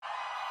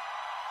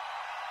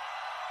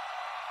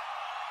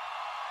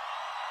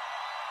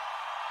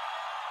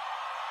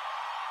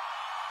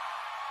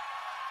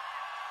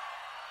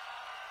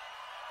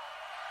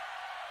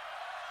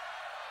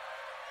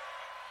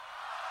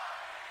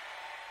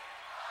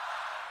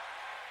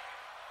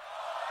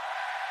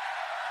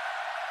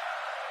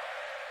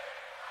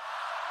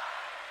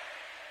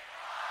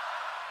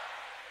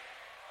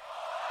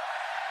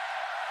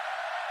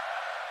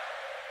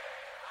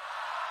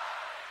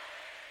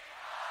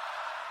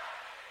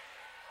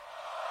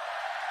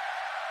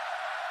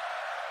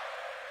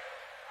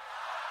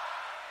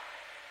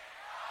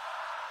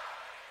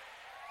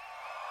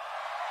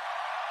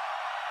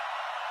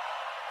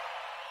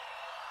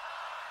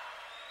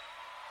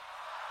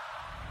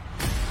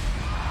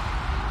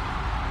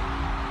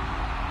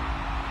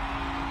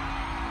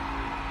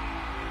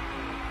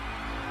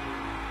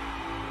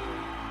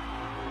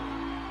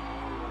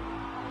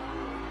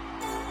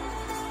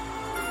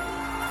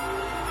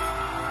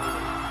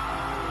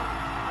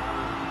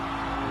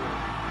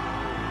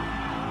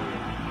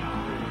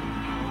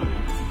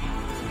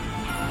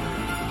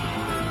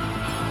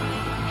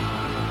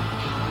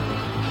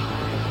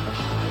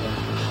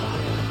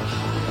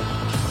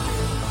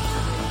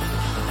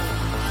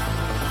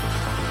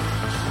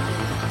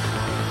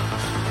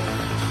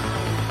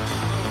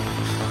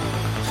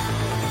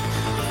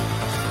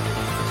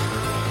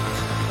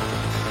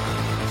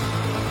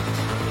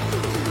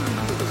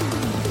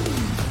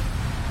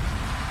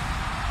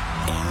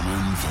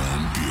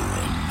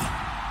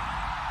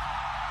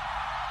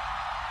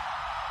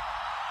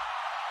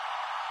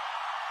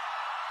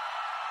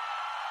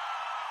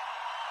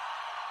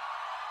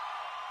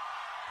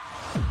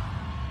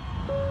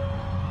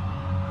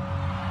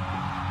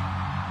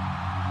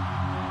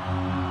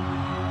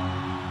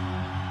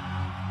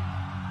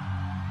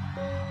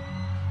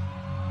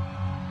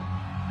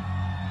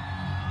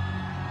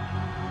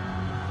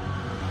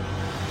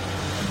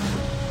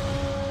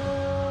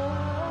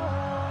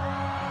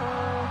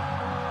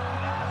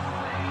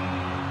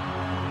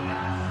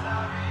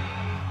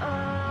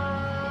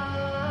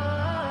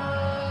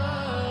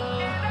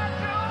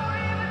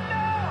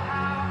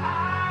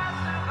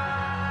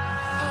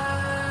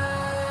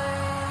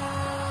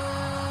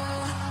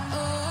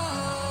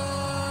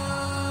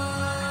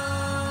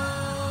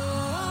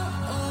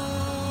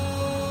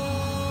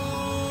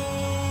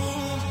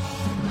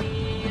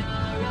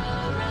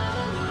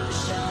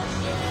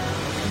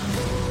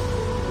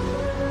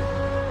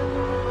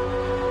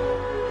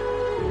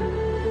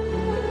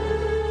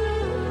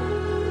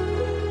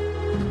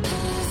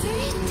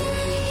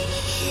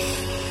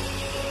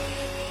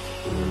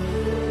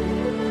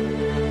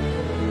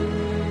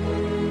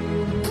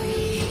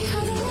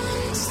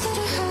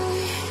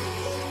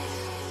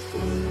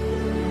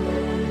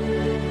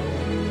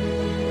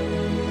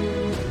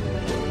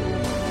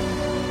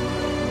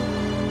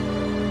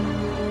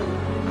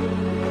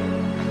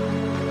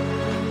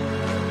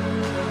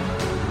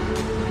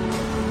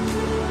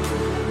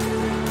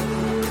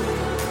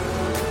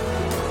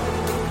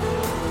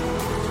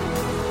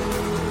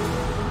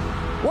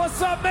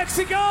What's up,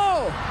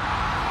 Mexico?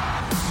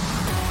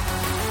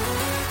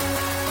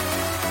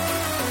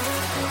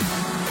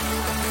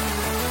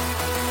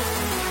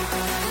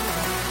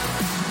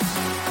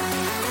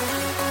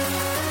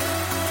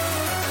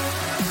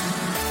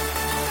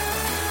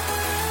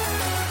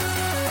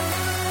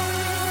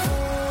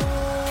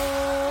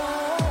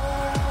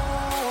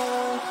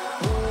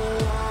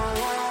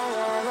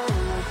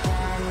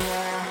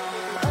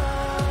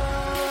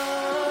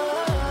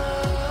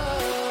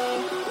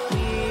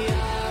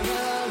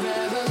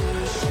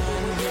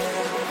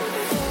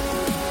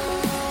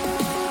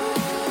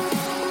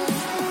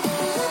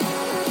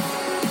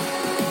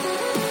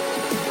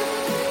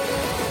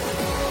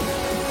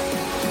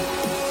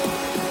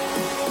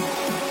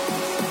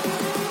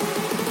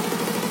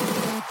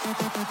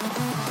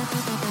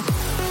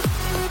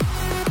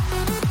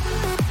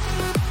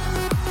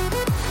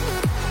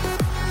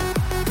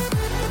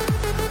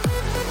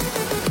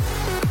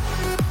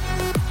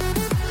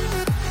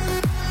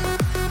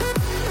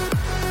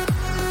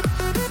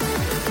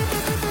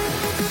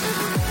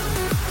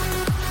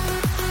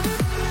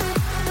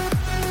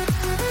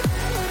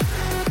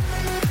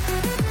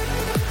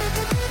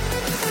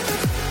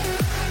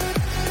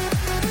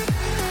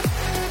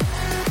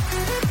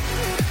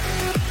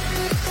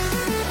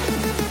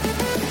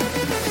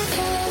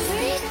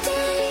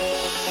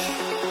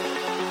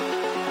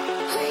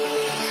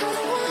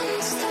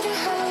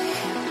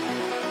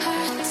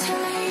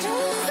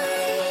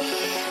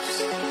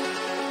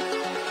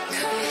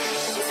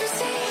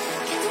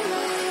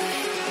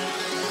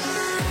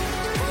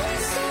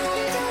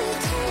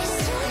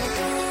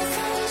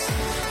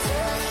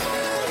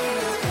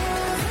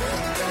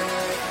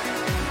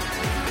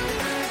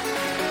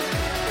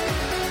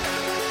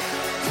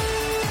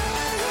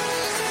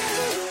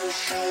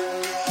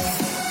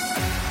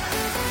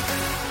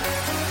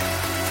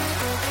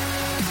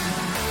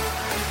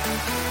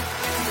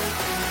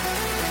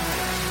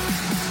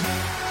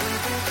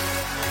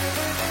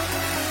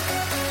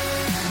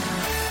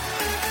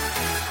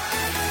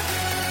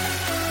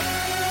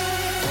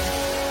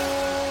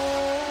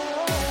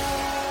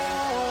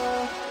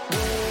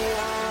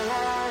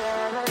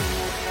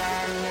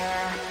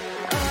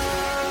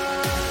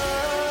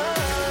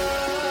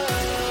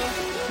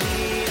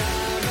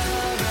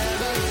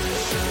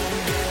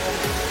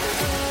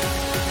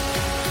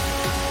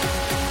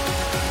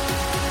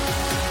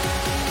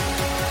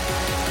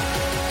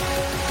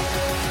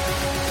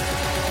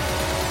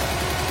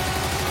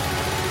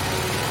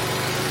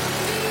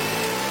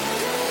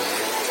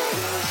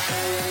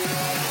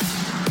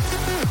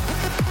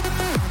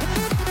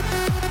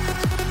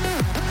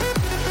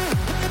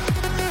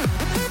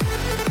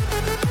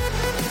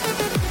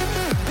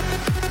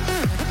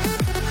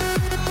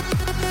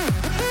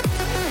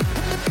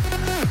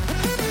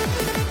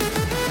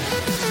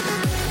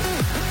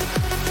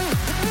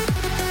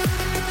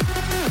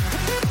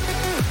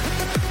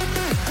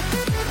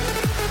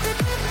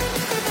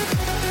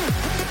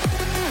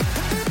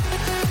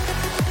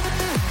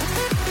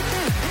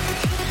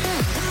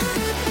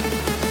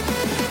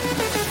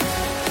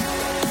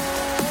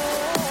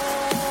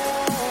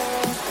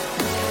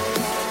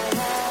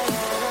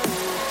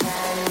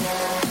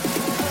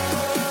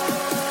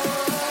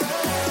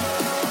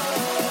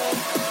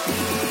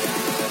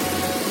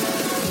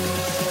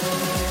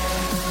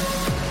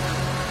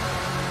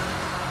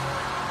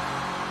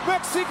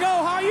 Mexico,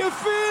 how you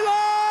feeling?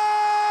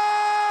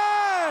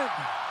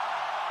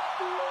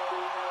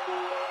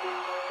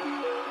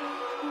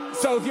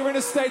 So if you're in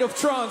a state of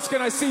trance,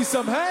 can I see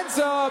some hands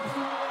up?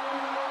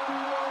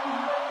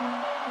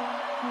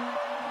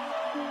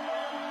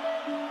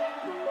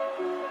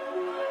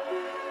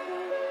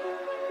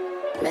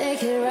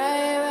 Make it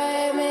right,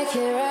 right, make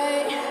it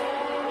right.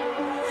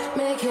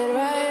 Make it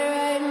right,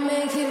 right,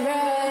 make it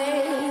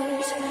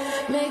right.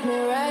 Make me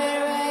right,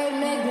 right,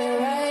 make me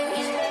right.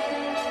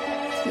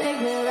 Make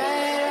me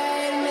right,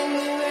 right, make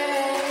me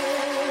right.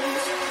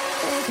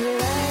 Make it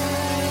right,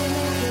 right,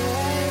 make it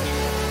right.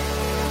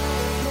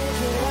 Make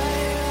it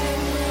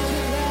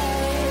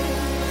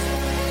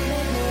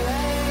right,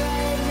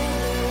 right, make it right. Make me right, right, make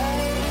it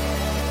right.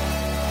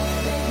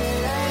 Make me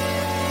right,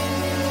 right,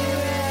 make me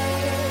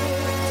right.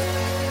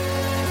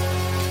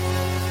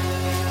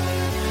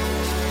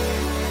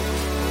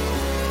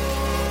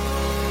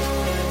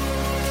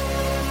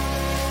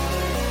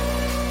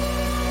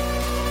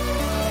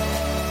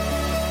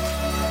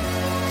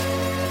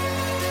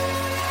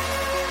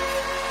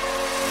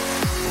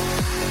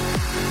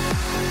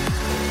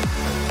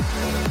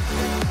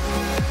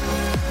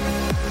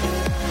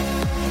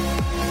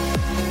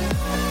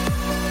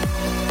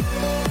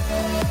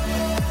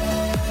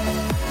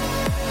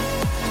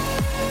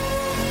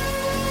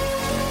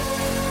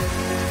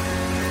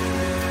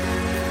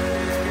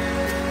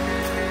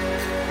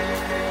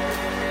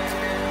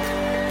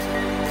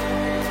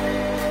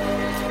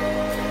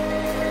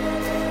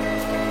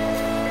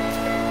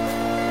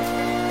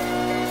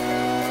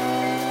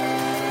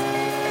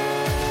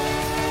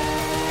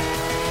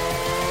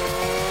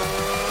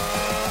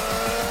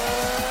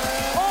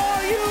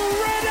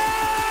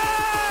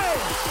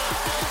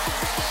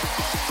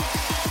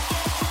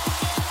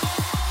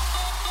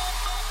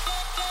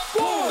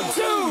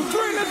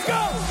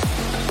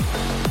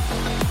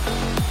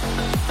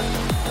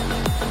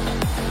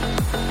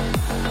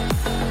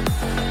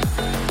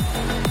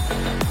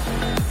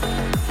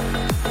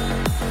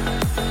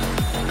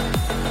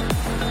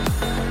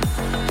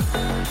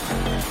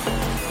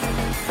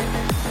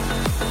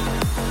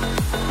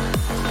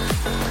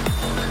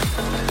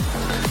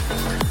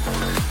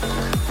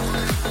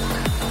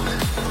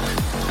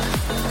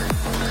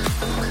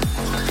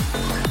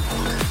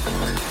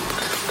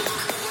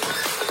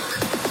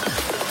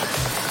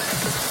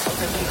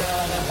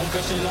 か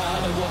しられ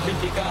を引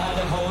きか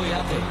れほうや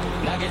て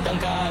投げたん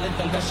かれ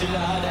たんかしら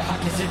れ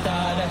吐き捨てた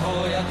れ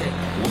ほうやて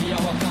うや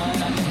わかん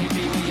なね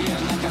日々や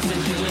泣かせ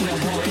じいの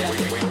ほうや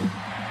て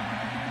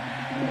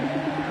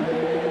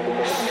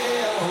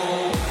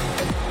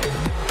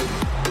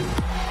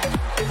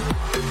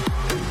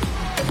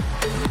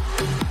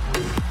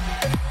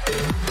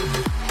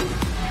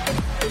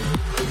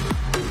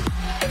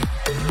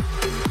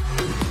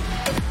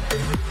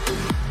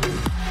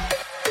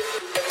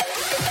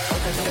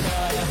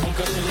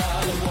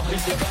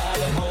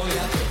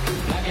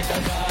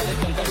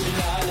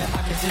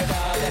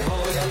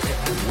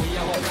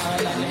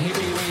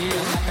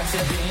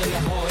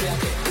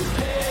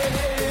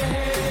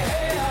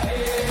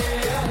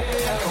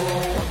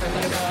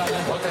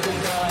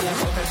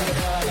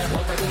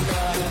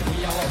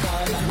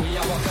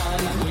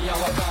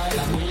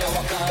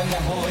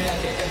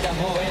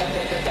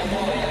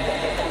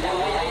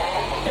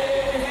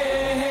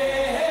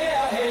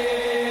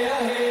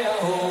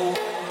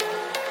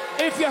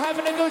If you're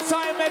having a good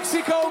time,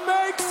 Mexico,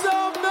 make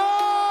some noise!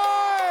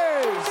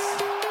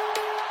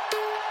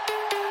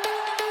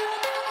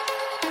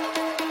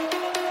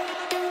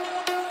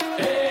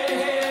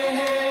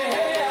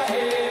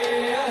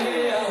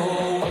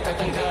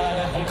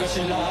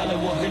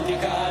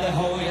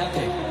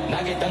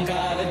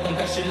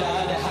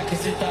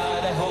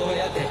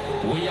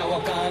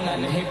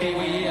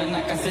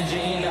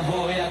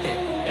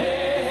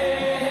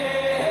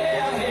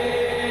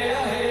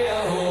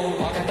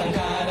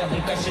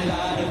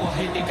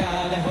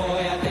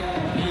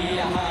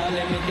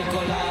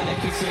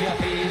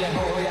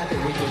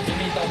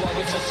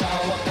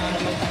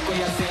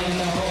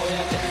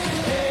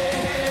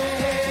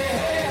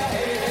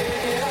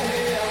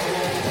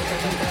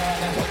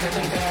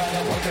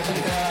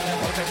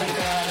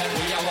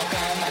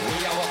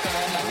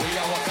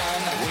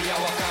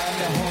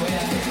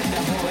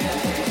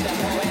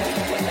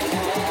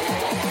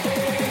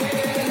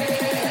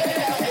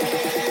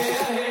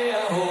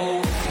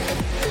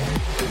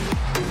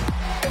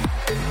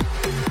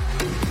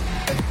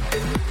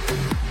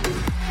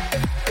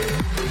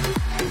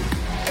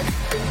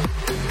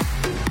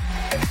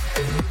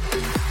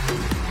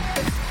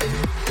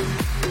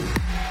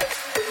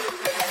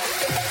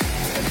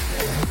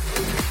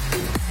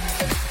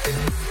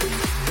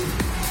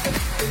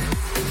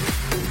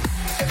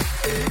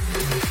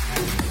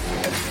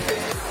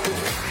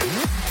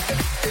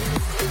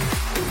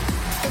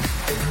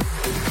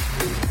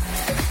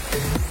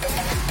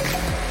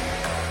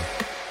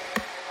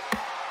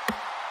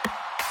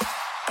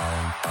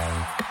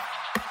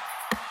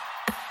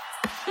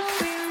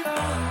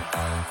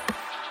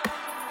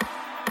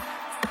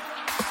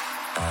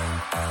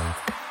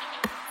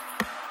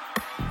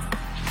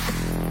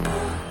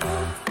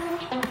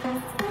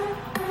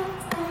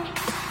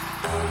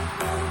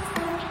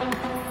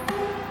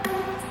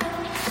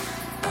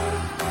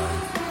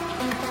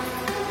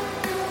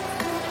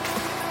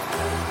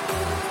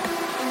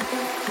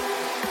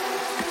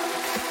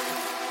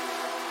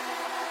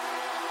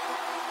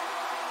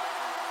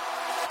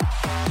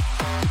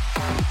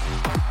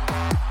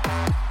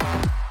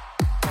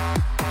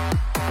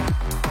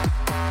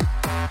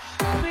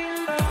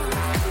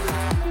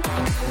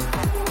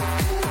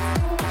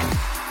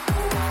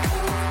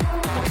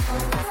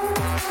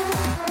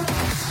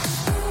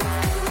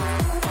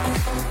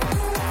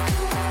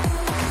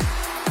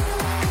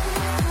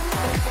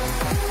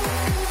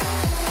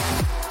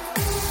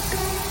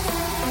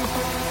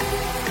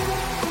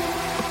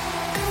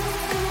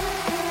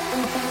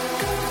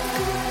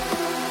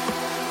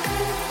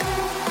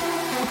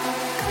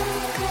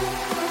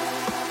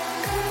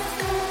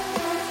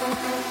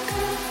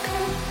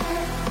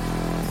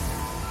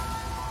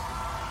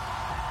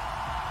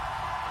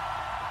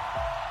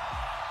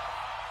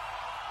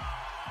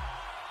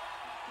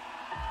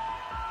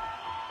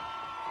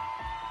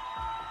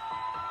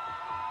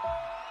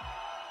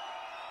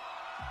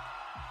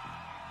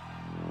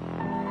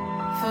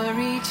 For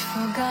each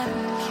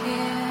forgotten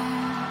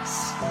kiss,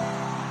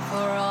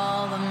 for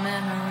all the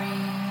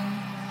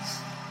memories,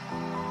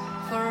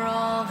 for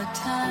all the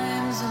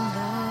times a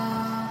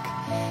look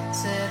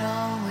said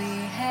all we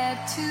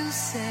had to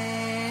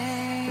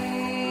say.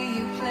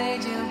 You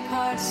played your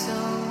part so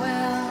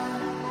well,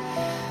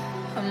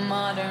 a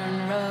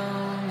modern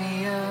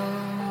Romeo.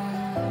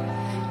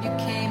 You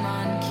came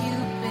on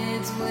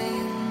Cupid's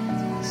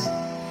wings,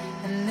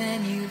 and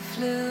then you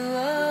flew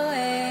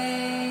away.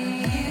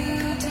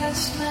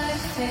 Touch my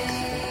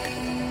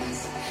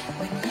face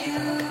when you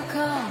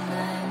call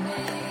my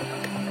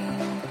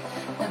name.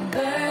 I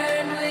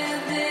burn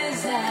with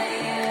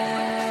desire.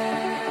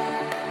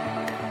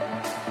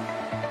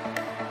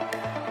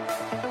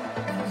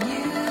 When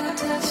you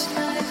touch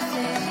my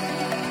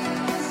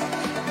face,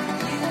 when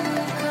you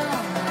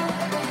call my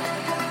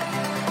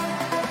name,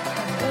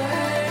 I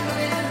burn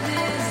with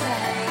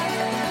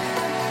desire.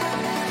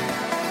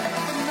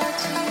 But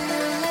you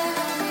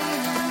left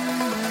me in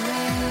the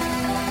rain.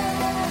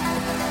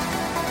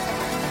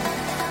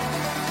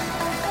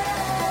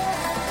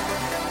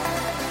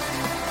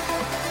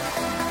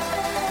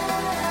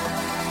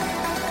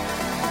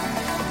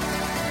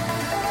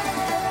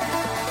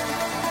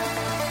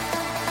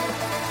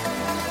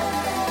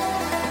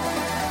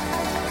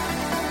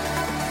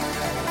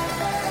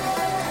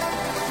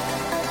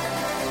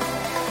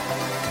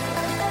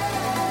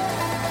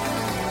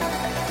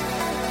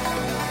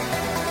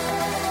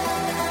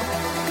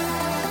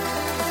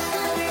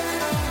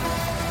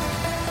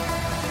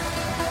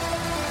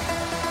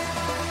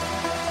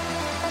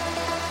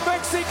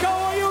 Mexico,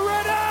 are you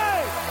ready?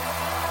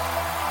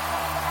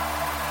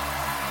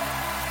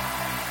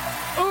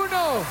 1,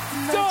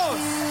 2,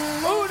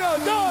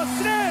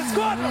 3,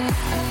 4.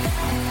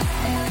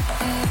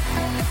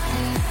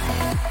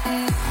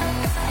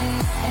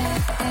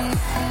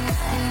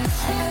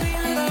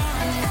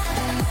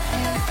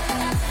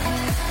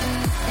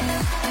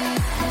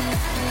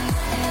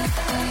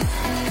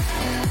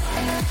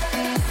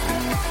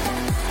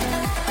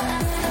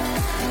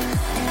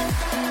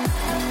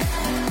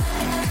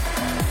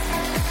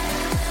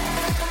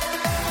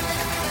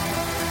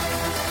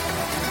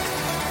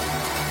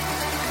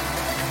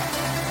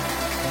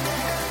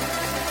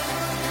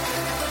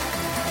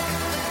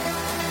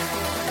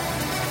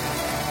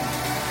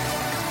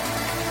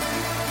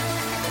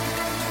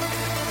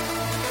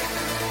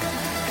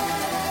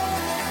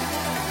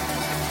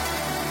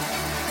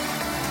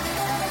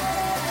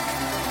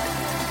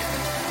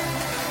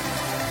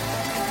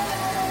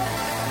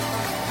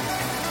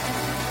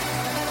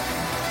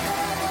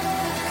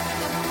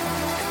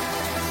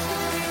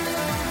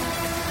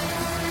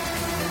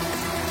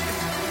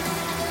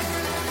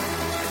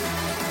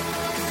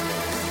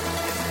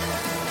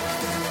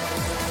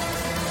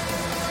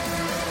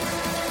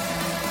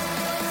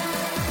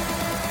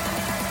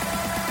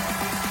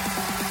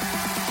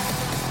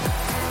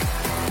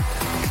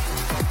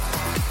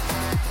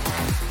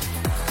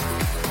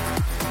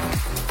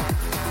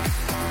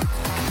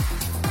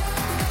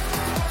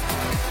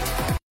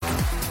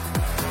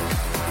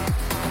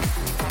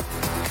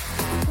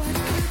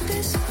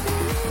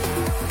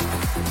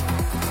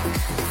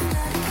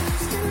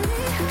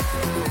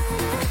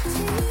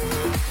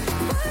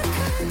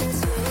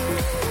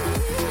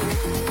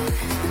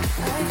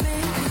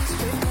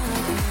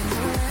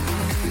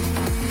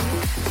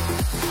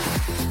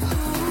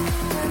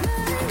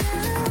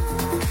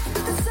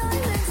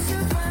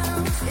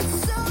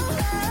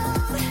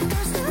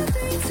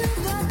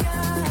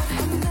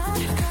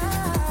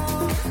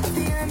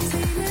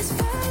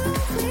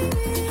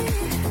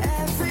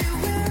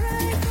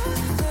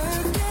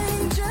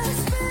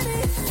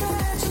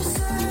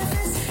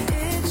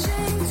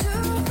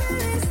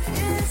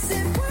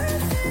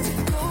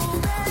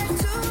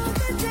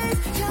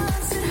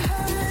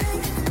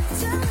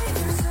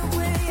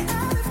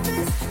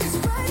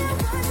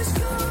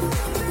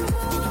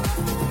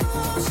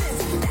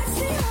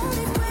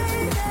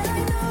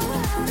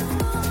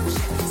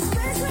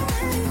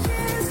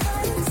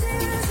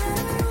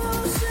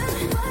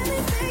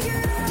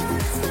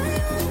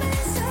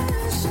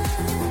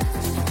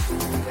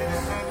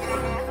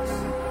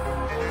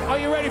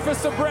 For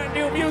some brand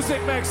new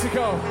music,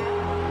 Mexico.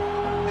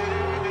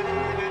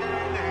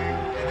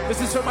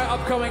 This is for my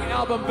upcoming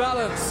album,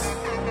 Balance.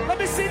 Let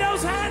me see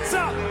those hands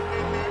up.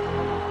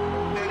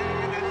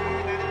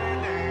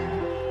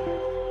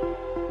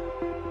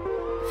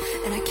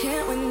 And I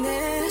can't win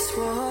this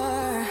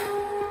war.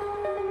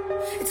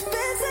 It's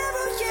been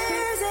several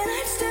years and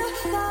I'm still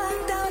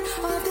locked out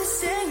of the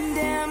same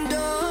damn door.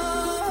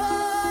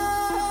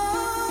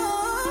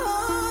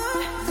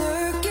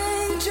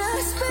 Lurking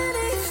just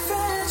beneath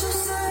fragile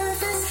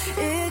surface,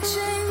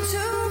 itching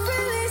to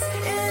release.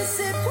 Is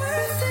it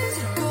worth it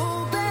to go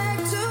back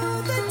to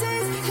the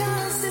days?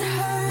 Constant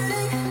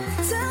hurting.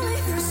 Tell me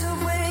there's a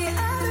way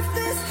out of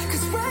this,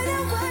 'cause right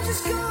now I'm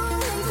just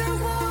going through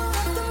all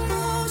of the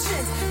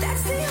motions.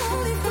 That's the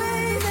only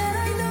way that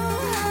I know.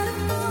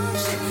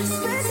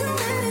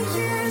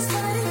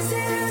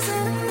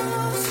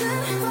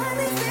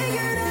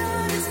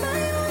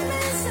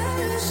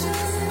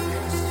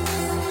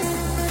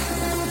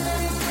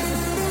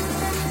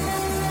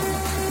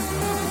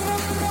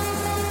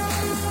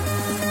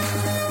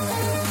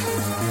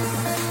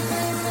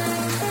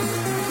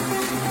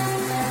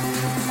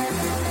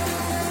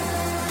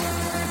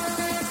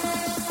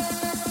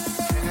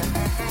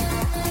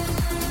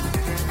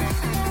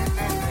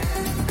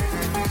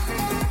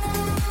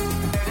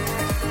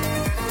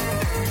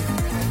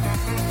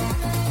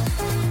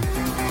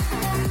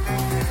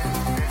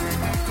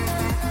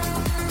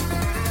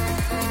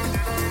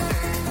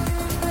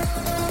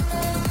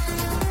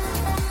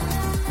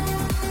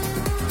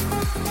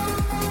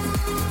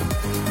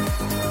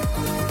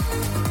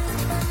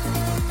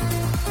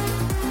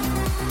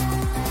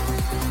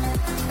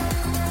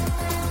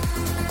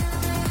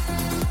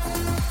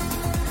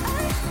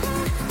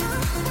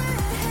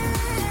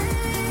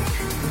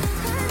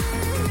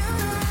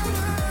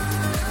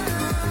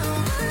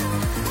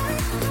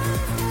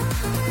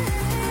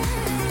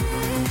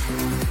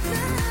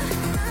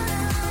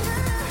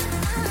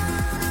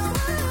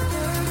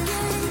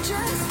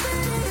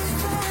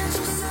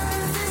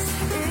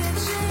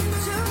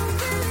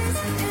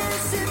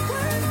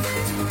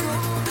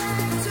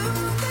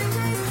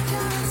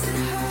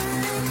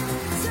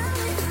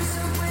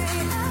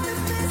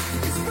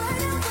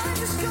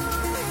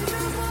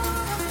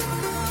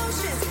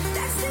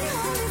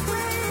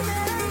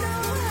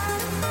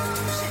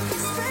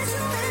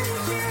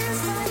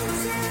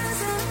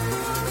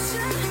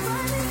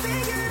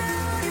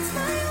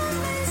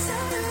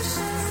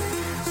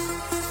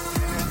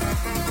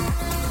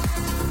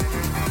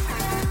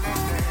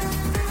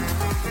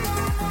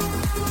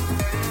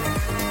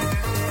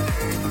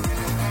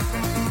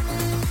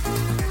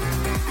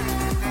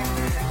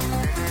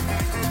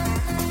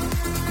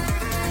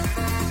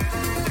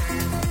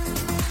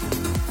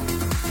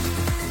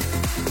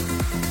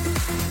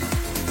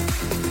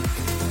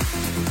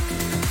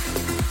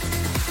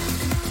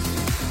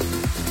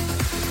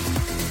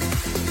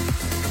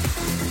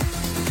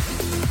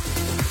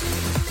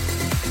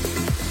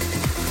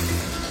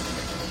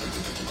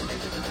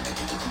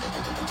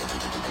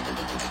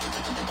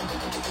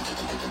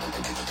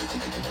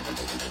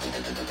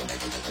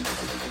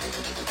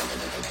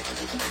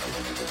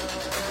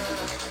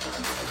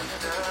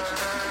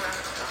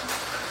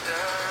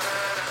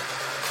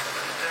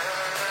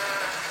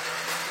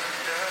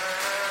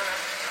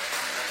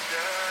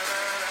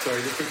 Sorry,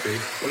 just quickly.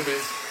 What it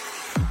is?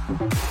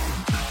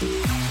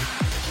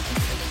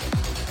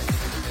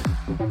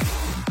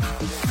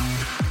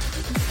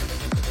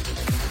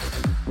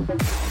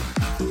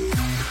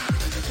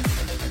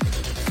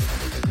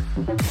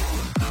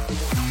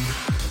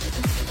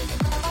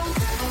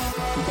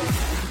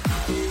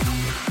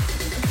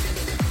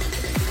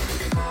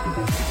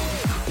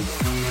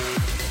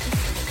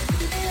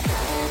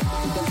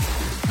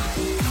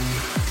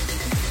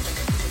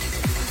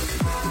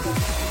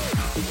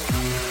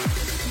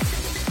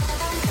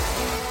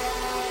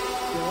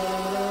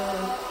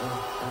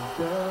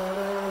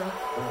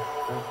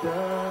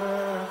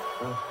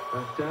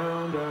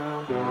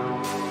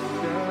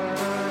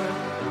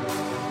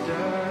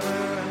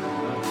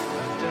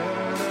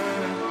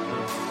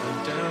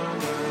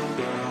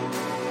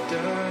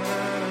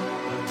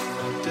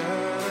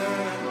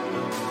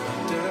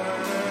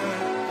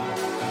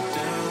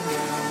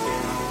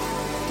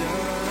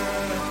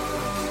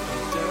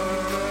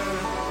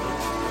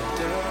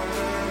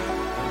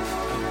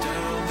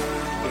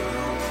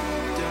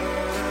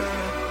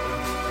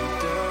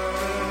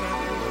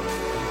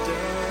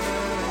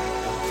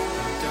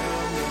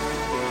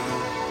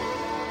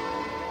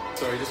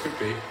 Sorry, just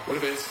quickly. What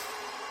it is?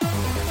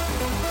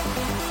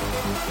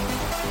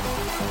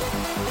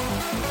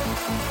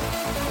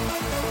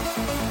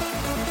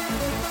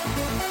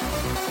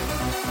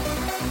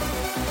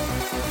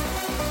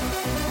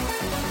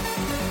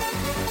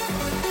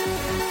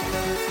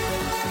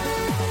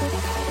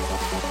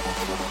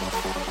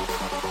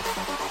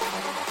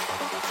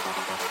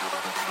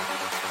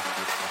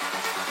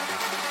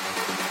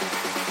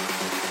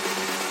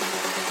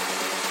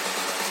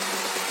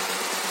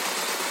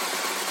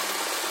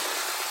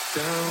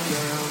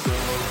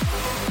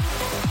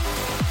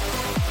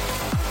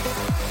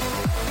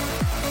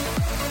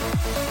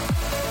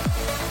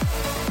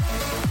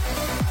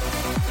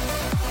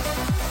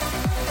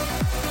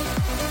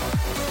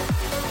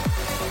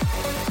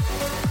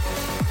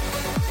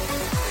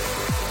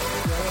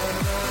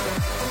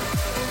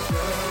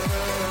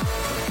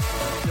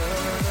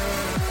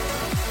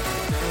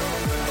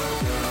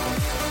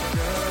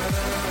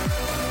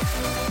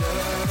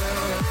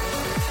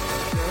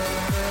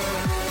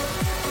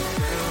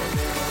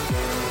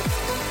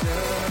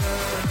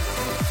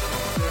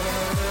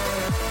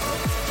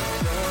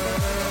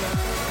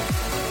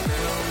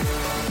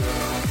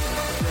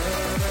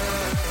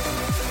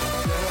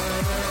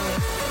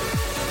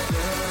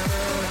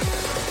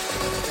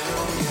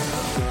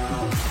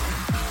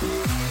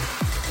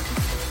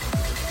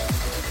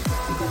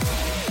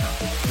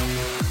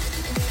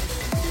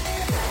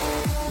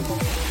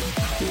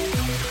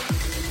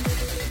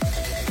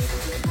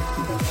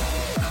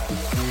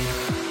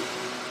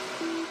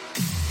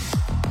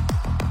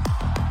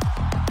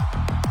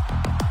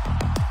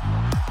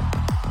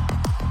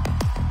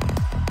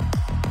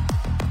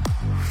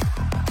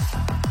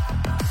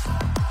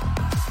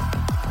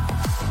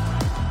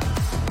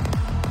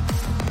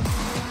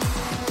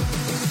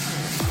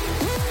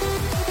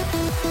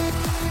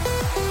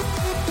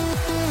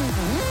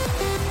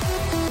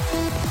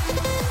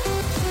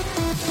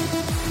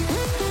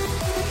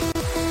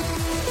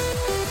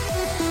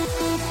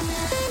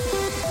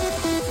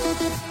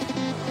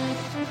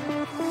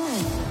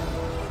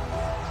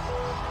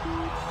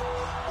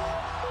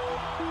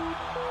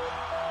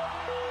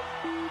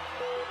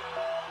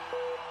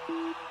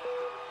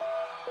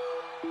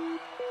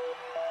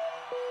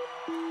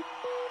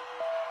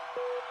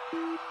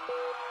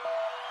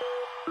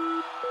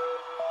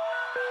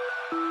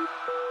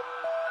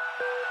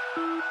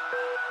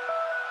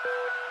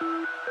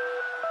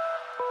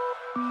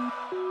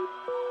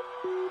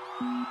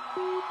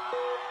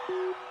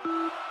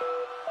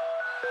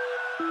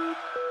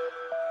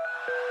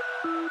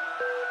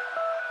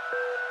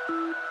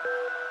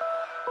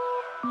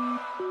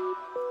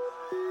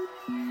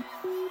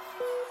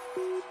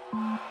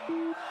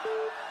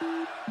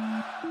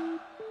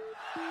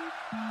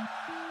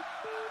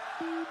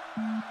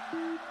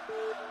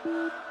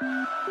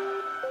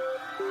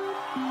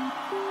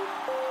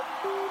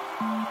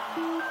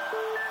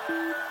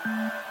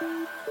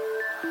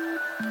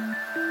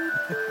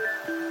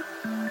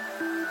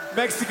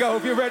 Mexico,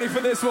 if you're ready for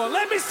this one,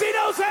 let me see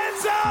those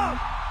hands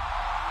up!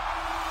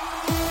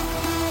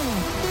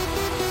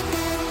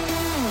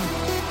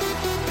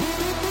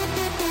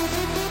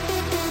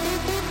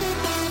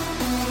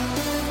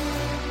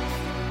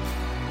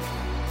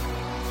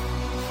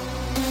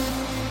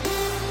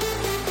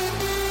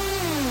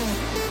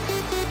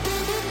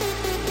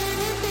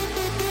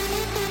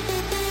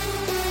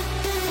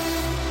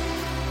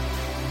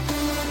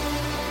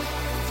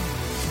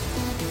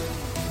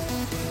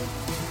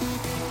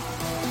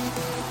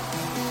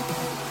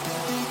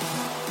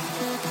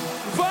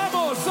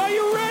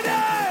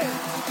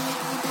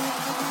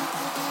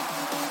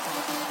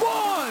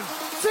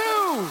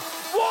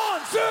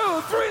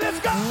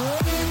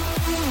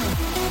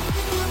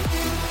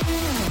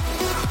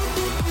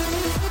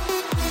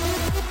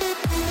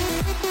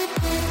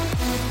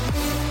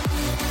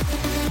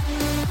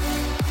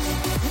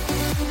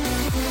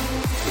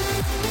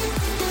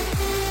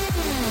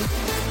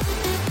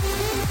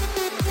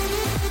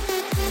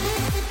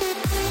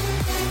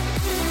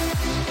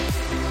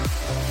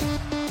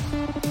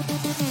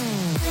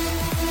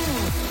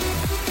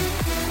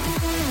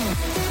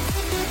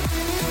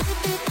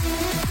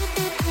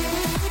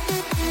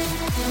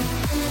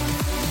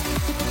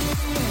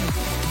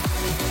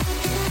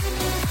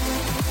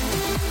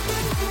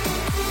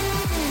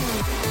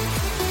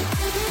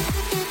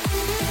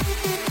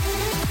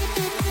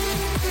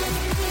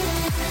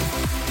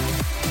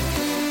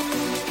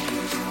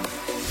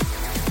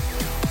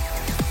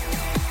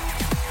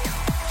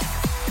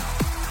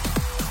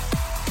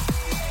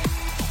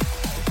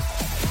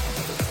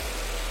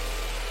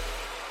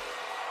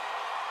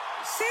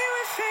 See,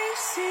 we're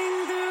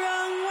facing the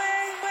wrong way.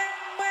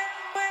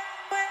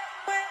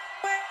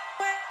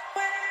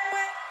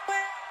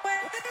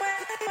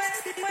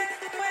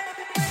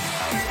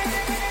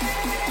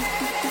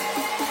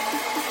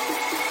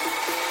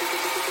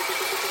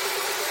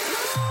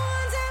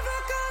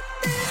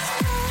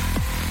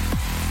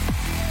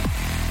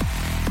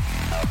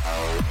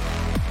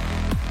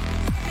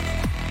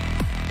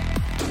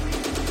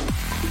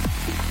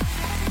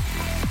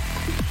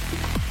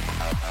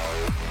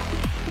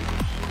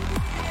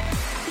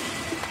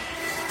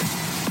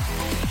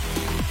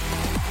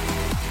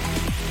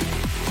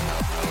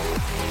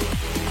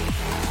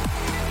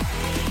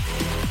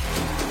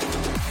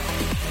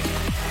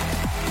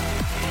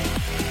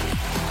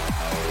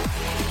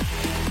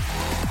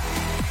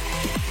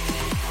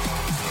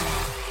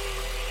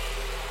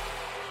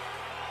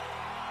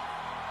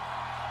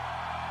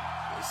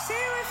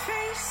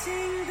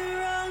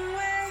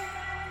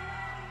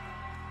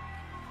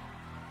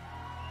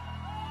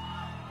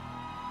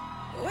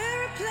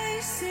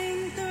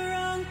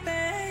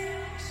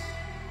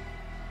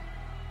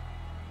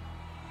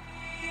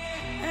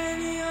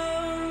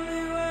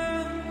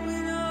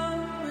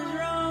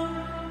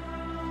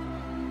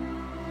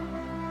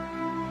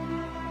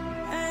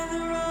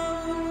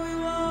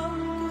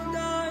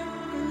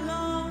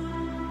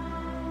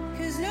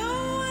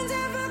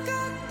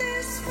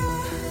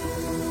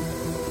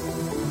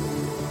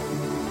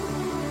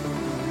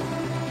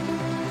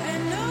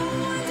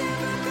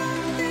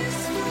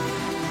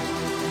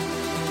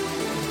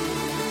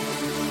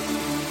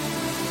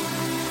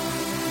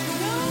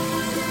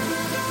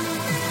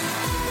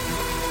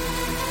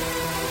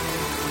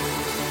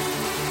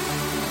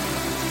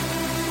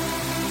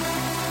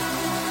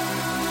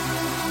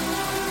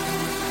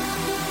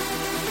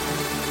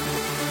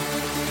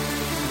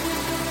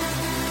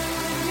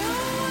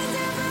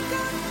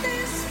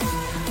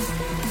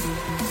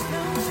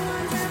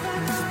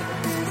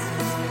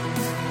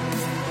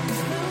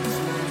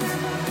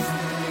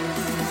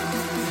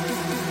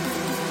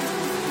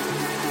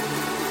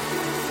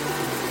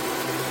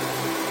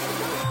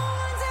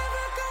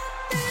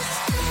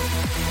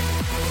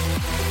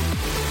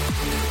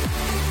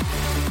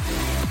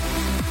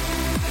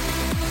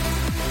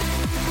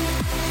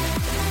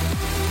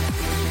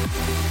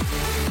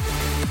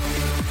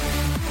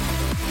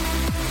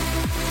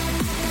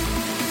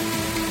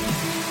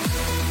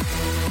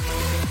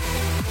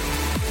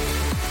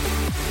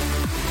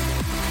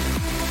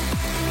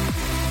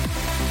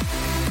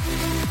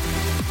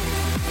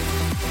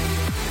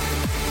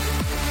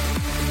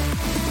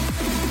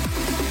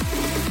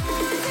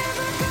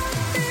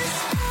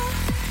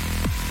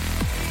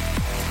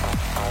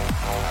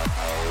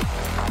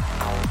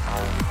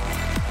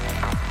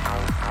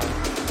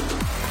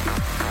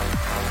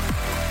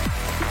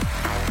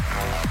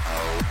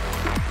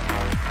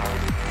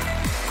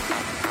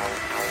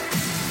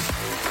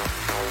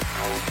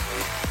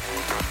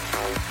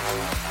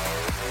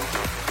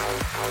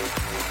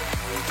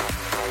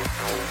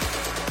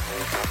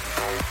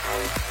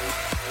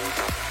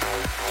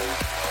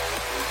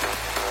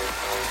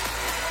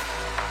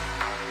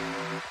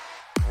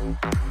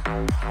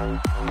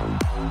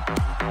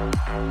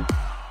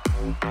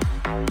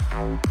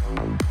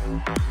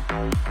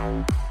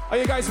 Are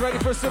you guys ready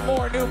for some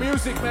more new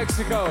music,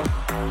 Mexico?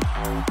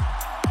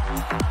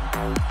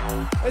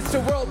 It's the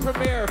world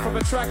premiere from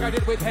a track I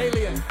did with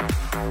HALIENE.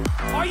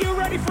 Are you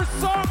ready for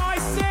Song I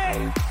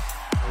Say?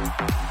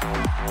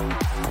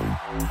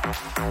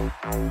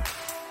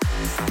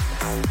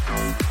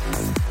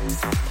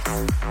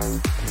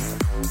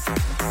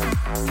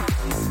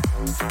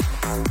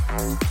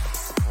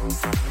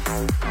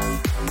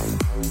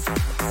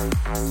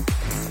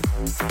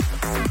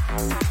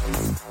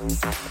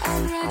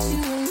 I'd write you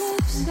a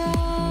love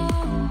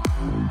song,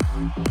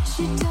 but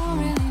you don't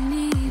really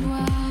need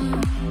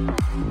one,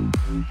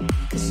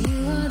 'cause you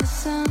are the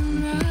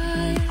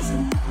sunrise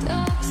and the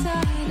dark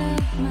side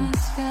of my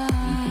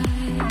sky.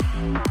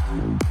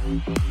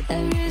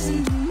 There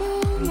isn't a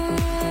moment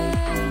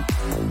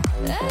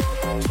that I'm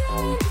not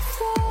trying to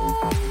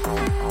find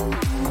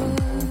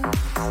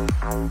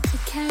to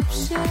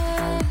capture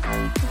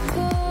the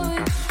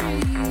poetry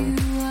you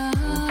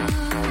are.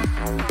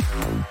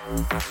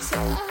 So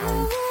I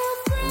will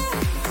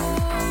break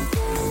open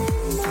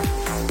my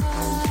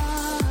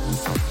heart,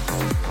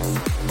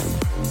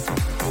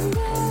 and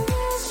I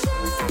will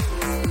show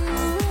you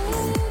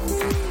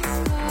every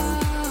part,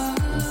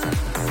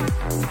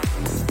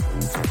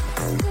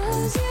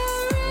 'cause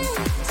you're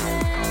written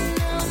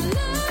on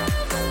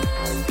love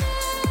and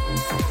me,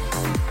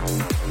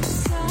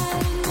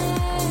 silent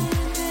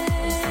melody,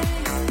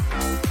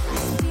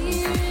 I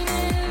hear in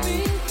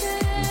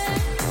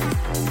everything.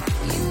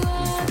 You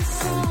are the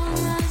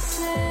song I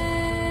sing.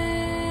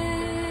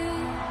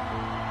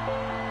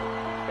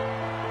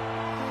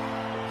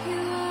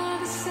 You are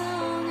the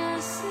song I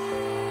sing.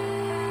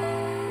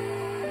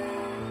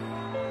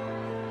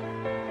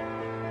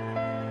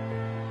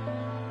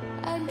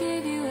 I'd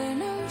give you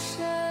an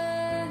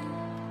ocean,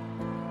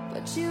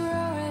 but you're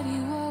already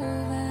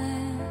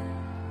woven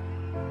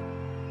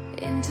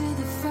in into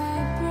the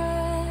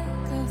fabric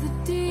of the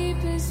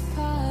deepest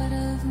part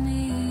of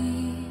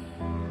me.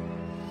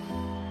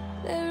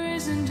 There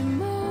isn't a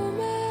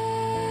moment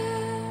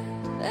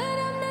that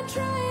I'm not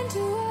trying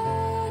to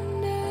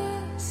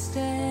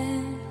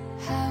understand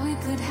how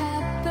it could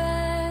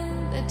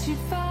happen that you'd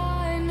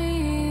find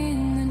me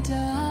in the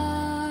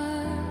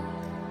dark.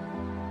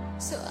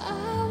 So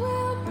I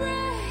will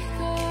break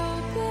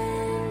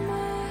open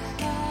my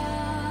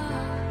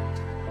heart,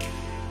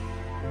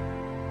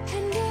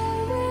 and I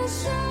will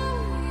show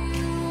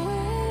you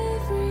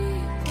every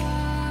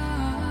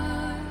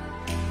part,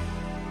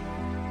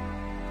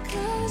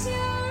 'cause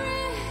you're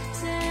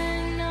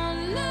written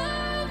all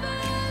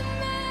over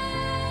me,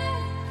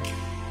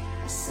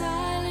 a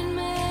silent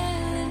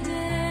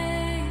melody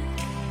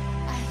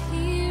I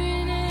hear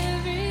in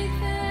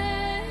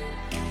everything.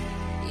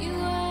 You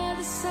are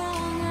the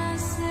song I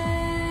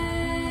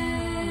sing.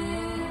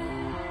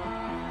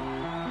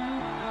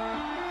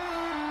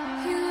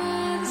 You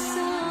are the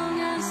song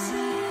I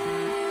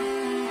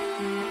sing.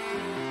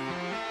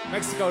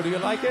 Mexico, do you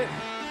like it?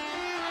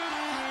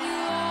 You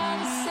are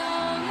the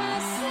song I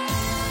sing.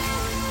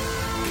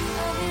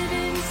 A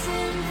hidden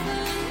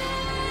symphony.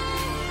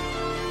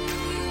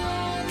 You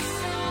are the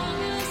song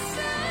I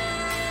sing.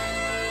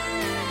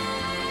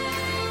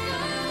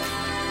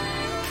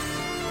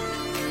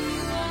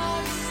 You are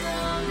the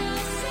song I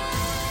sing.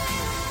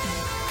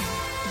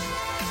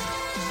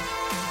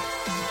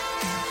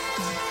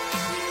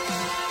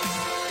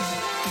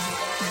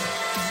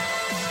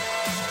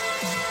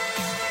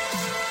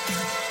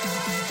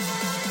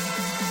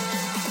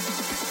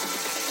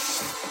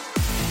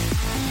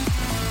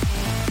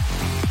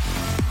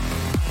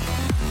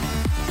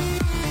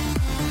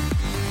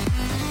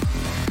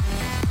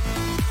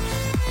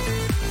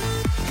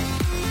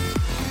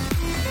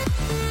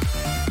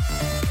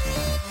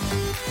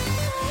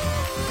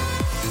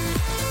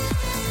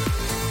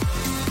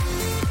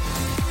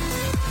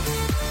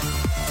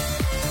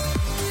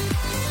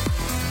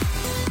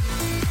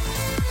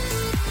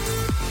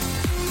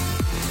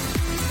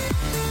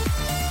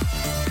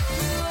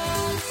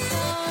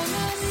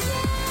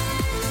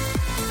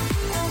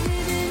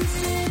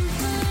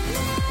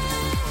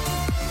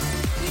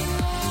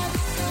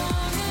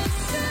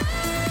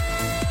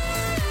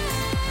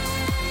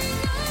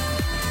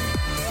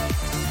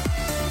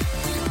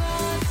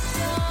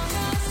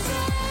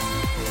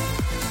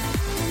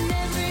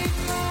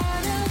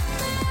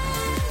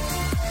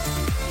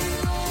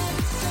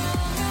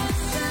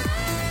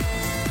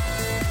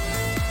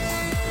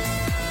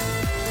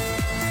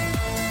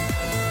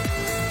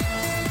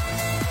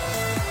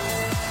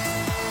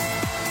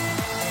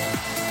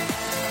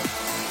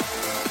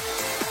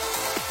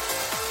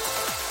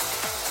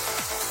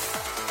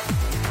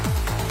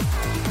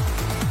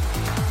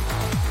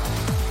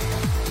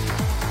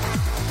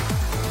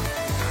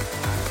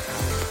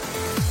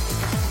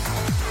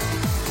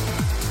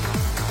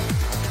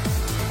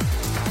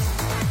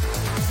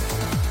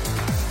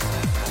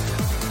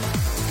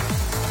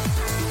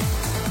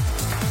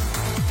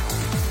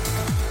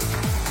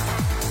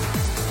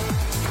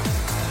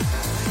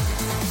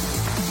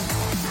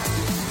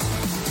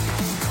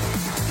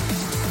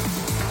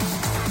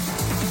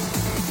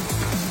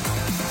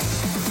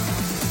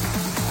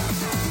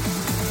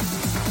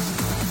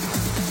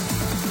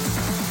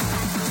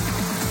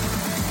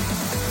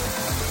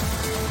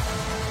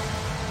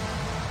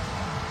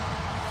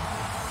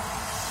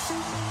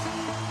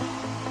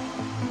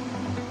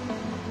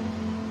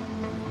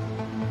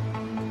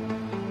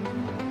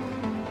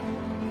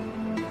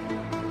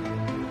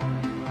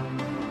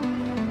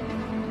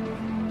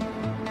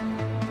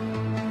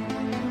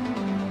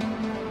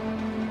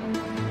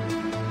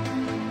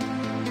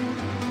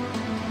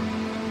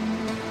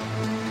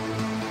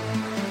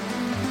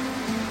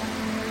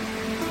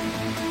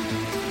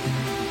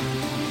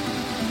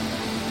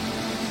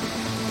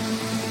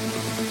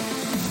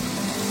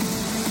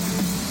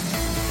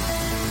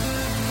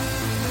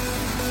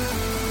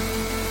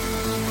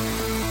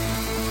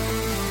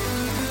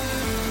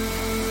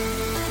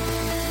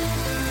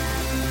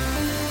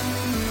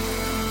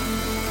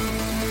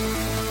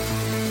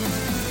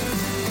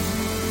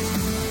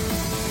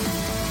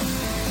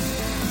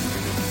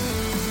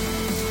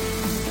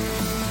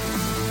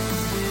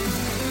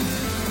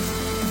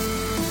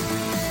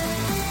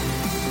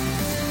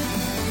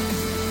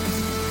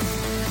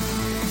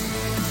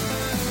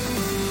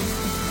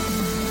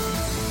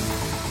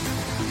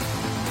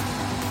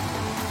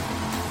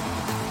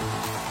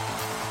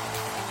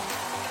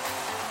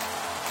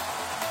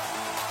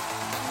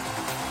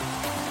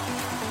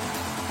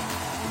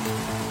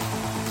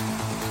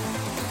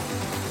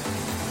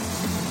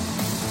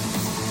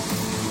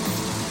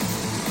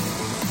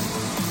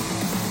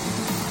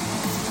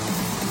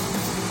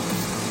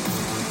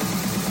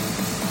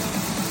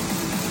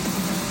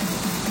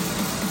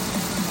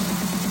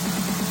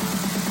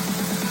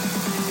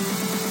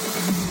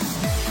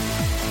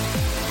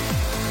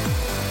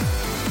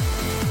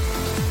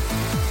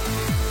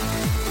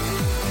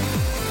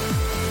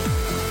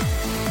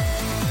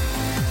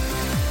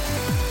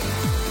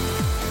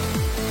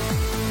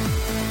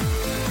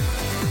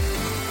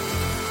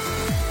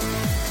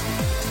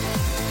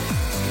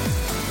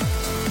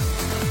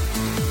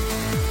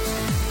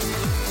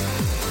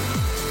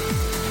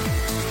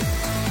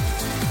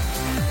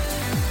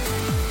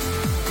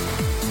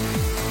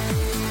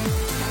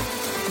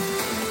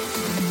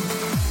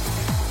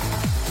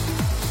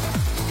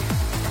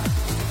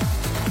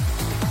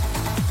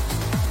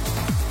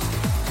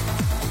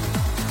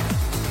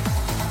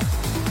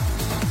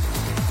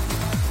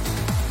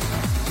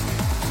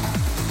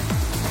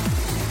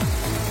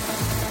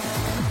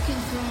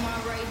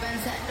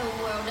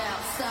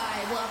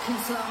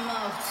 walking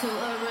slow-mo to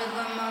a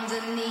rhythm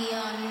under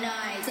neon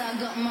nights. I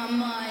got my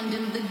mind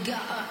in the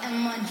gutter and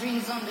my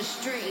dreams on the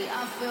street.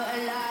 I feel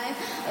alive,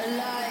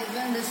 alive,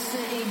 and the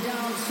city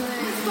don't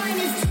sleep. My spine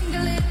is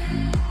tingling.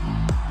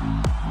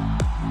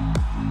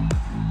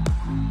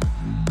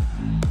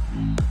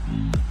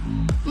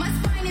 My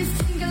spine is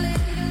tingling.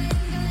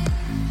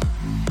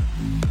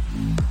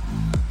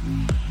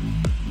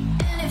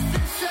 And it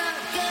feels so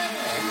good.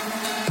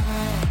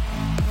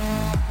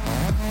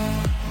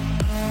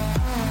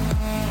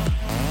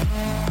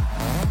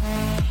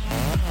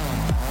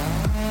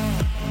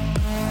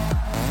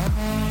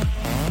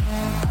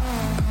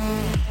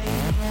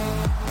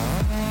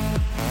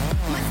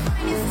 My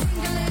spine is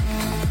tingling.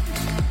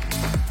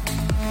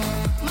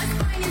 My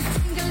spine is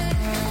tingling.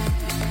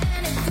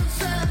 And it feels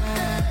so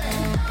good.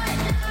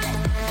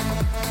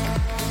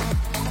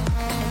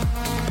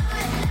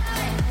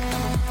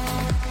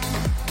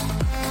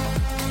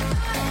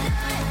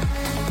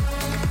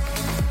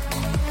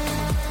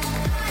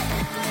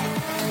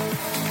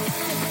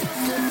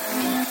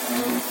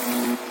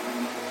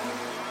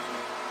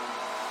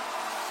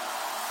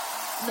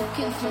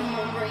 Looking through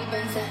my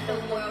Ray-Bans at the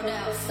world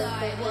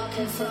outside.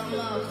 Walking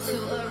slow-mo to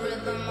a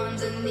rhythm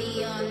under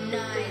neon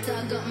nights. I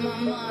got my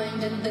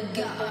mind in the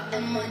gutter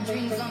and my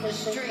dreams on the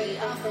street.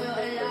 I feel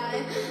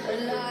alive,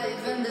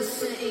 alive, and the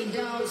city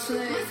don't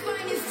sleep. My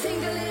spine is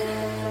tingling.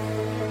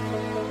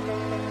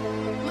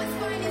 My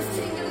spine is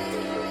tingling.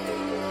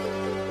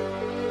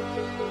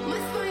 My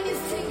spine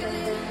is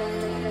tingling.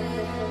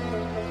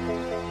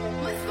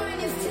 My spine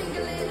is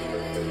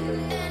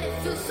tingling. And it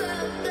feels so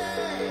good.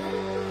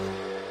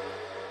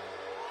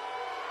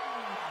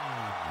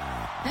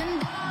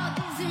 And all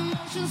these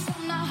emotions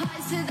from the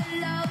highs to the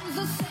lows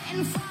are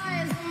setting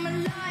fires on my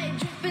life,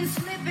 dripping,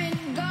 slipping,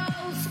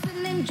 gold,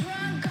 spinning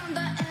drunk on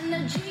the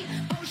energy,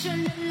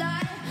 ocean of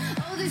life.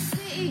 Oh, this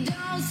city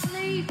don't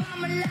sleep.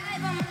 I'm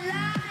alive, I'm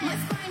alive. My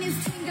spine is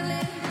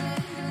tingling.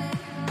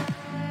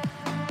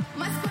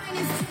 My spine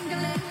is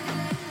tingling.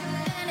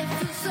 And it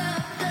feels so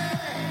good.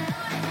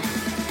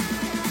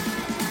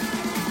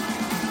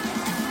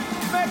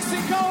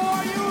 Mexico,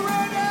 are you ready?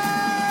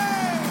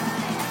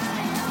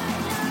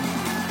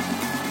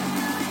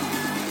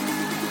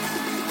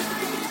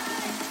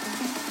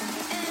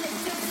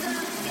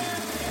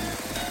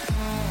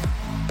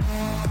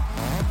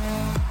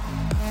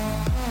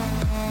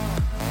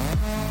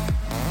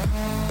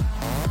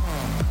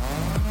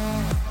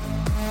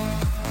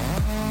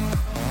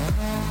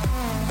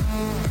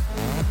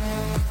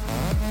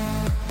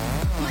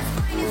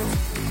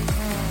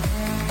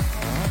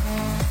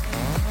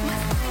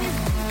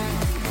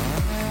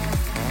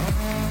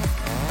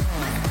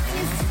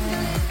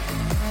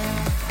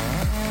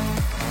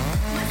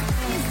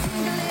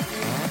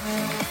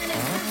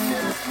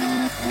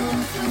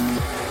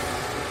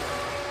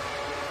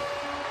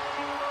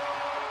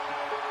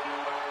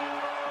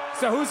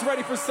 So who's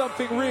ready for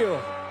something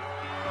real?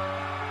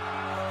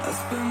 I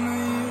spent my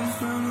years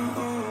trying to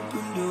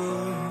open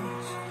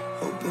doors,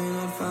 hoping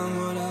I'd find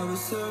what I was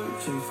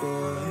searching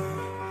for.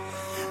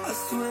 I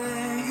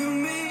swear you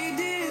made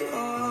it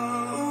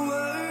all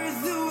worth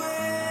the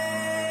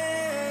wait.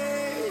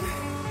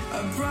 I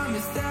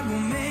promise that we'll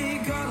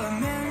make all our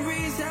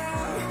memories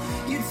out.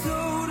 You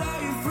told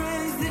all your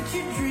friends that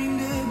you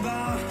dreamed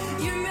about.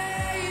 You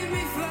made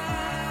me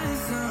find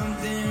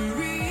something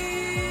real.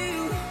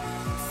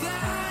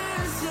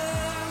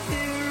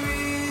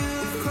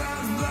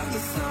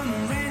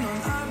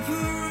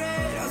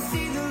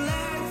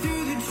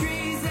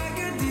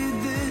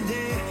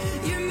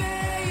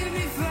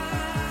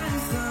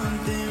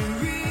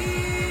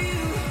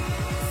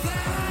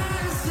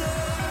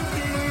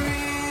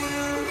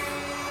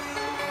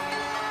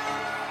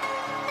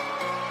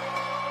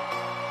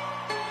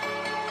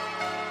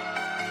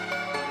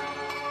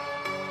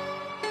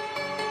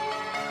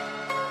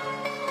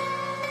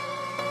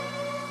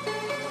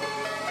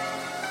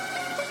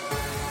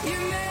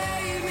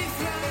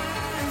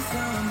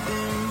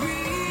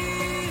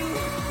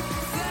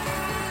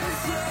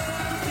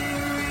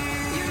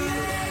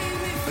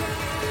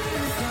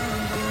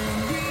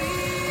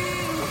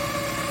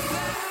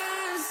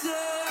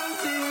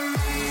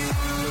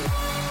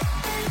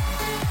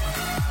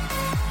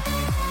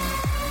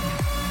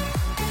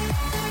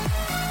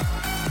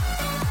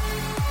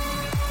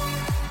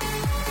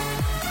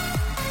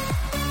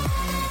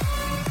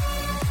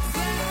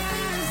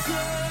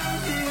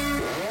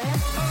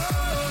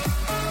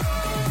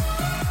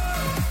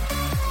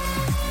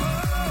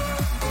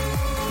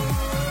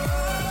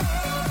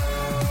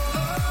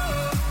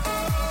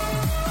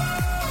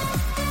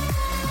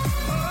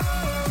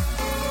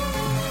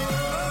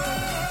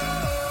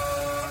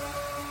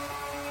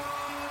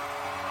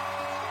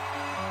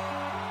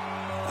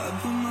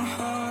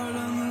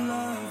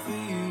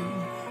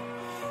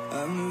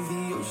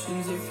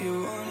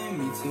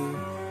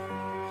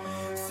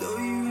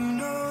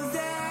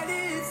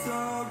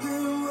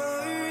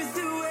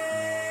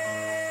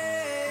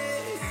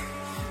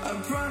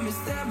 promise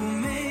that we'll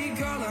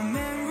make all our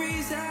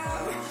memories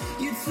out.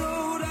 You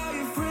told all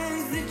your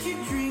friends that you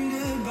dreamed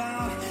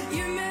about.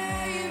 You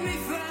made me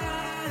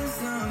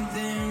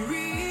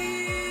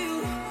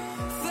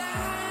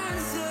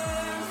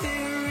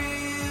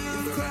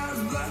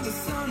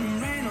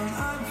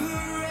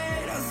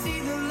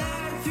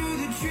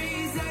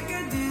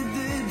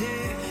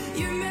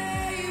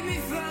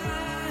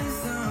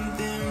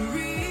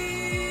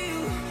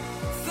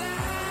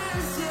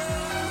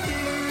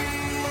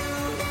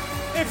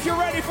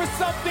ready for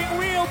something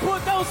real?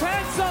 Put those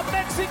hands up,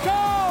 Mexico!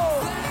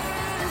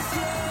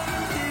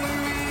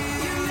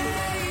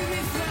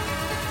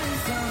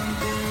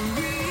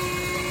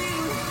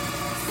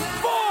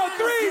 4,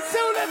 3,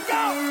 2, let's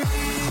go!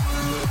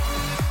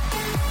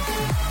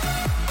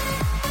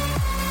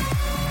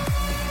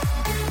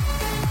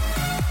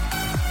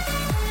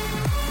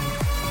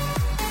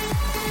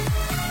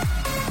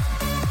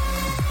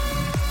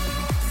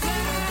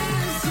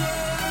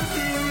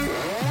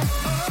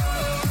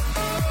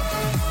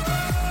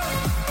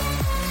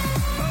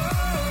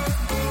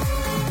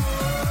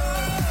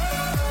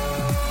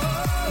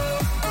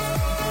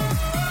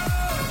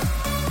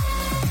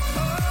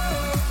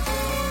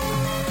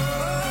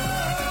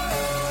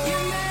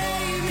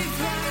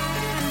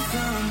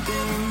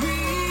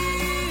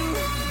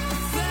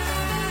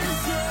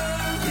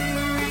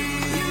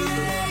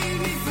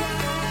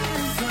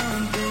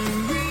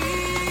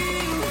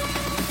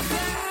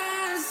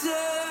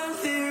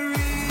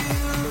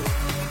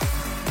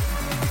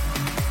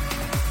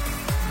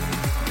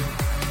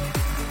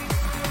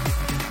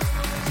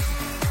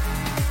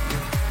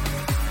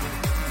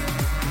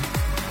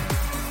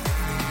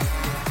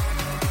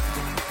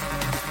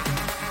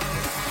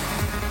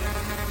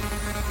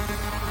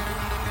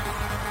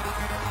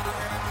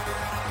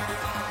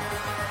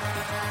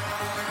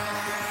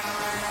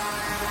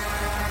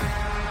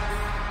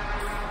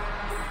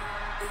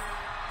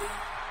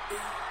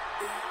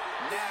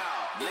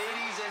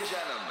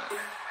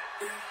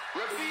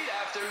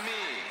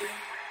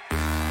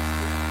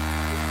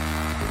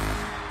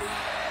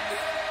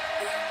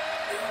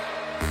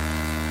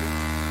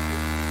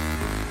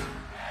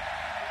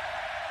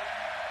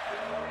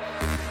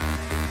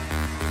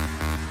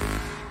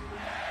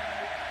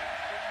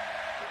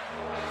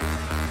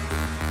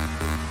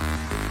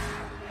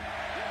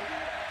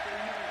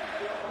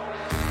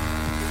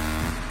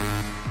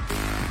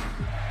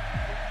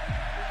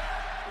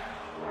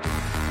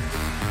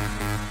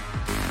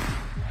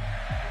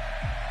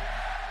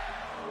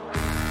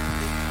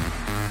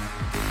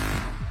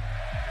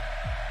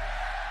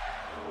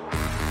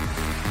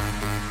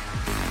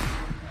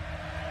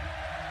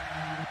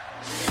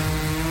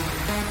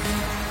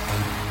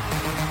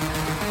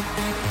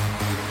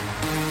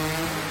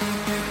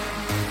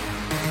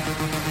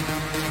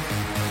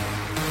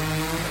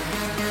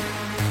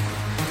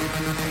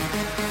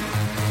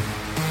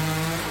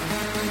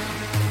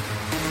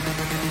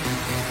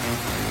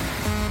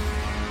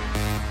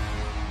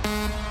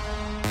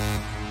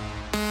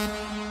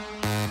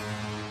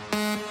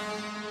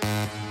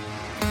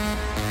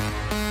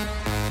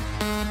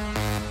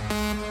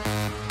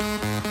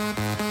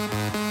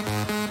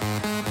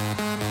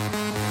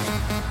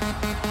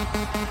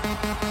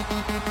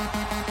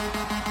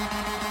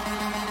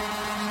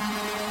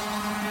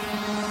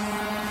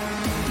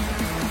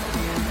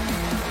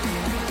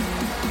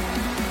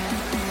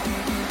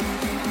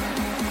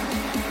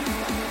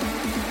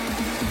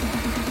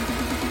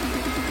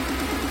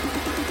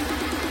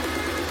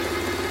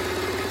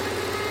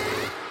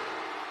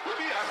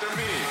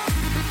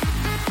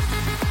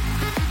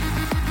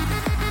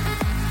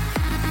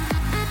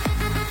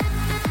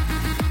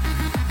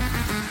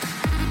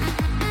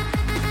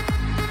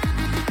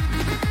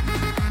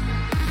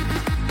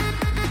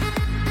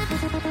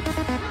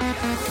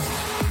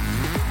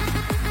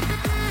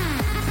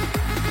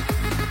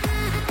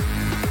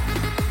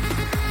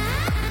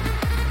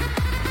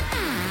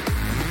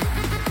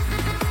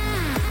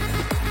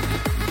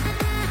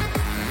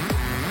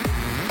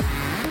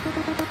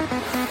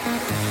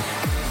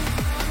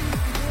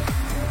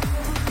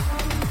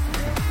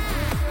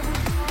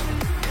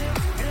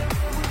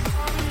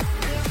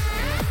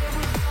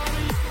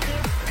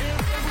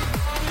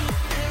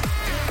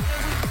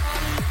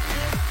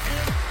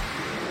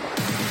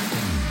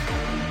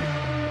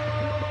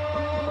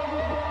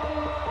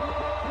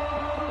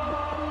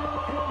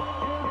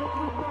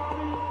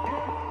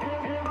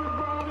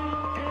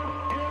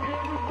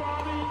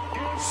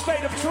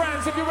 State of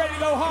trance, if you're ready to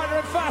go harder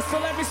and faster,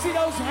 let me see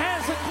those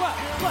hands and clap,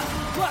 clap,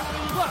 clap,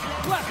 clap,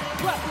 clap,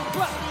 clap,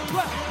 clap,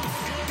 clap.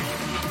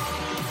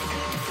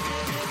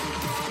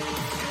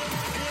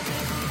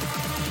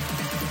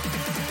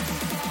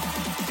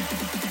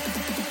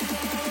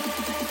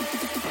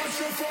 Put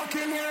your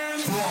fucking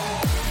hands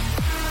up.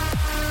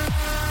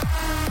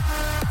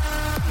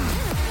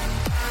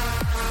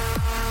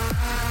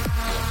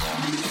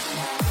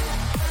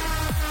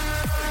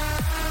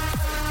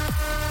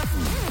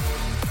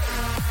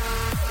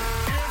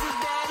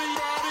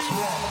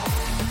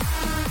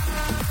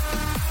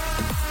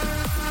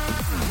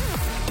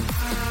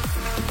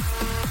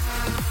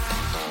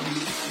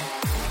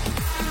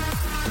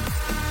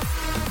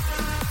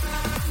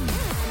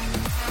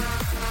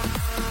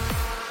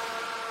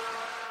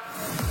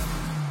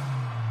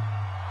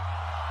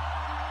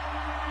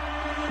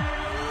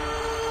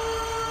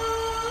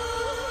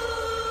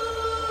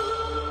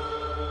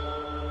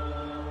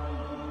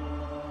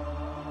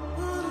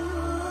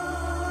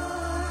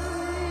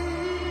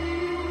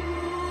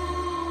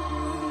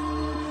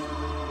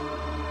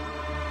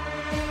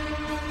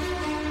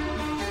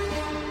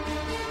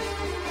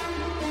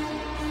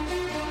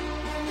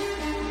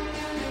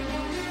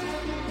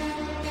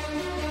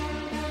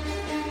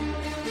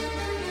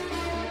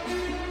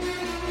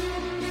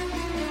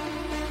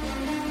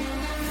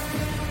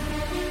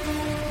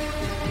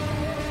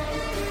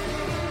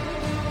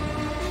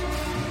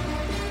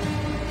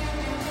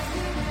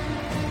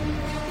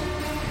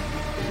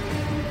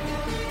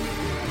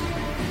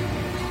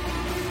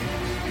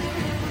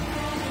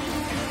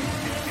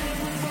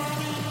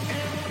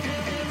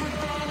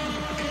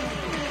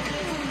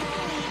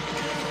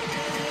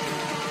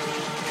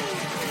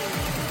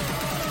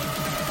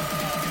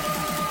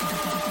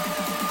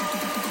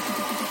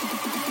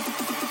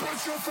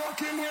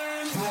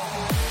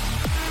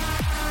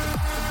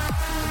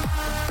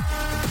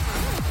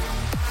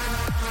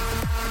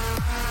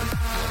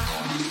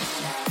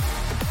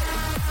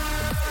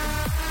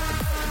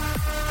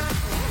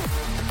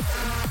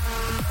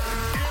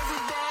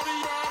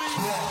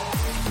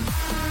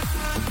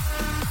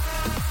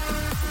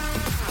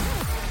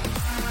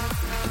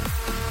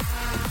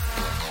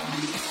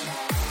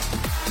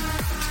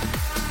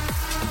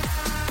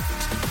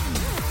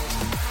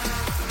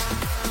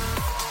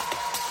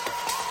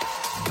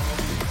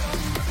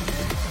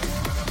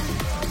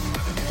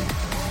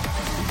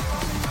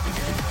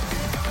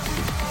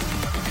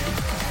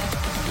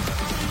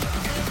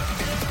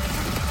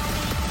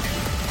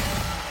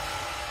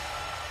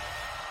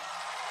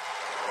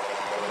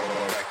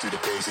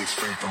 basics,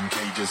 free from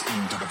cages,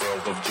 into the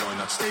world of joy,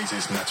 not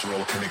stasis. Natural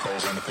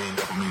chemicals and the pain,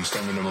 dopamine,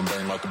 strong in the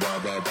brain like a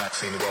wild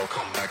vaccine.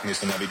 Welcome back,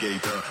 Mr.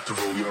 Navigator, to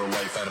rule your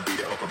life and be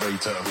the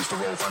operator. Who's the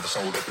role, find the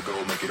soul, get the goal,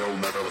 make it all,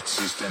 never let the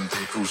system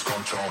take cruise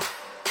control.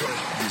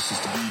 This is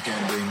the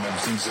weekend, bring them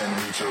things and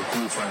meet your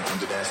cool friend from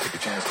the dance, take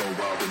a chance, go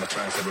wild in the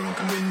trance, everyone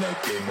can win that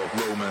game of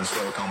romance.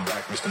 Welcome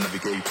back, Mr.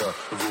 Navigator,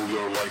 rule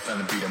your life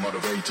and be the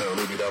moderator.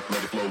 Live it up,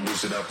 let it flow,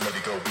 lose it up, let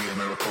it go, be a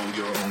miracle,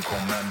 your own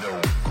commando.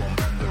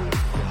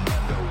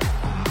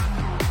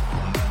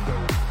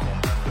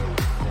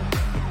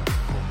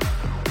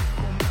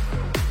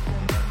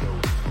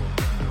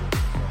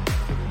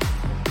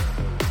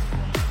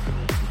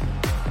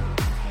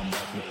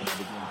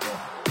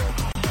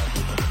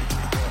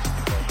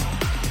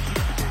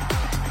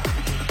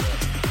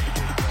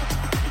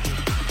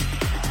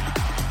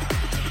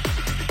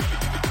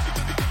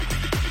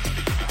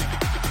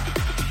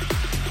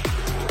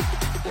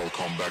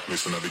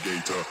 Mr.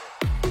 Navigator.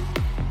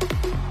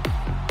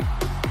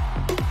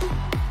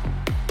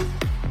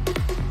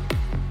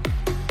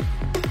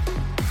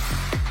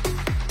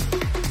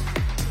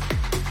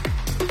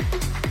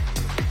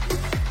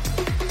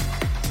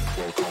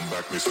 Welcome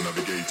back, Mr.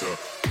 Navigator.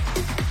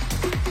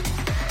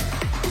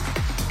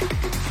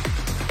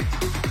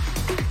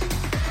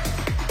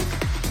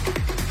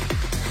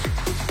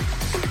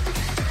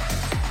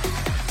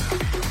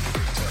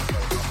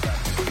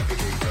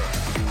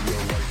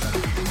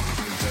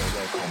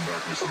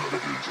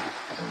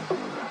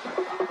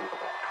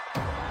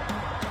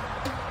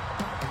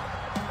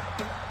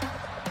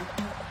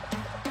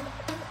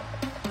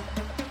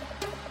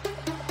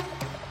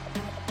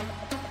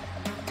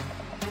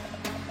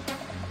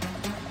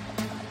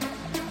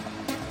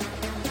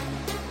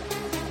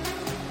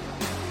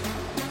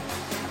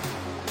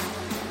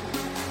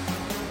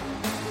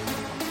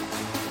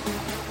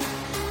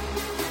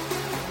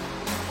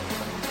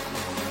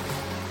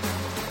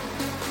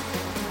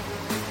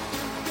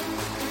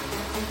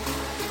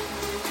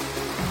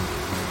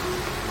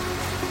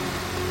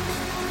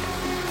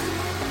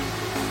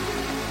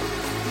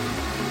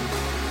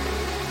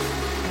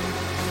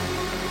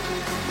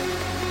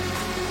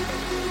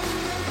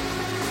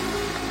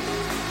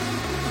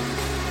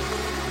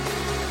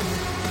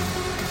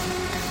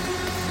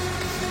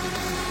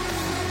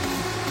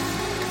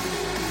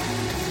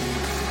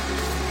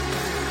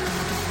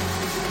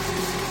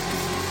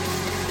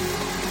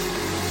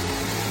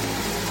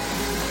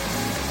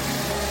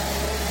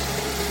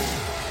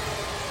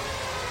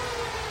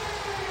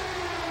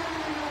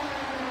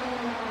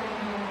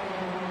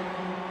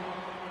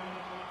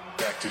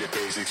 To the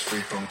basics,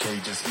 free from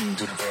cages,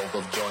 into the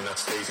world of joy, not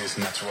stasis.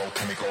 Natural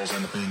chemicals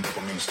and the pain,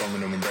 dopamine, strong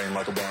in the brain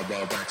like a wild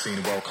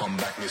vaccine. Welcome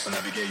back, Mr.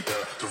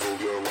 Navigator, to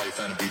rule your life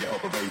and be the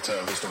operator.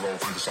 Who's the role,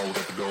 find the soul,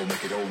 get the goal,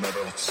 make it all,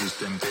 never let the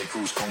system take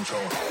cruise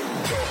control.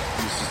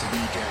 This is the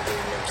weekend,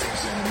 bring them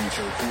things and meet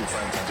your cool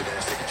friend. Time to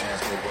dance, take a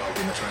chance, go wild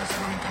in the trance,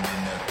 everyone come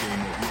in that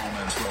game of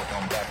romance.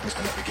 Welcome back,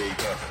 Mr.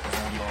 Navigator, to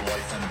rule your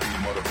life and be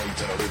the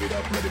motivator. Live it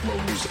up, let it blow,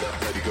 lose it up,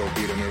 let it go,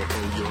 be the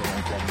miracle, your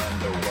own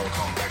commando.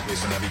 Welcome back,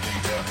 Mr.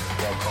 Navigator.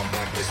 Welcome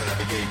back, Mr.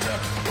 Navigator.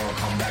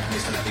 Welcome back,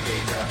 Mr.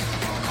 Navigator.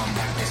 Welcome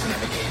back, Mr.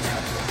 Navigator.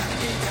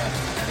 Navigator,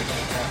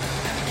 navigator,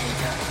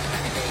 navigator,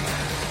 navigator,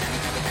 navigator.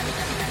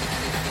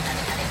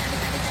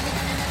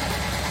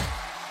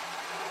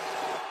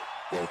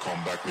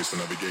 Welcome back, Mr.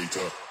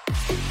 Navigator.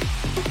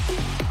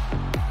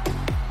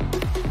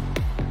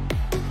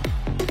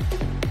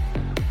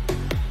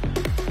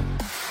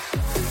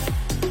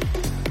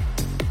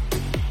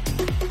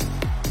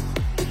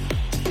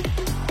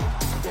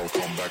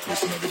 Welcome back,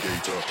 Mr.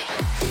 Navigator.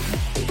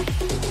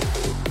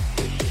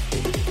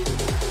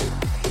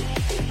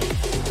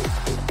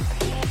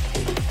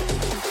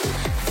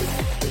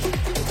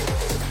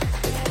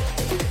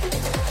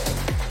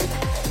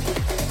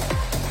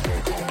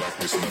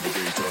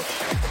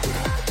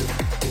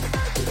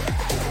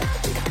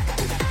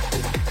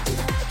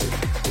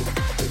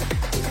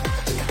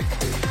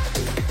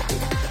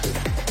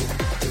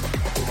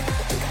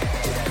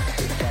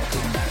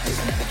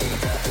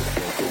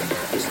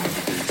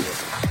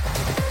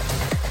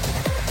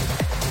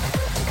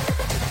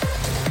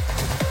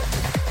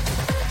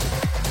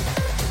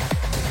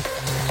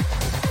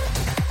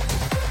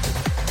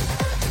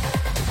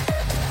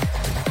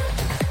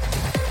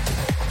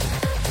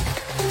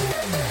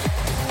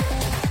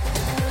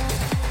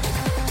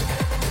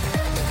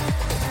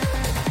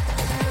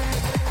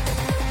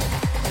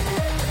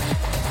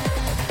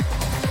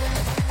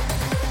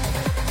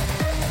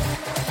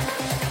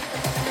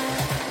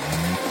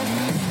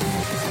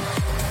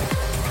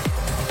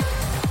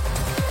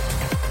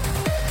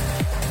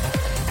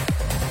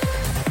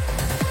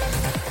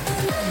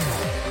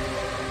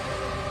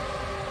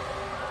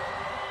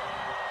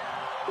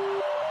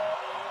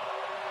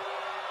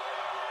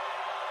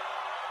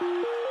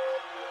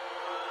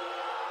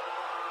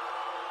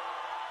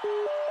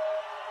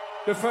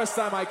 The first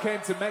time I came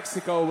to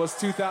Mexico was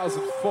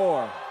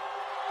 2004.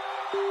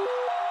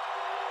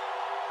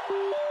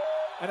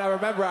 And I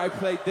remember I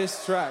played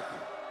this track.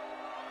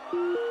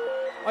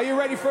 Are you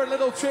ready for a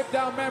little trip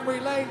down memory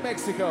lane,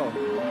 Mexico?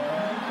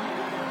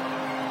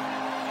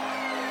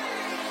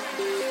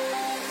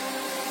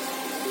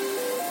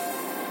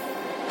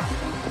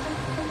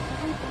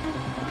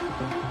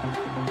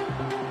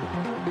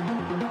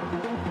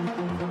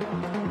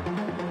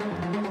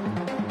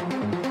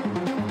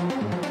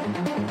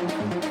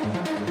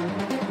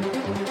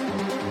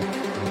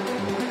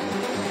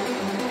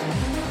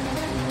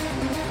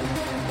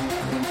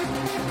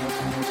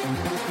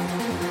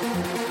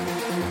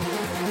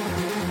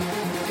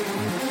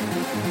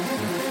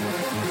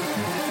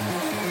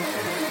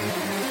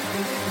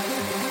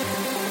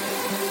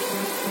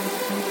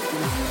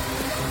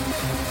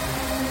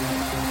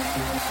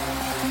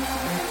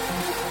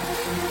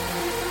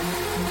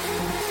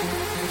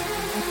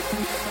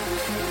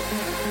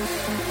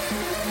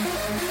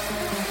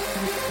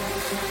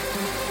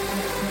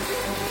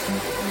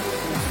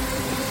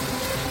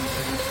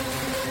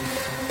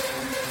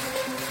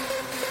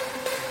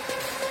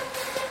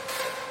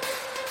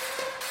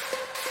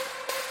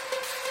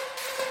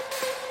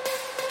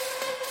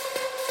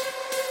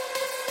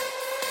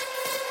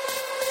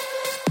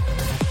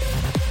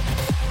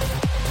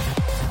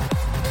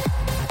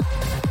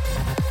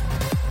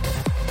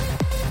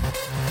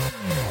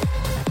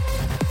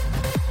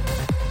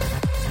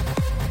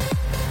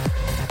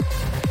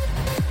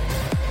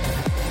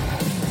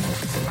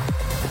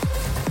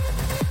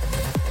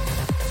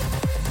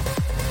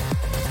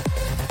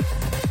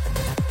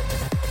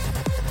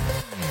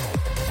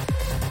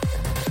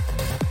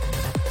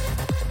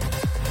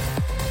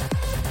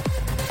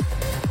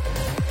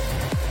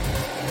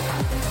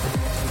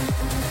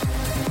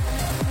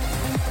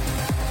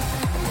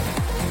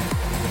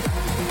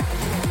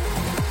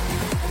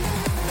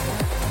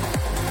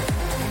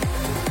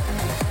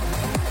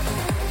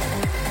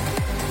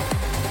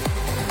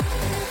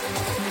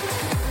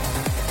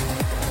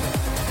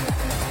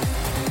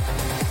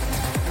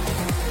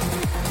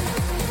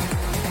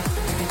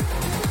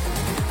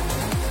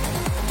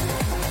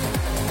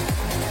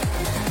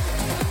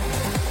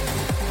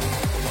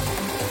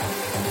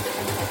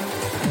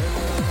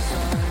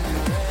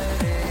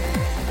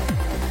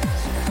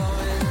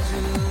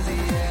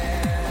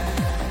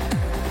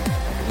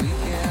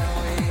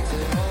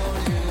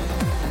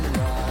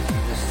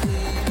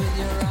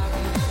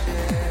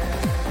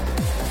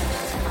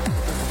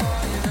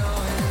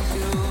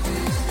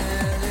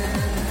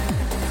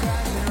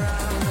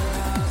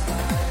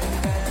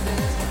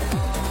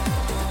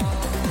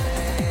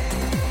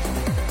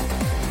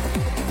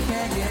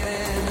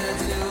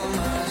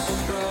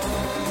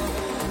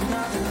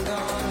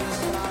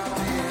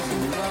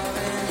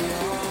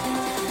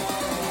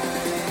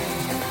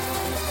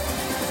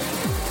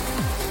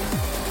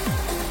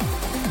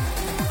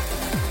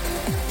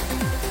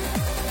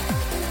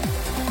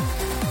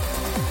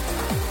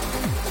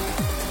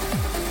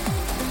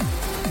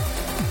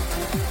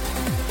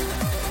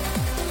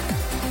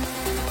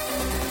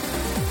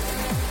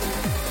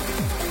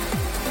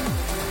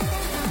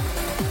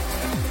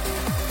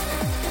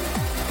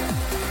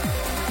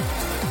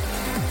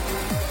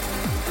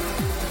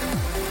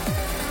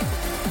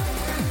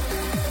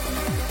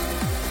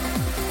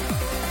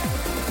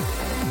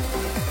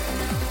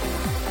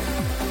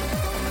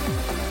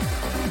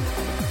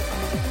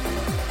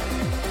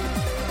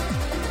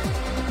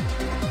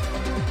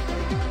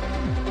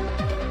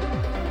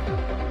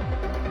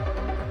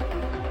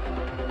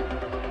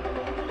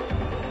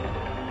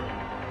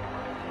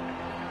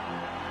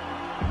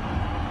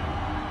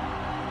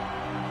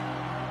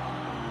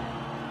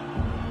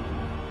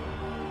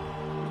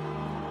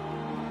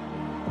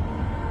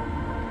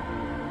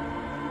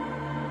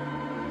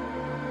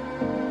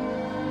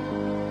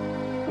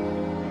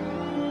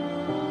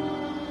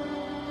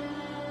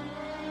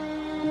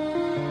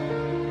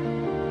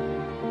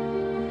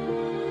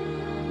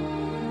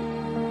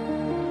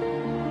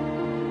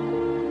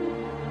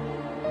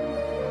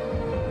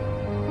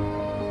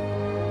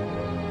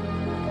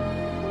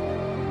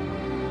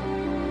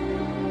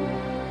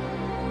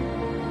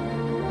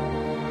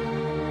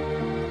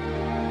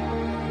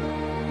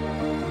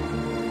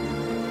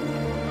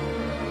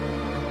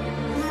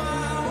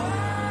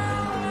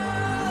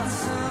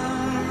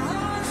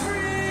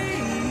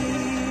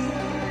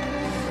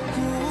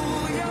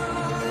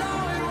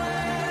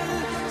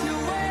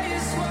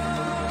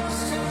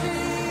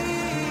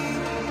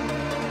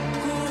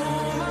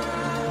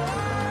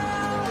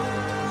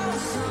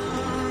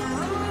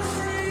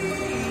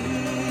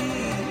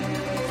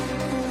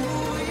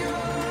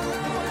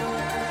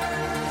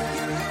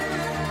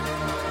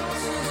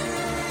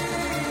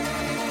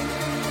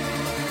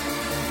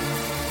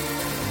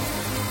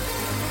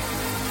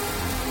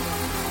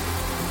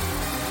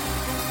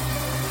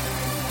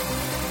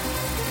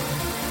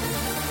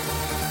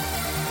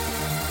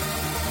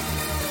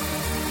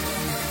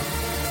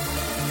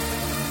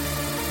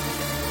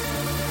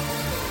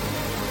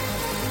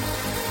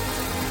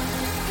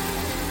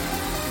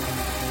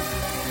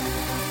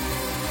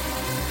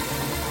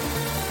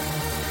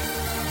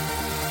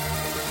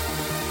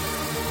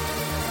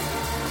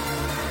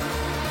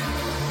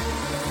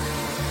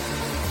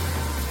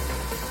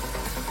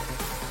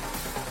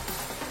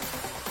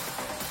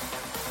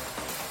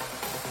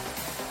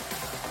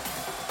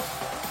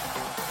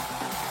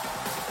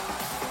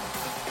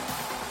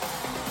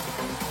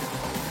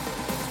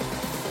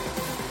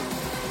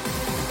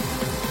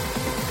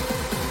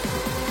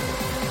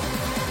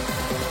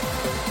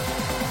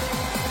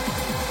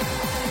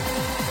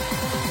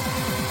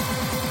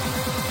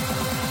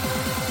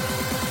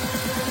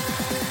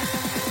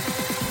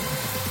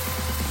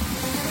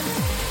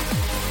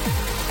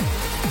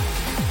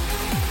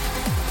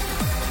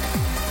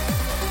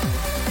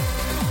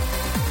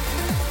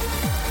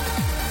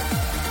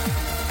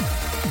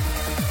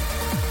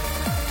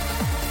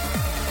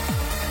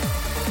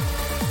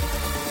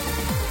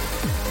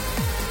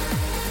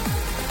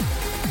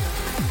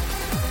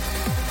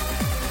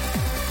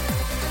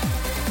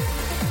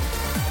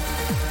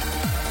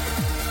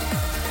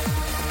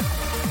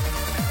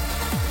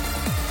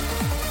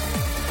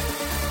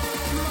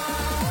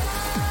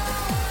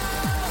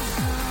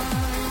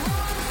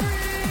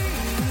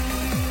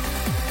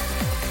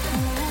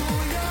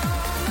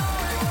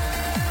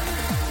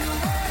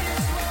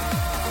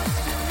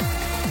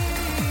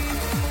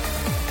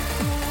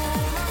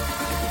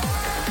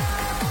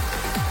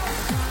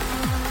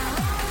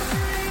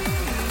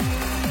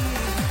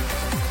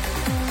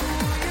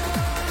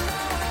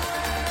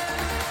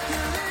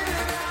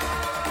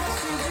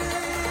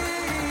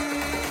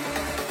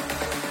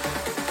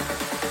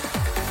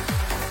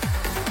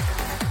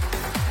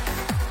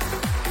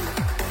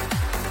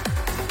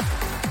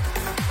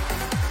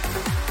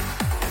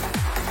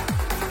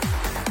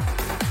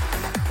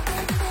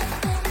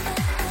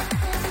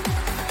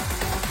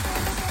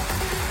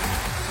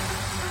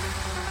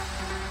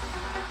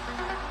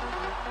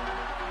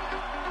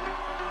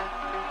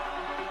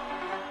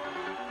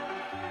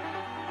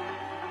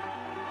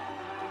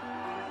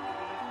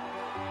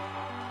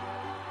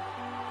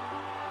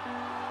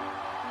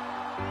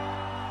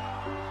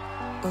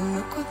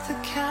 book with the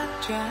cat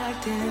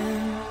dragged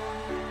in.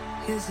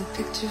 Here's a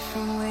picture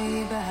from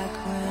way back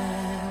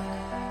when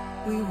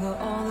we were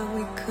all that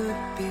we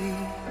could be.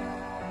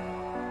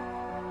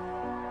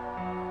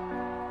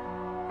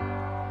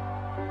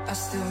 I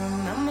still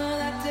remember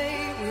that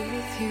day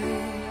with you,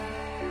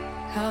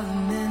 how the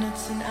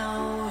minutes and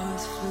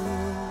hours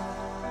flew,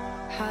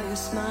 how your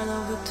smile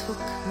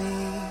overtook me.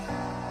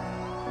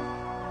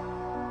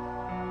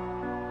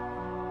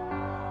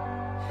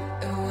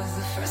 It was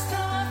the first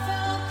time I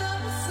felt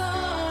the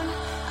sun.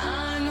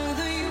 I know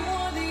that you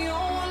are the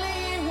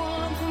only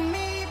one for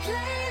me,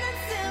 plain and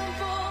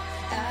simple,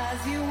 as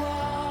you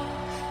are,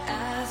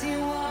 as you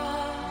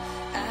are,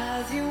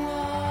 as you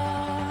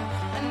are.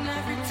 And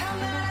every time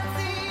that I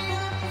see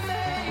your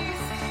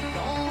face,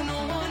 no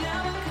one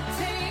ever could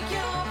take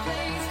your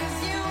place, 'cause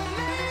you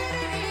made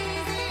it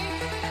easy,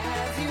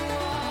 as you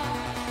are,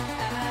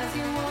 as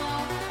you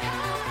are,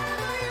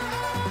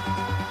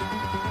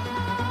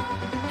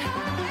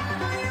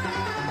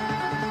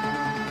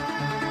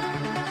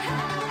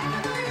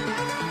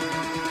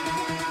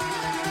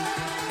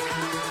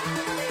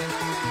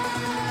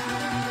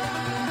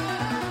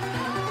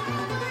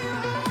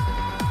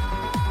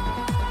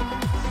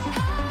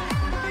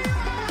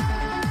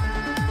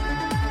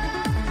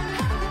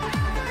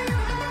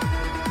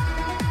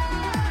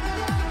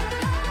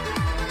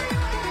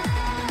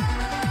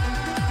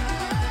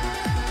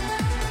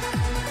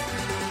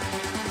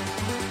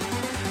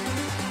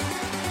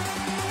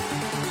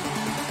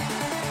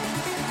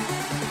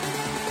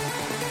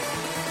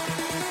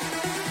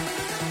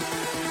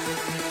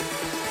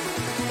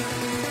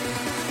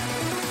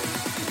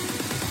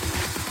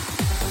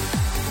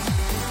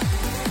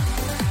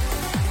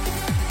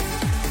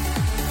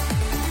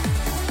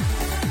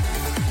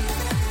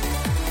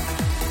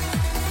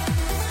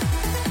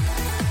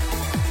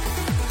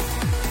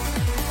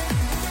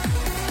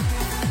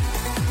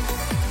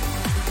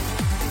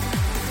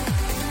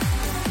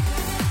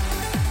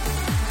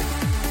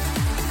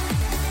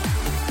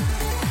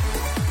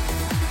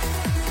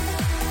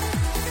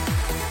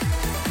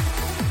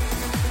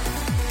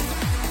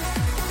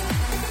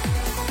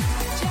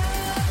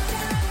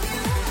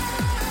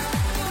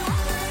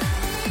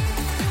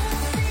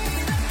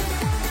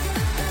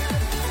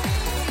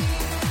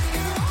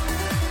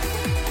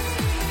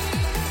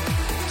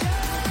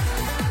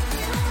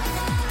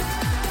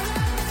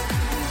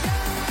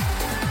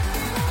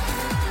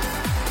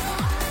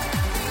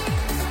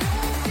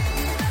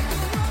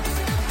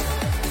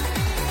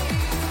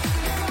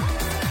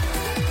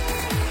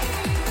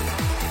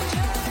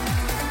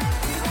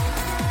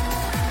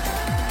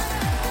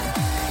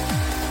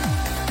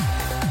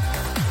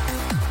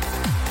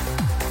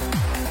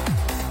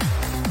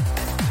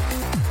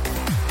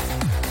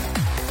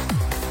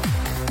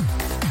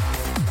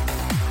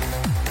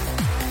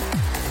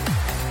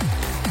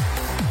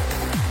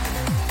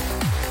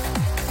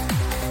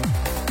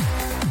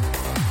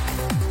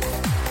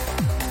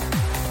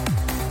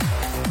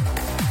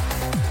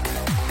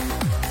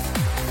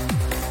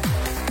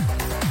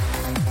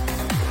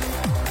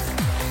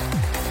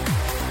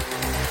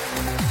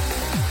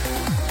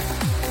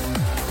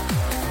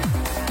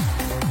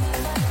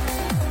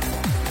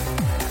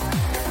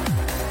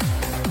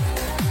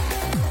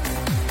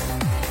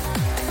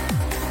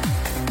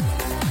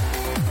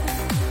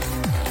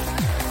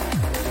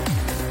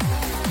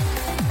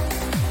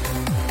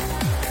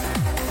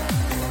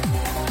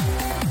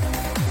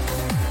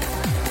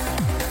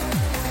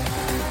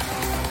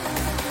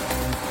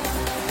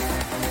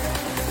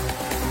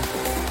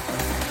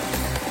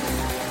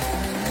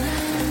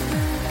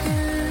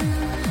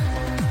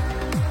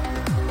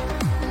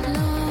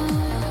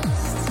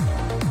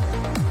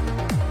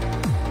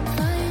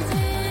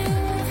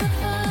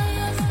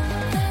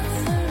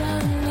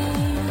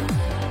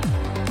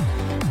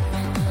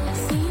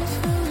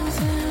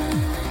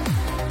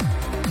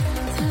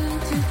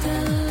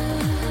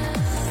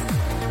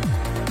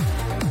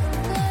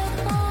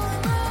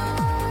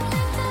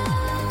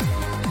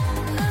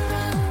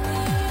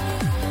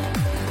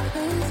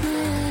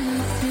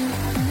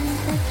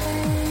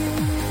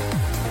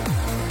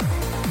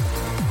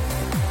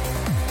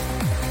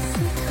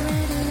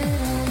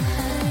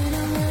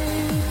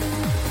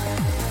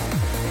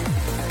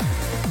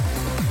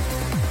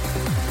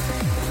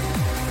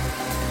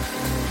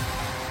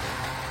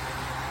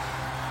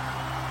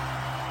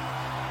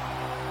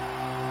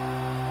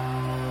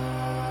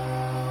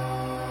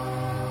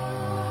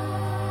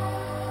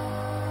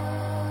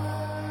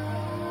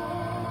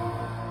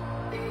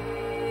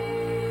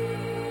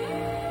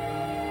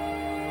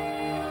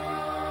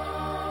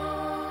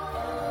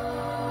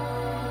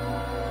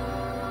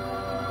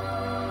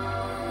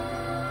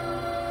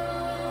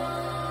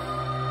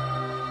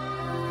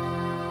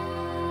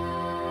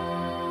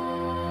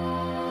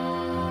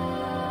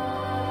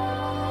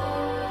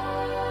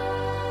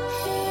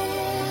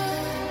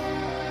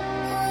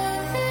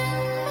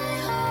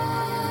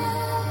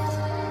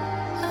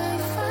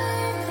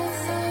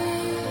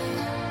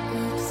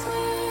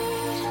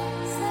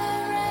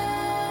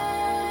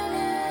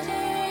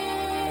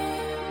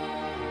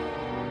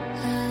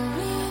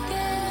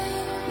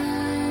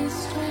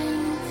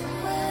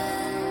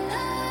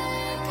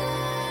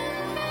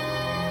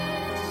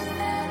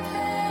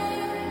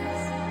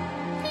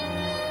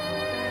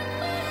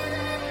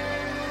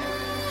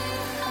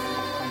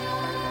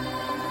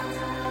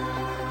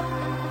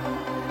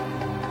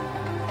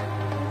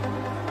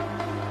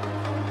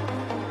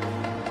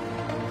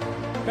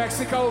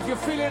 Mexico, if you're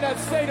feeling that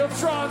state of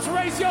trance,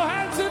 raise your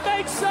hands and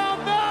make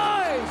some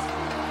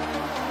noise!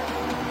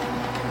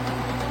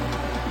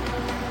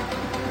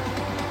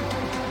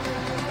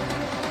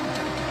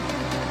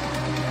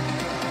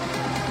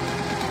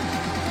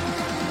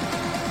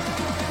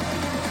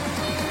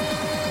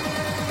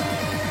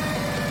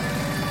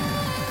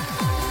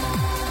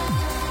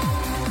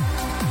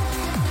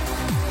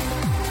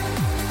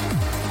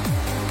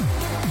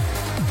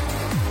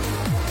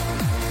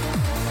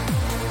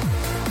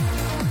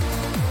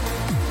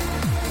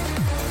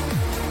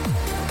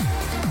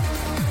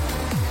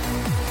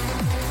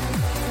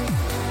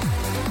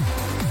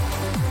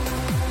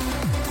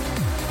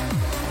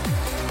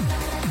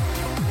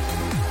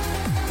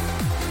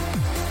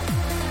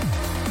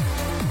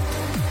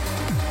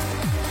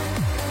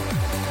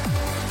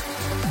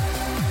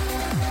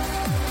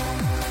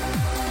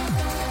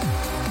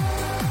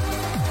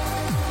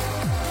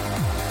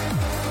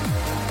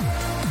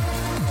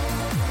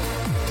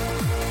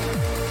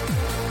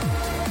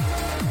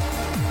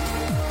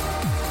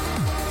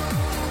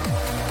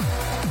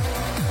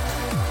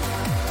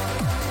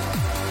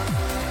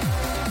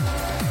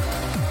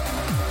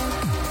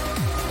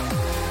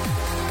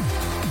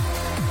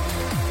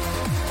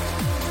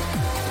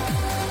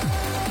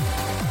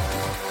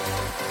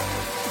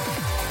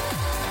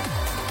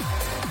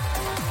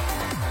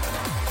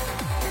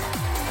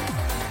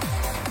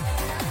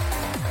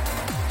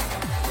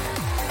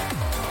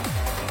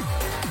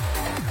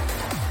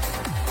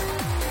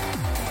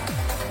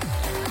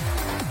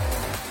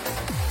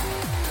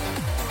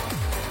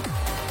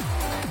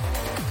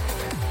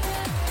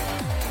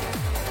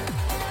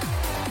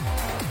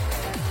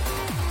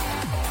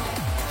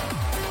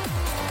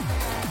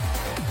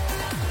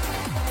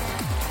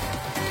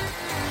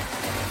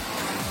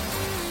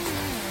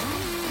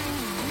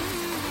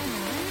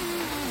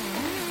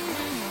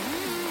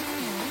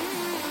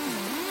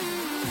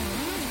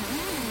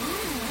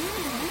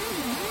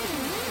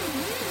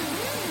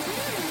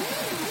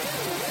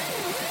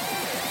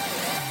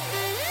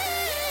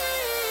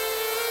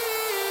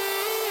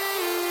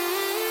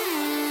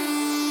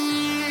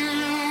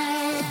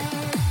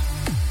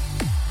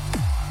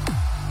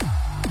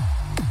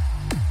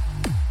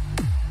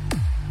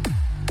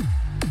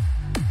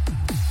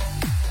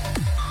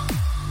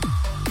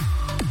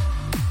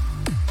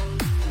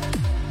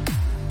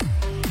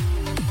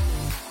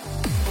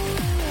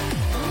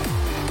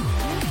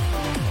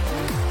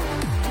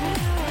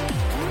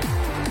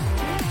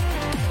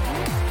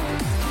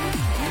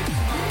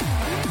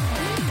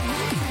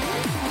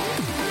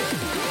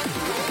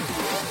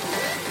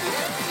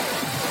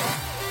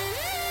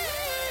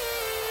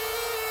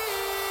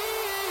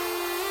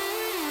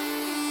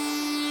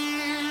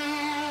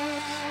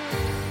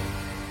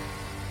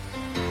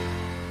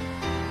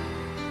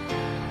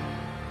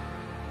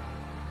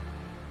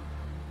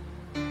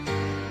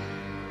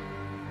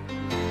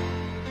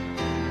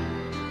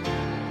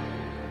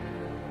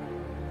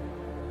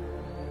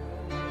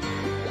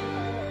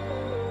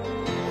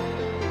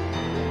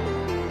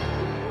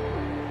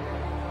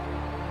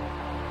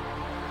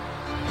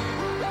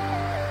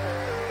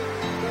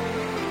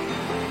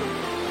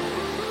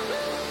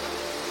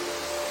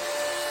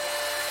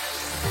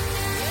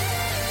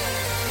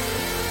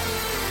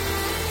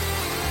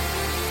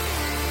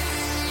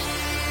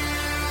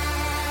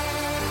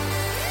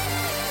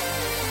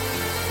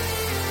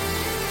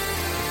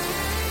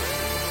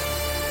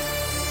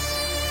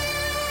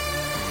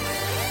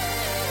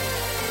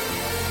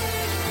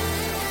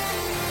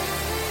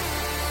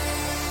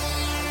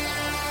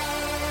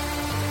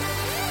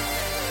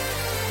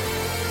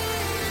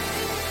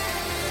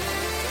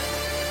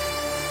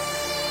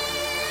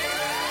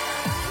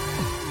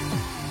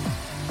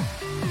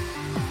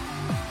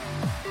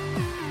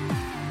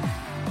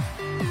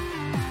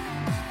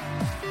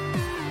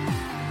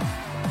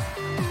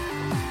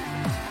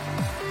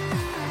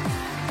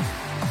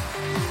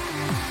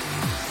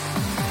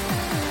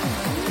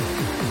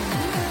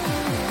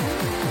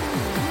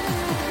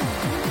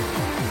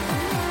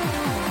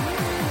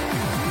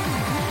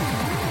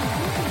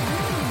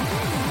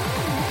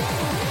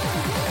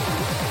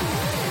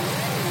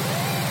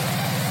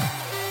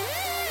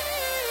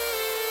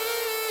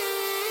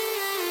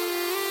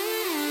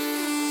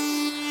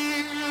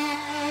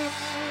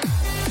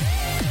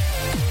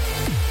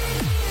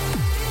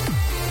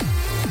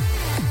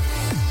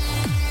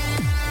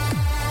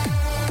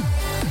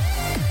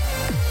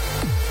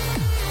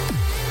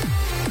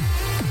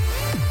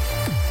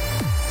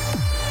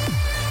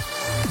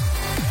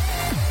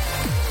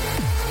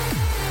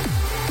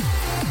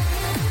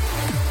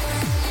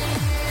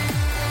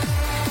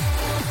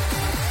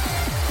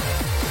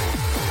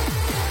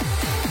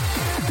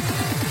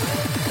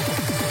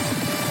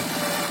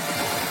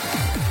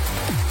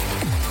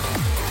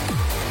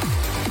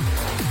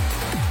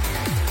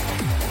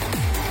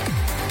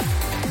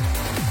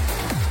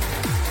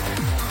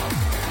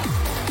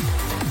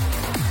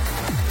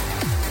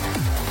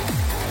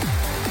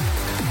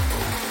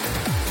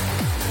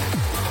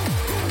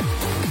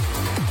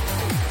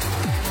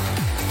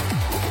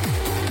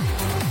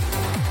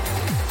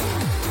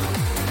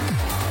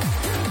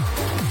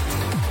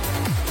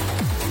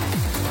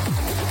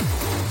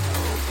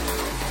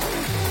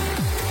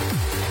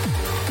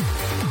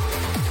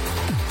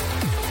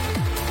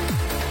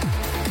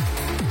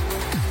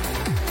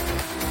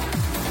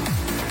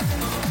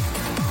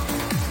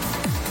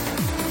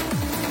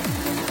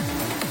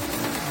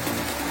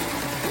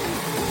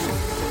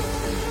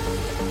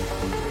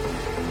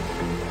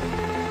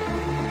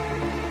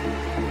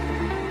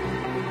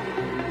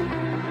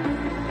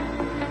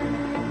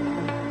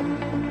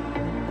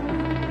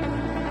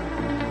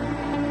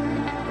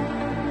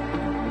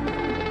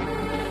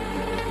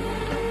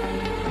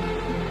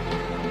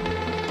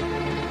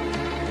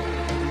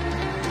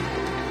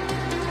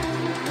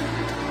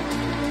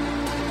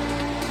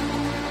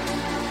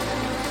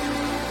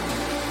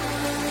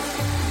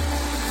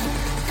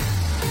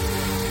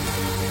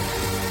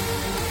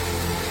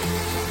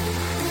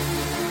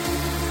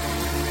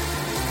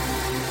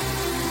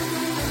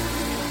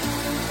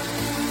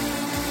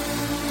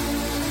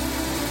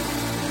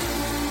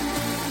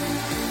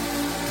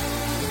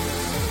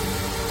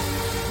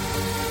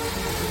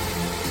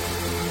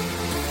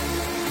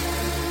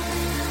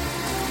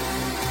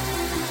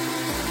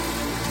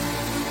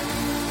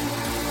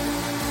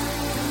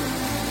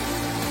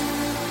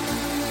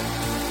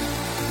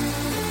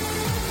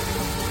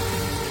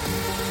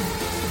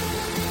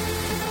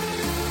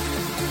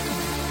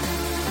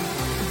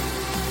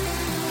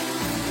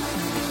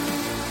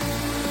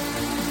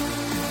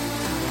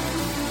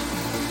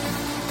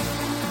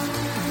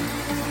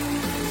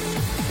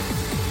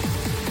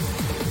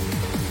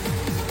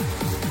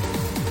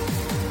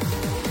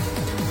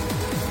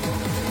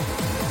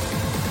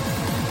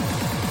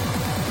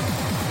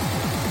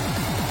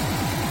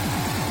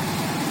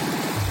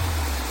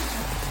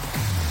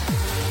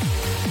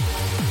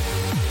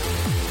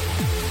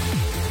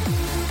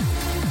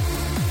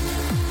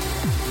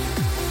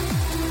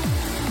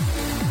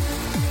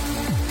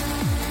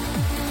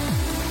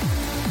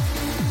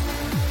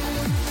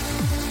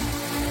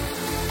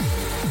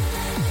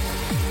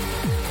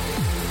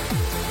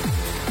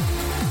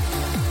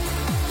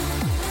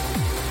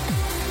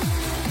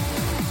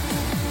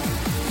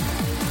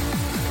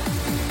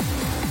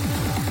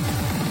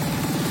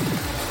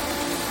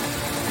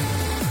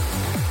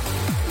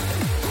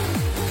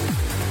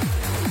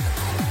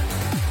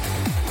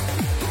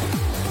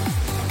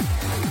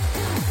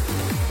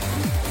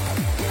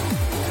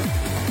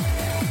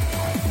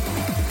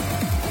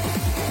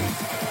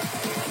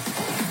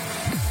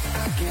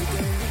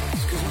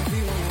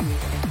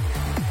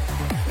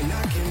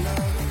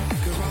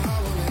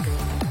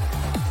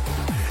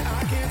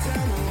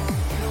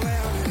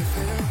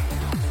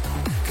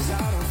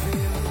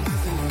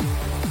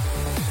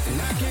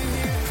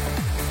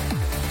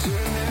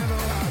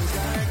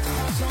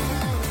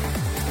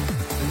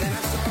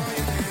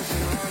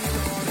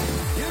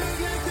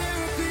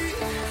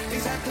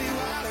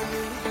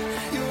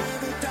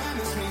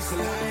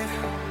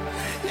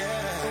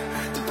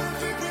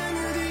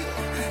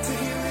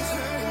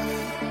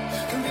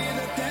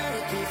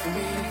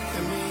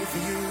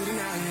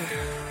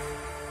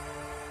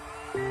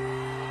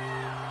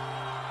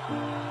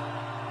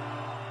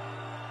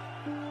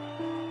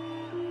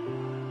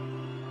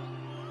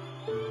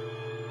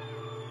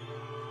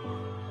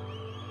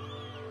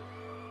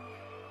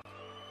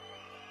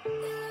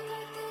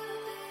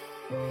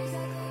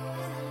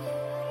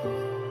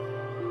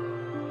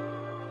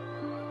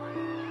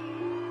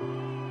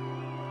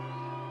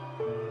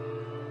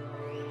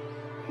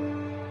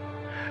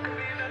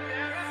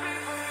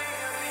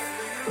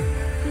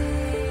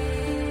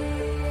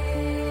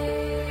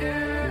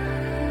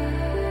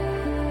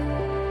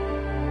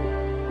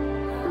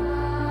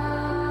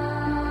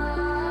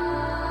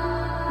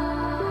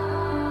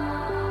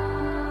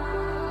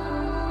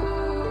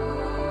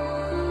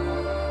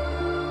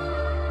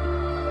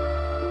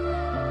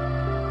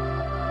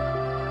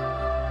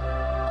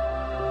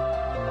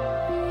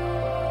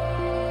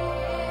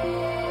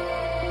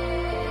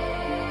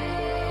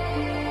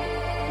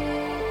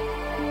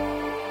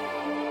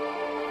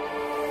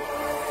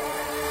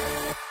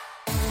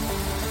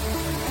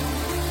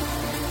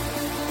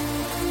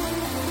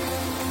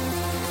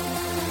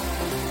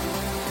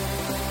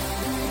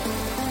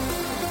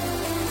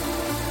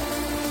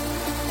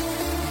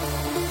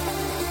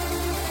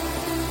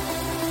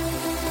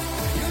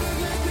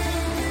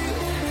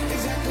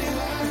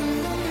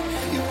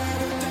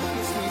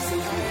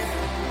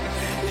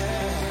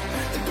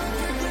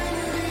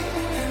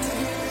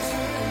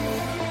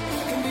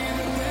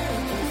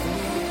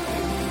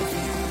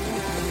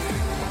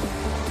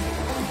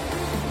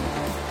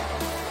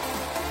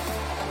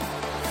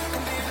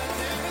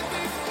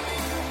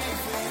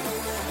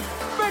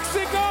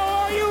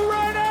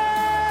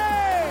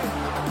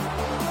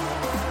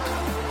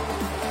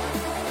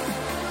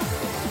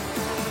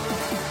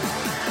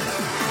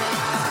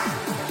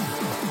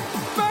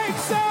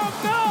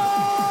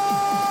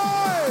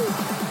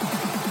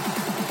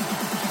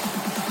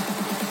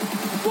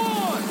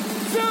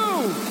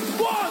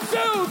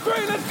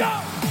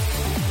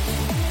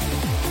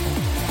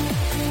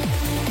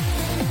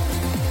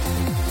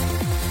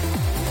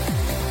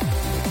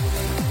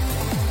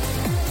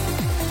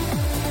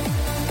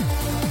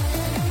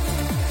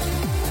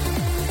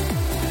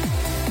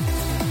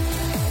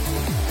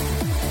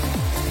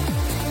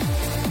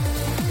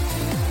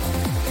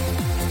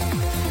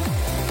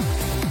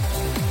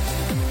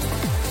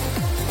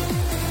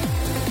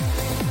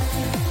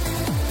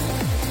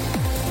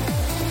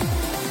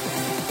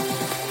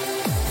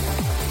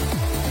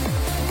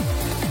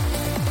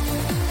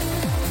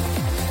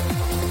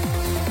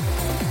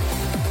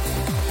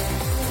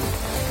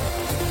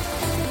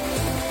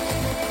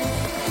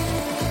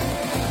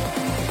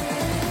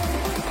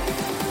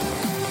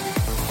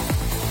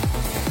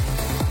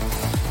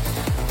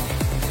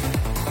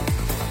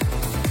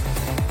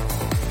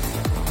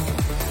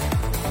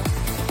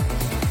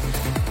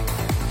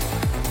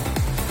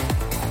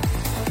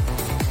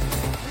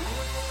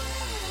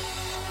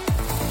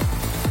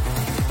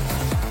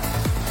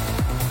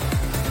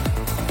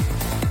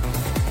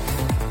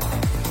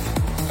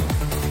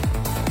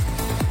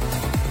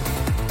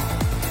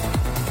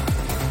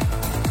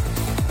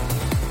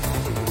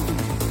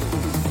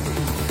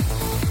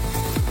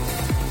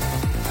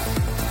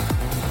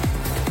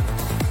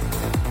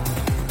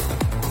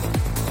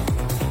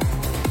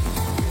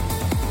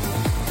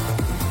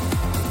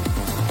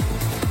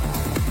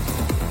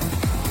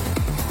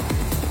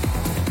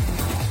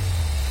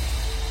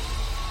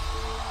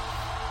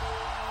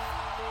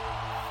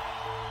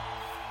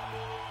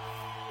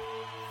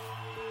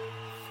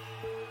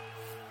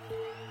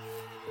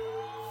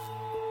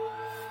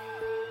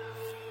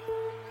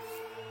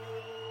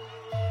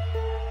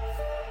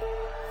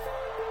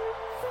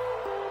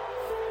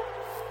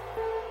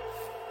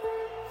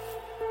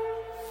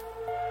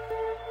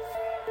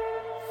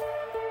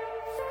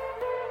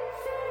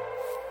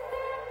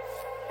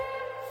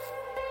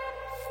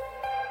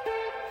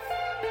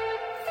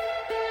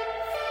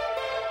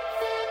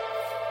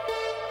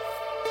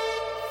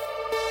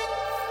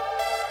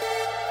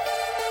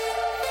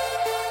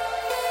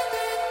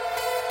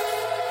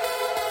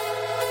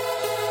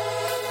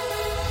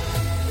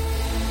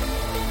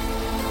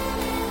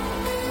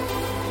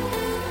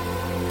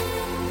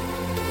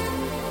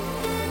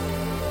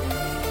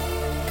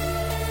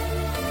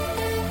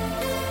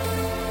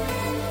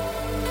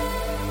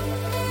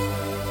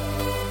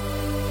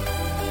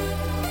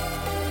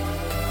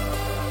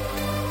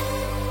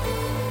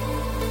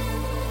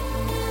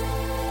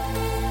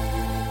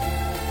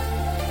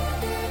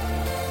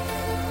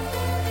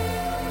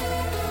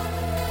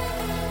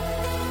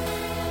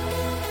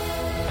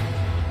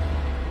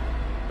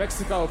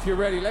 Mexico, if you're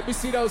ready, let me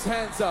see those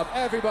hands up.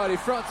 Everybody,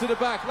 front to the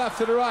back, left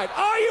to the right.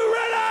 Are you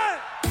ready?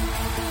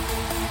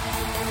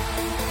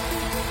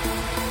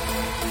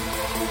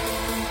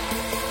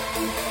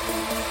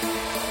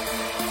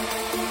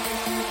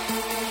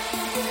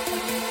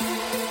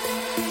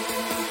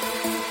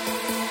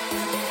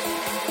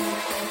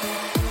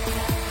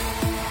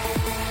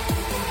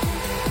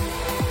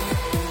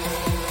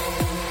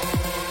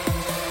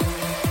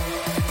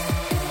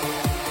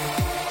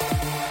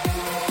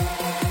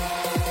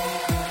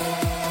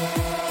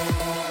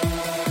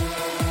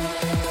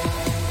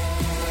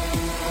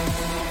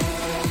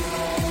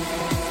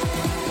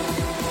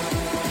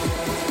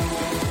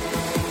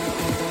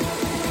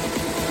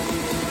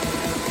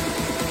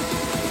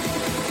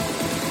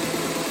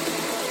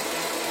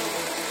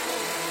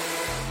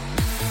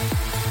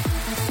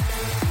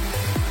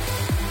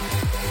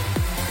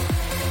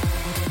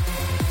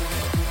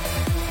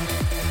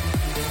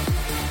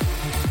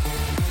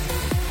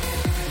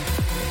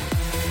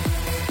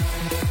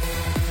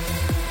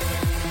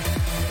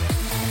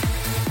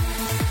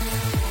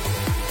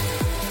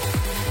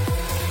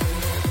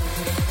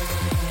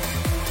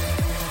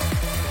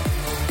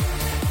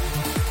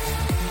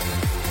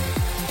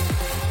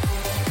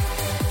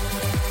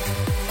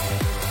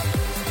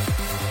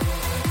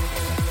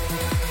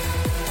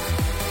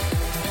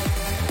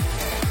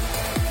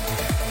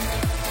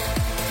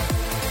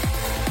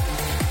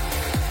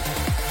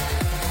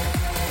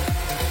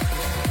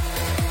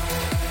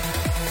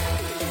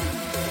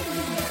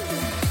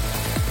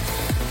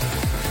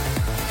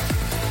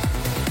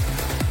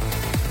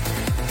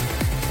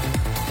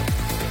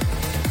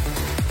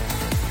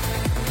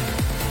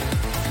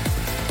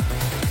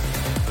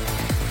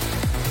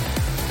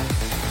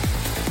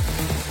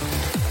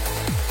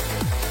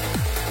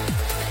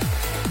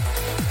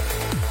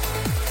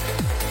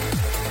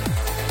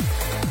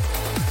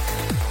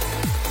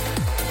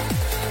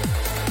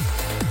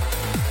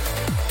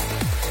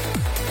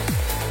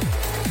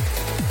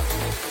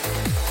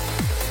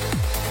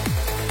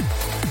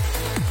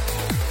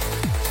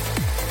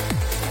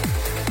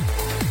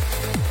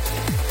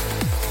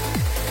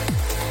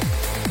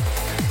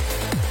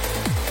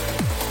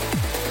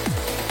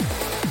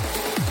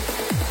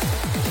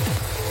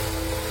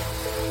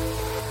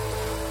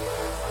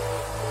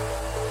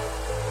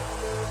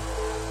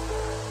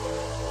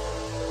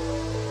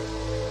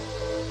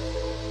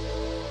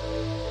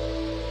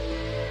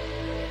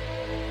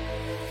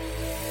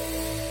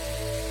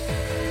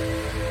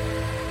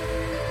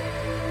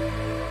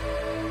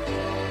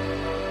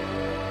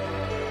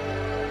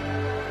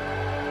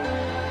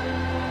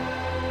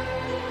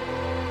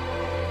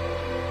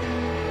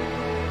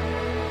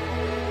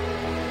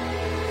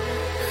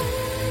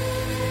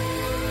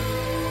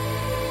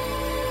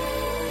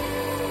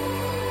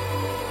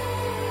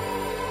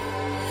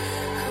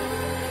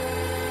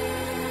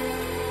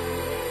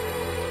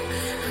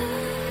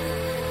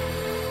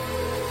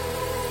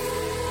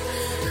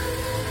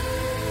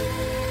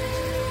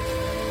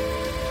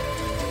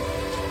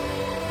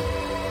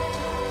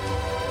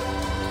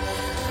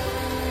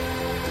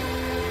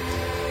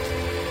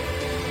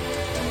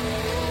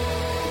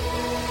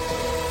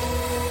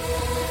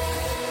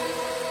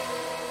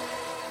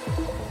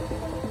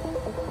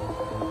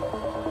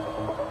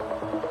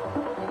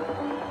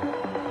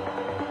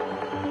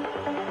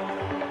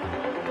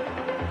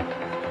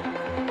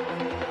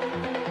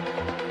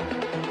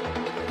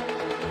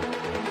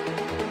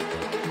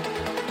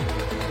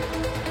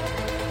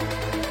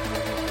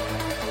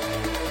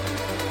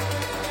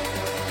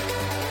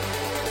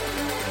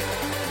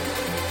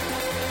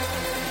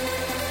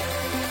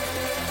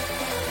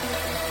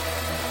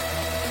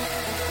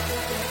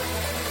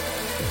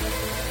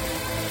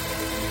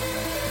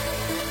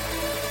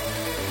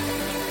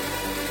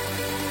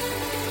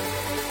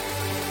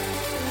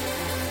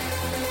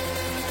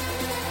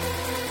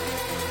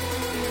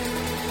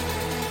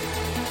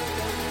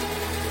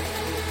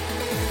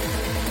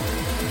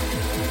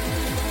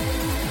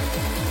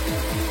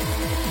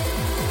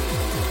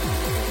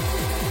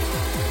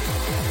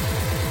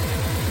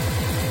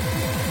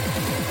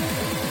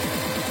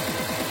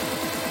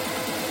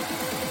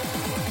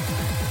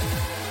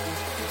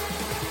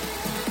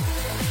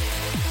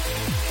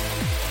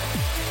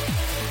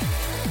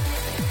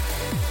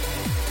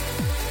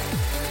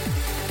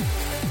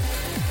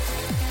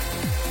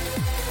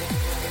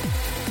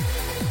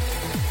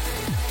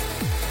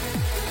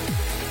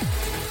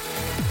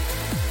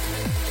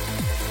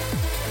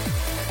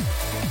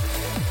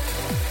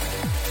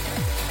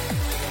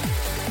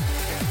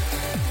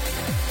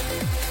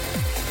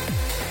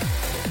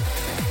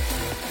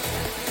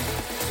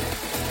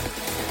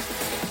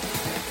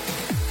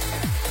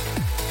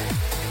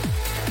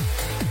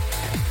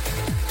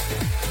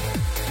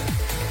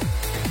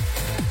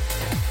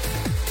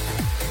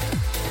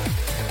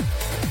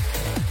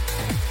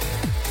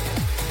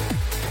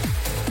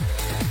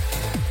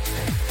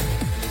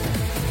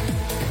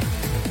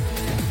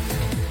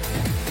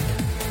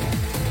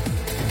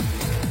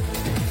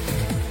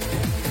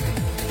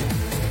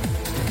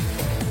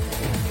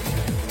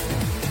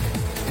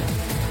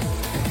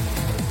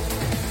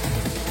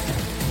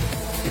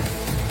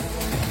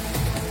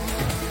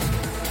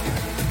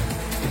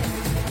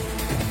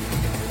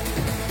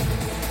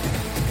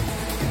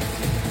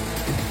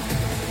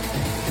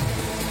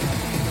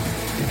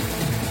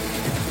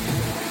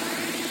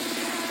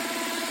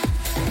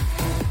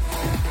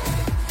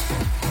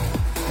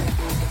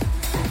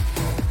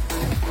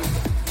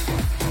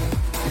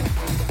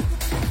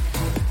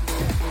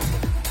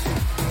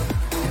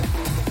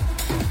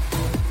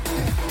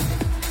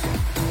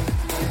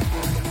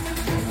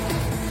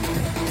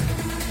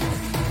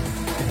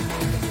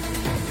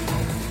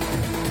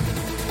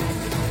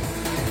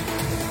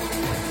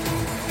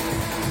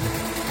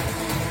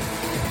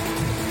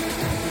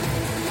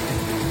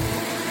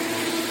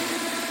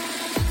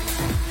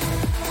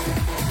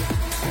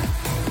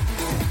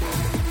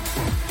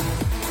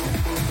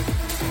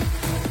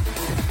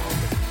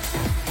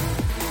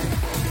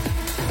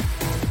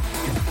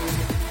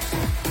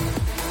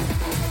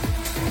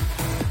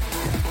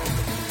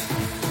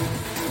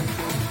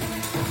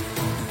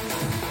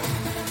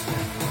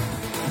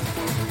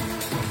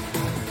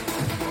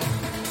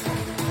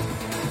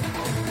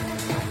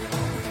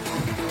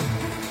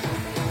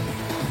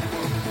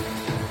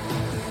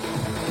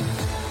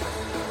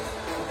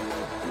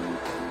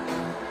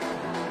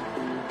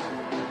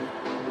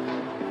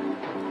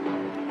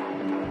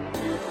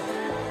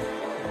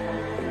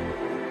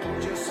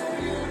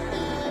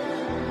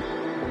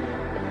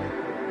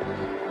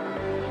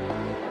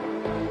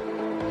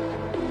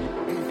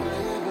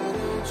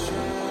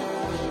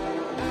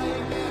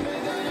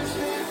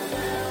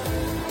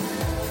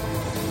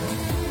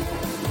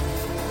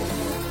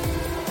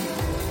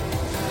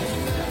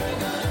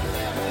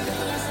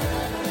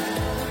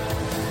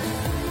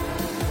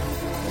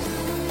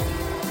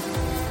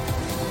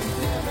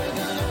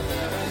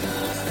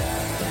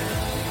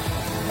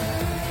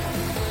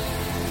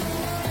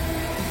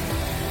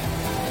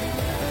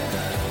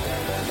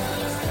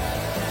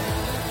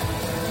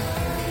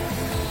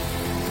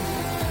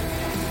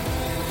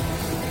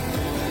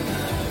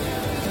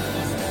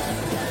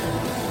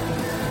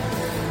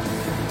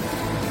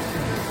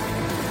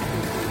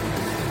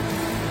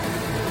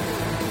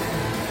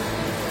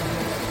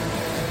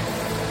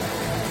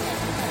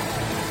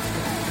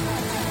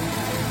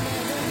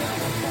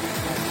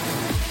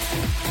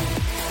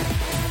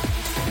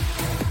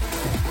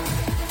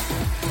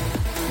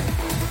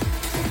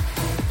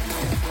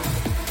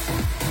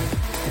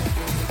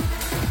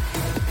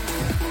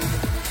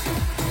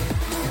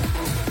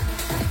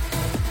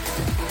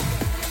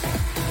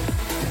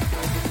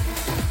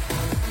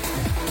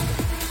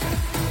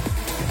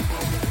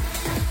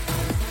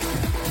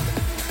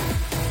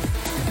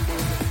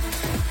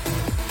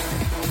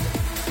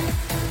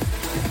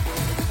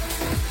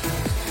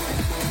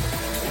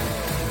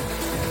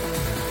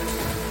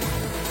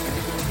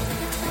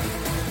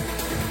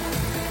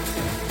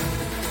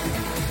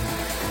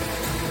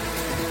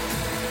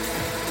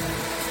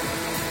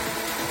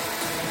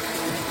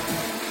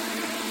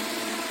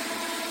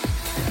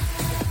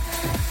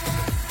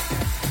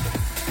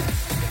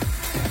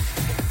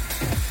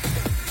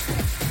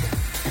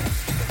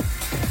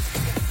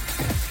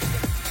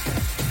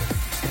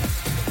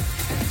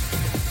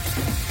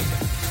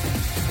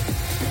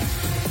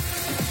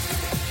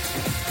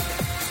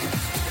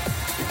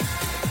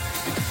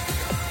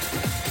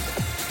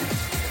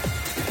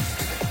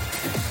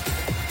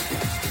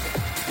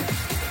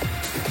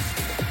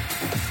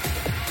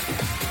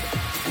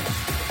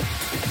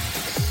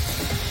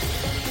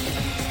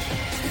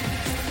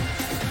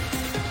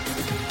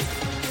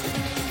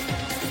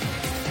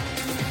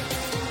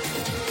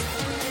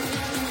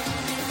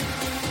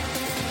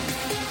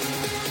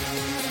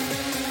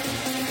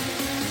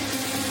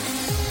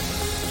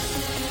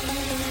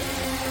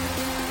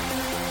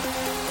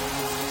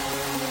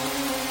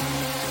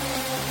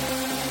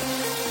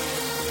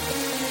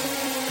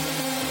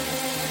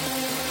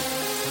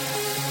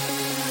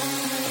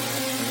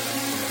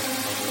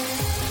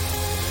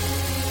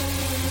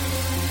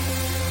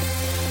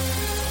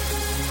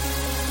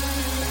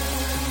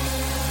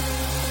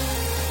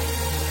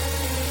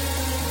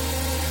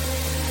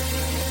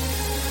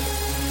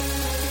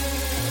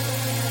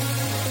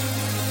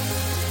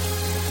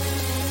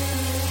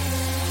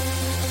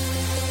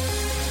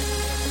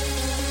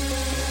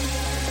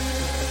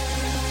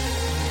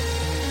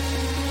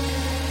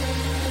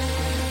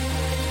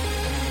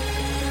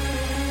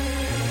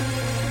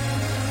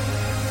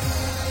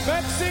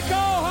 Mexico,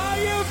 how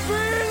you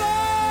feeling?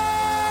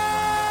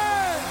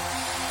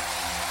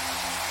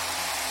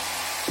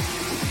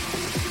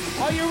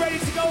 Are you ready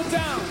to go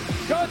down?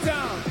 Go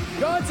down,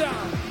 go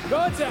down,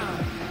 go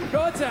down,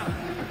 go down.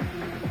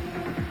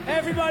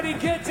 Everybody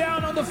get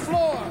down on the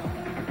floor.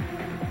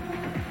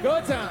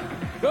 Go down,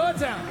 go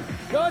down,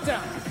 go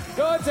down,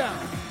 go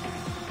down.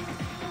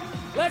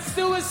 Let's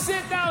do a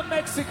sit down,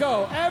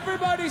 Mexico.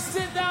 Everybody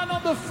sit down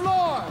on the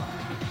floor.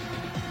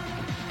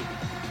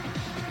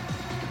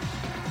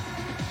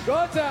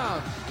 Go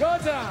down, go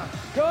down,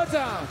 go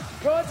down,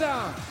 go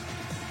down.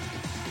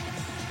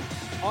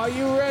 Are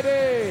you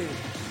ready?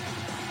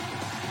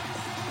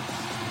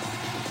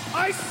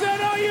 I said,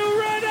 are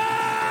you ready?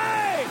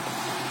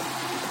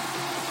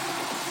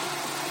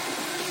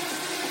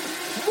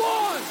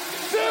 1,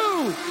 2,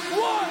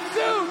 1,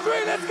 2,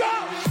 3, let's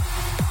go!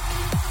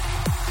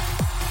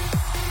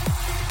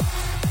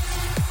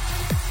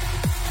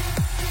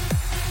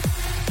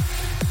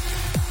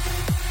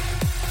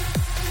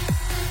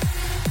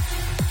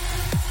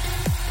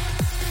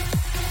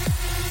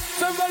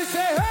 Somebody say,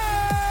 hey!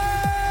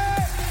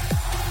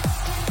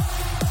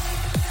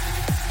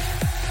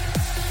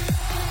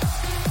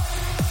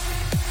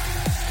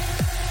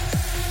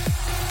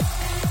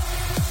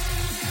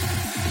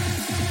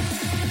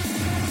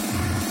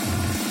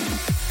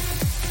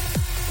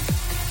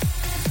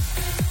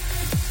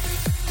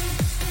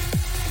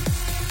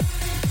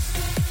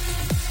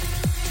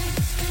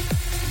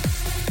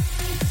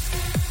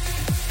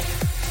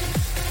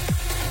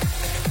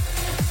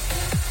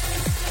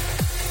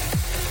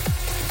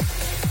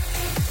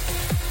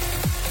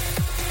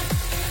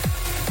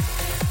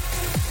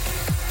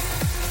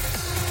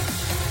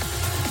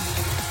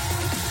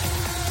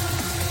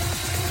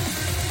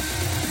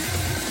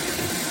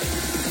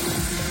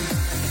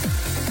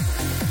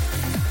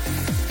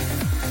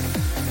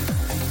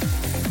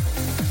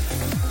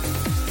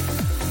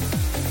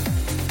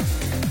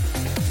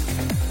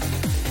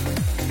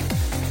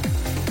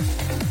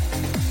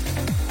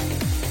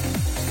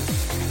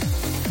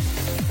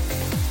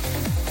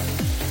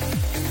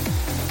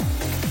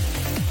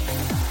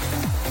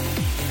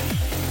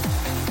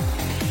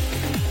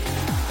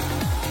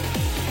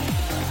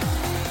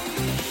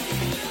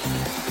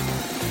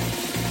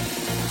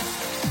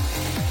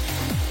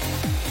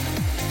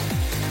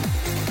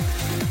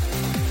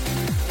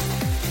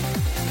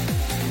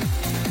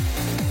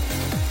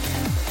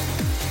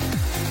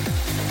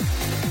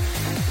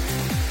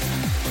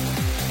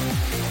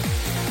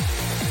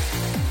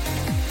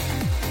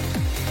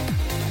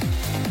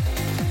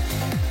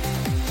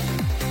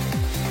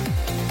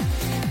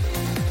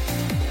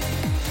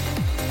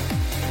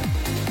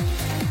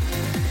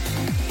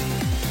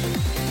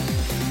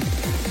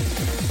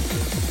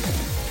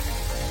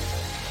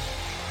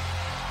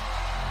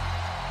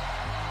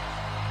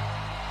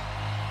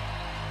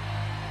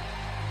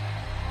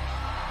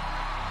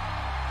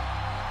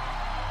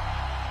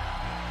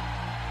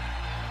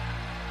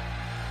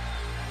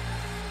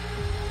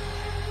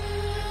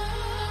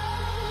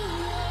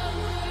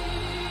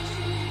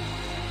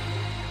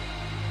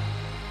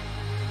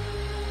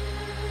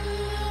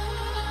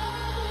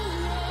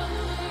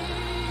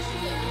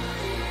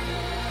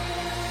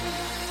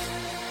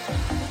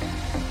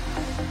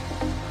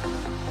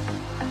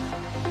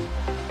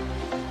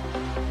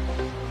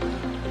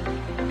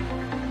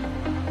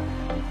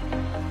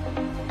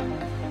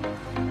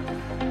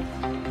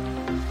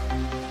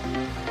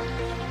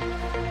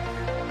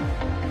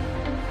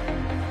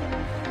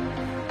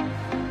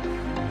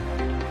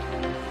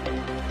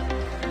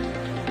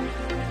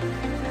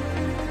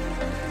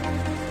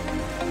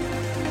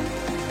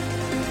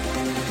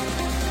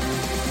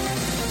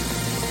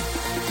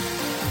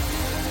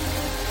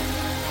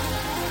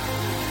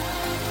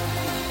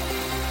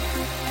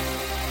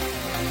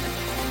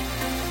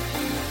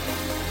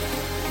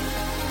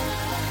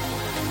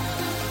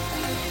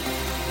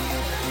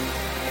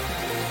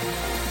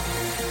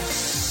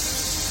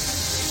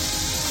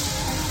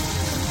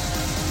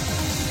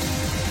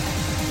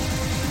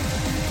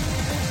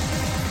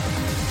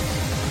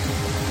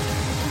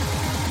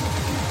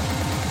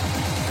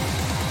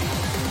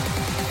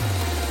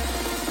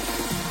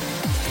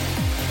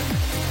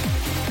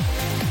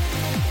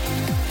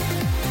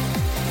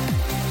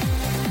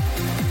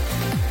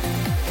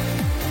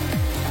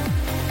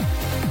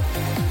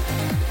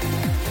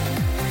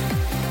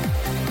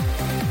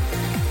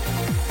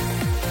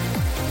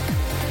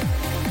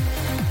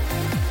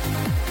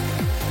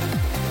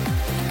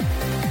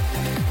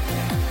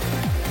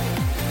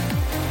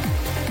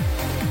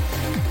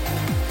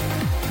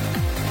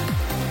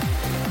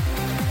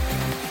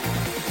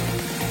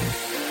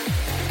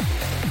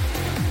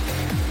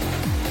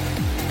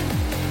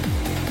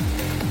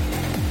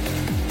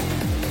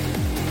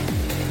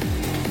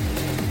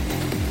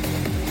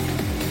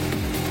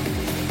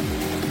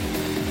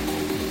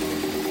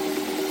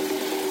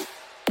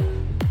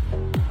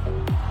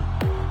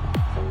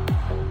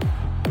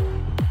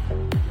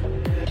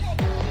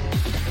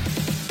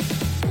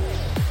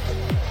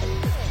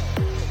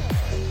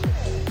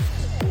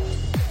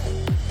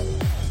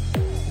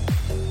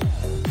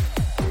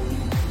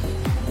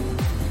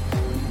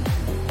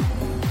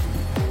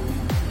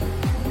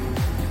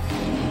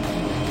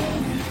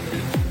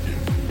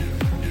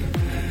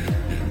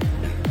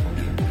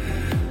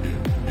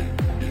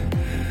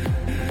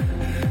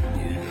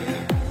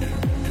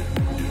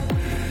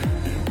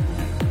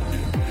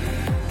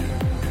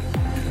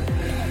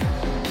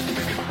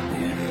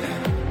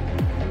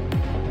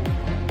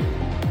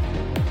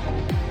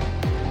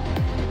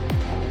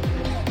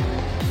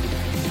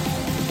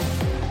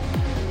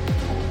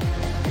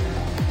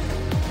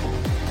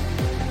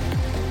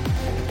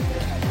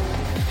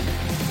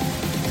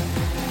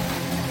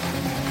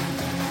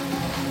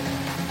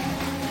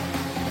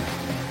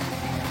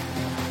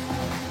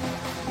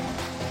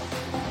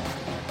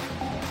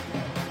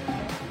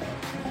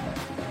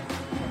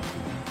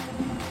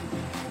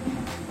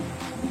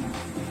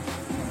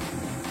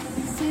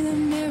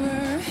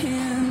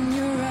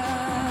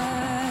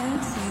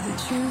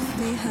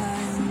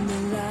 behind the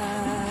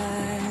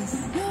lies.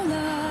 Your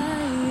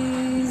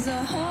lies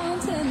are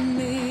haunting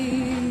me.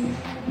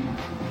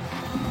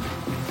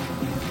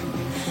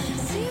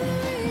 See the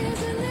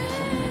reason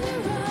in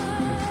your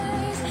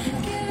eyes,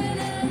 give an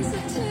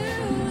answer to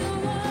the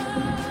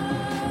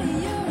why.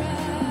 Your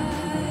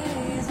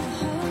eyes are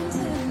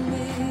haunting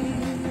me.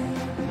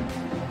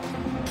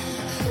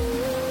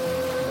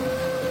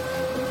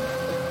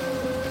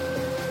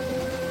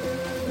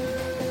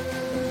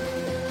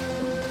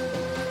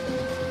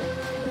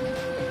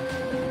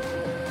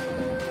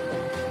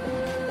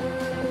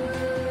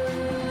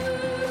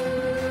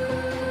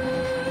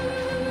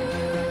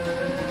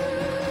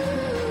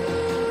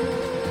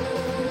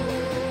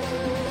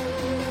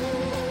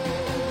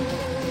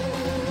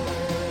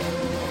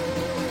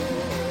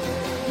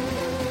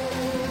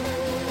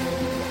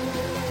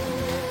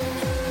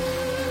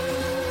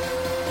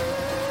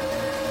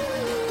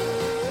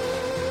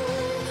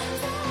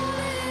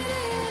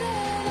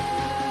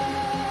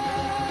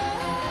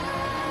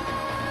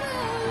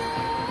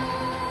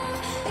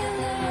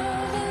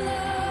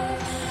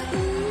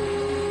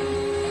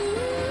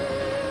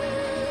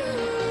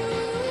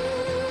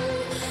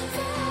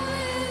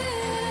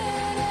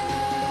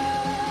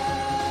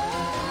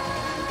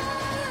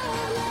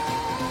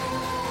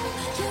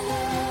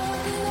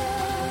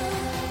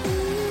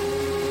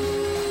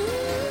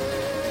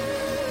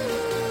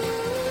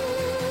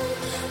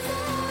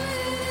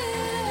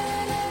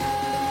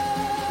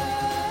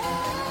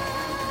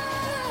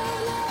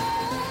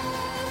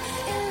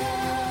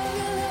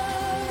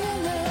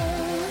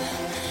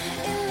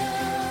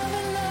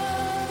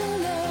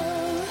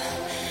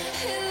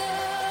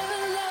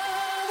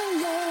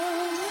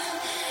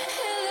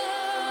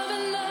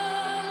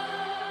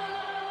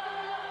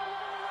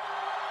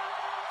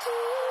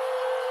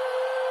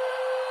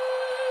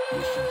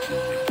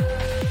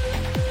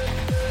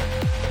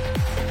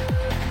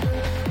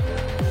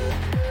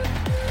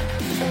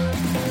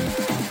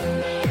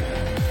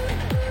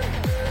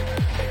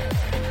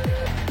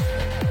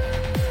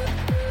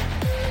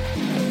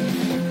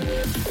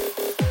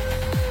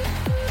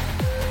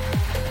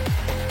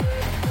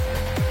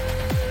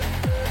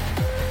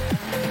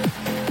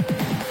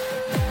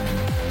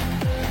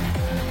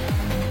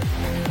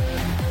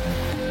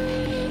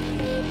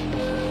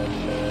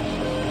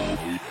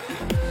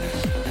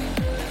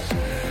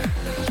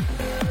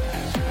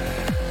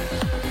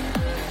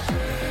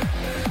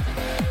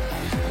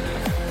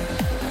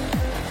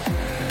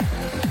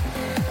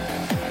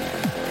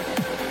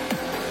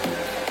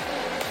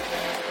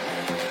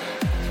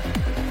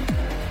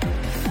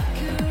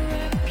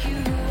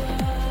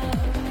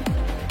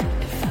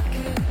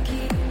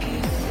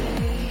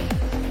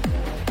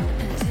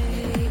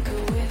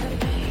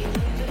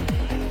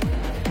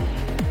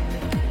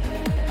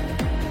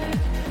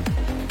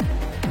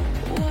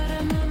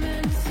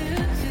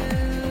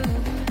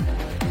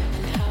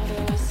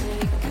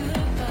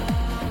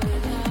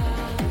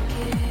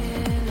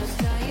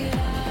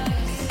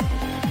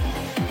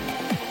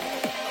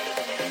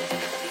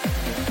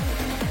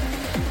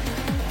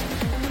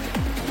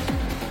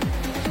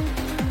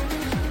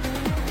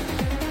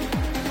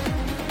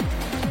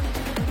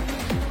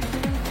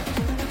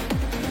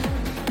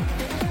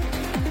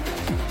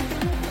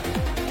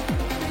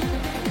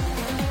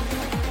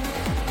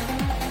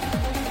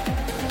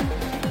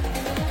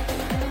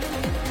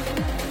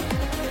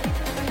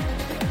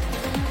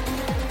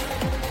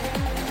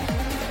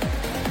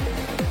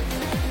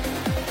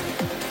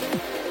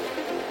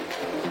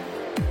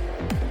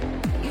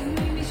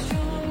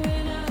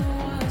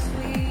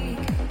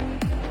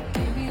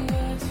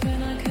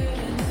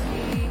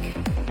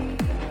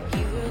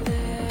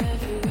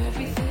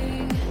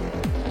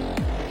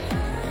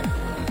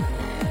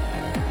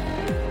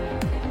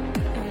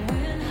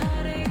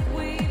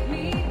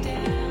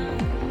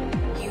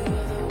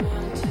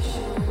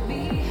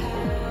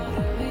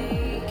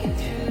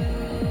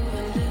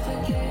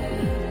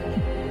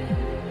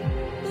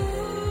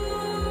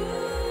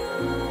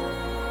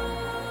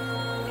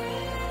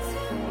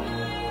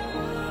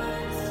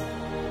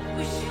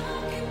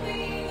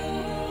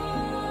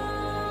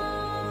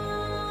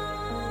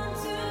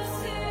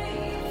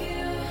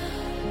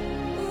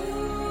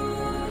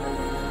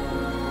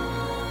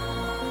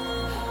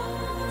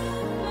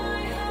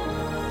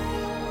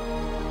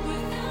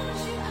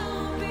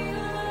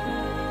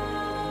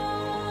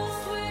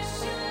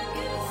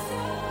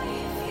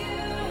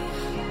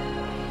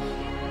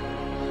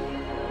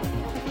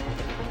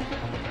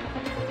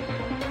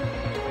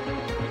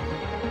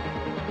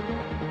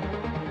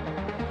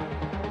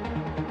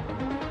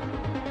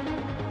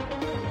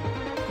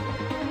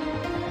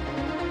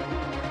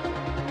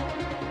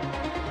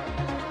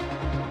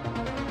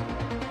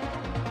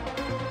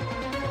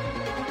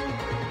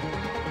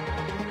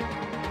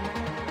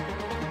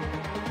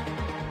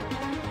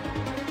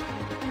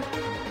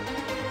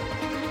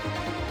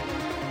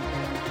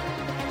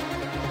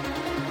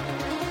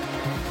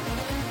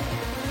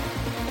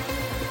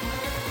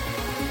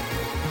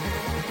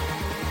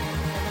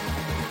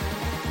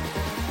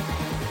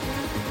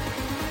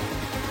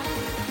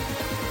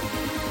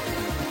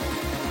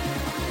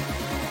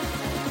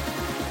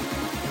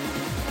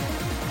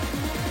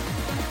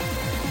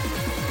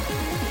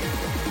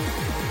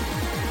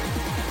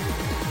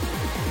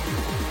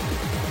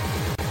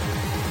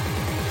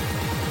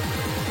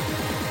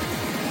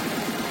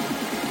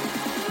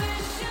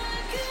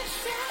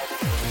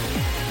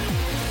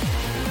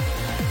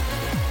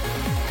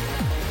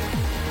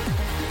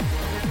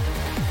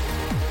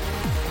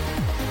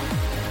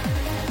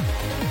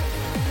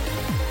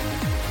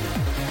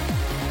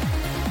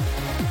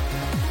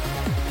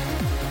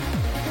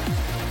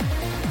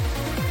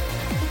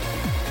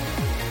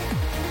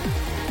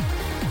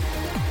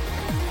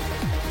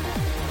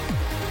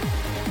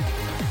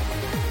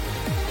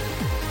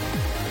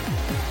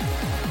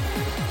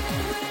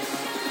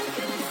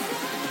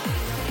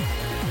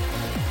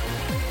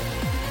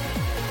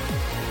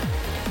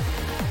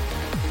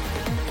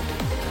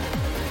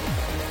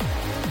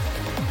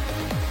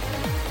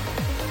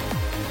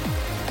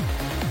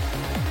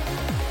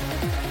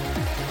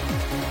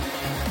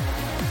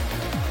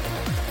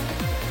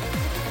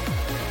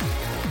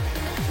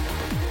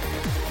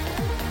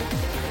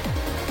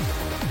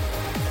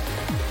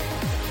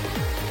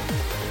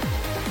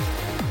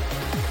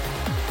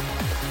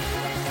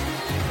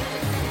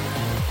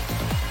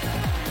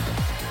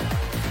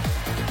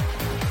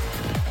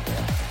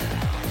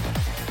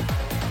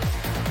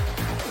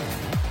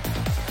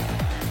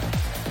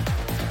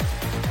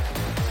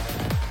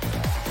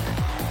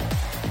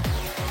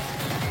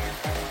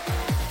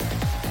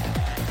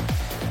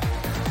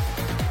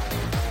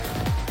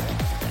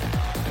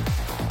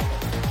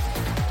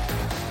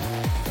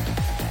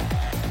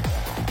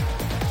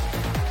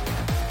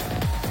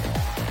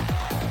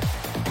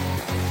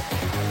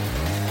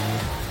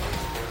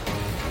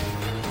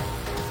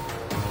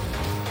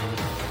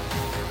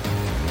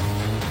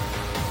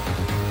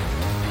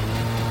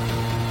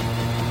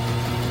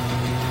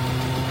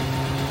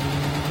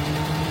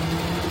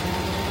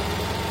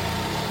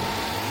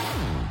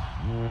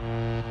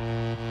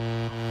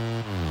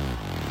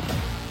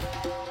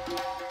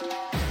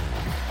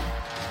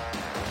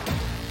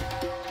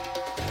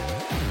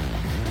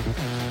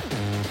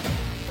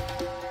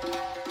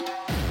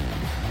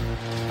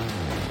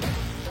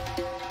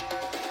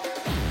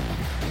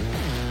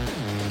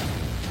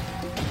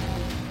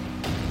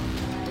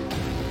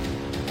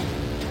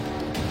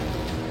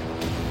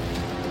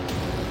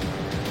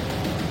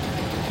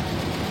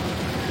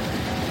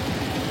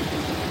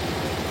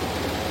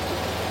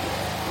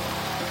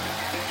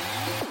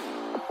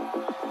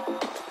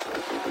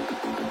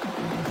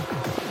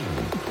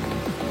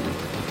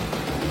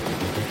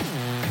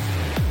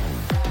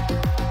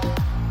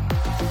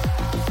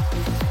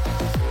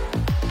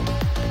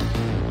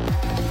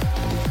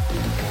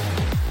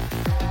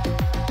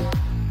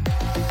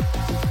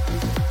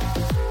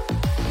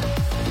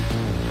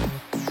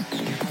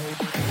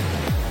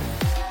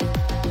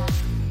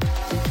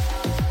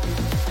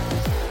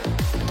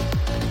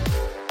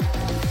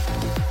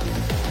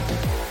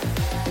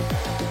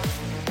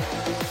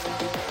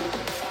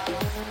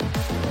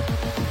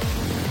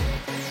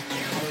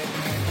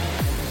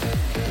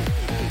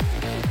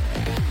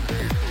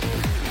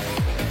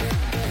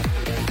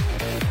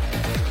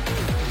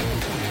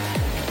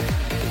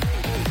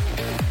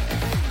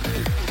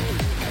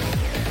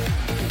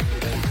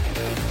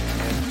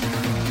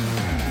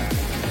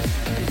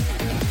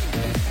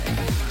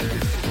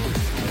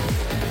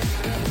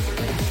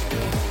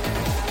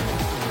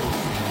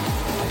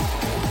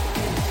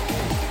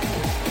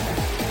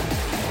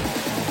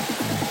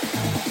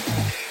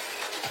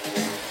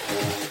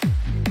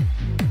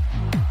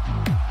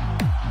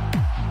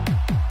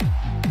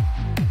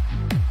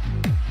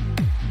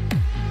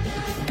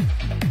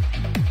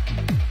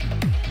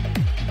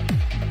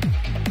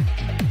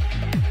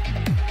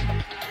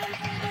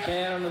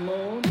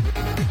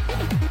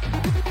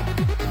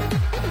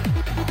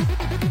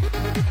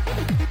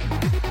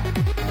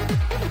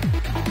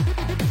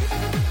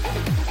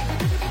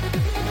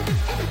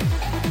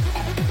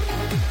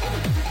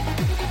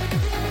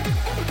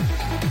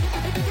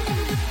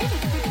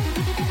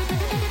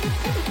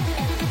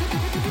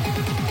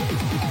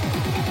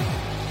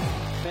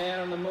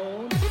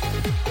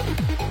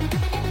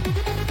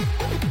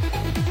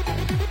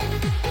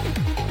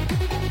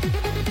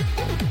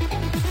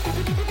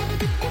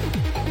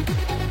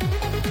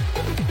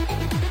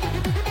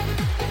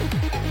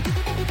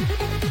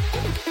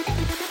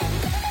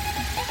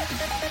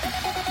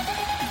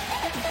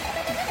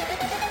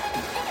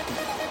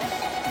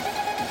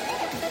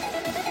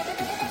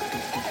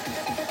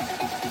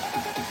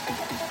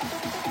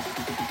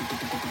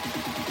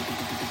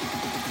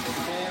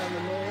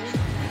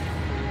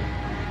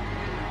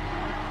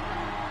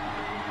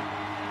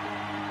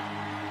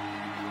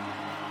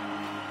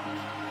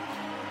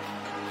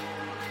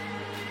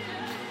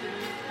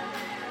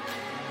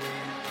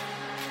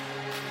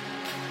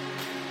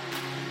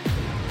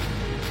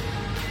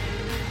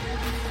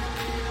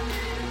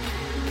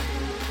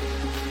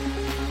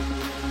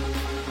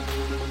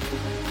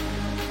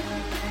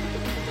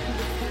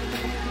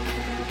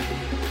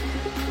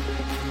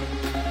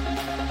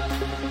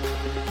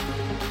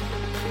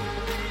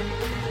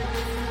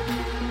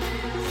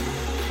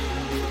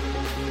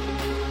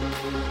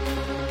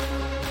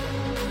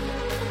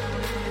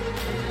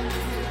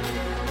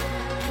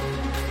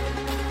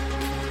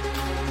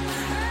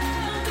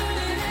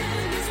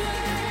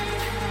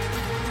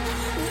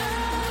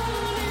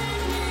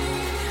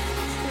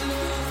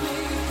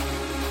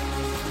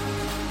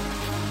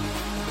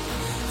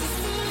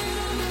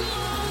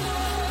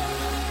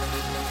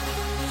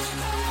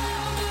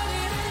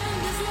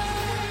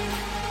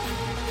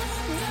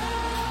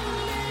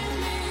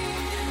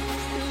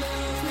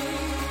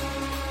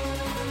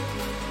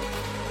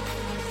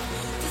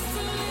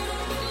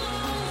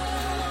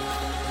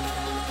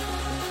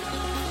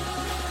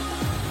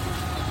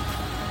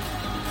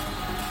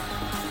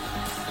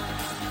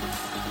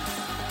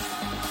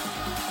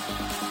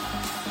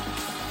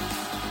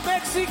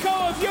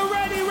 Mexico, if you're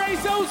ready,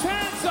 raise those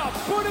hands up.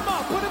 Put them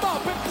up, and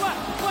clap,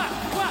 clap,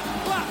 clap,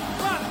 clap,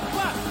 clap,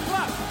 clap,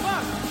 clap,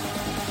 clap.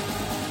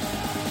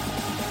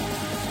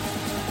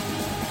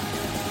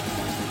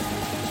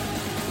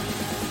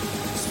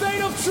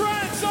 State of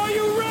trance, are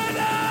you ready?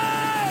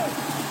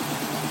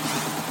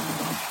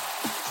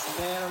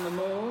 Stand on the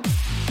moon.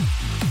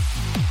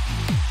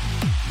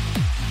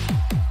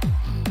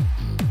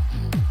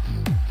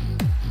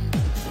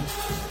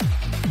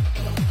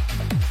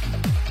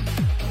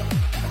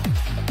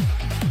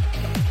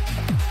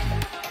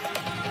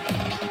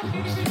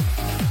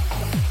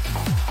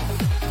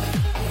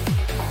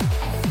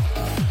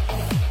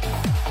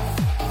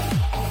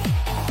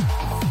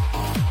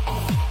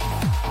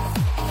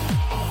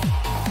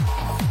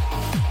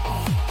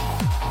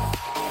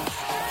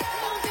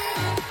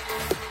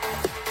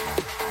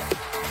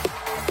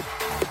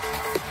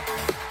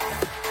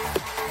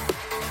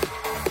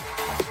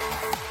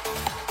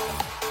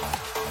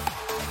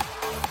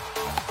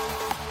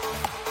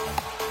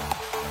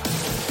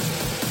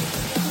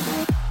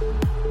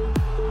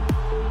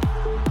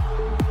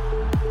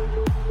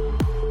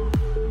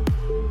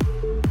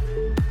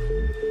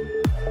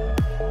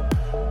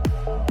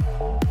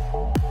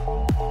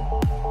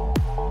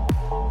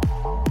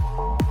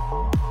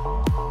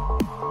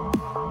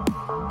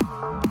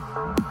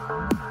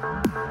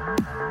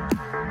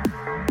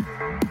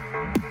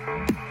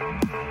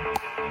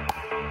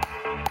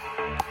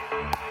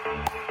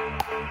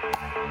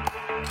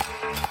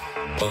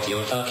 Put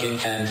your fucking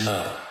hands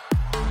up.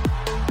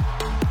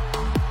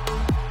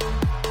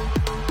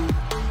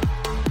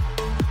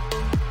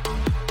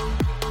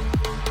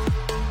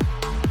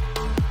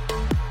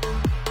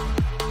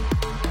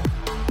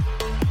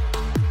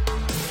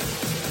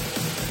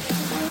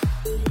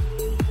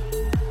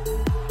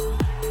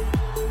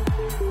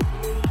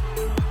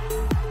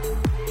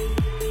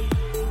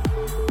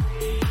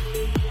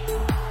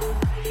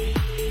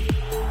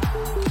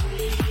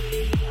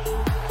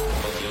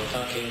 Put your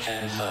fucking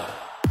hands up.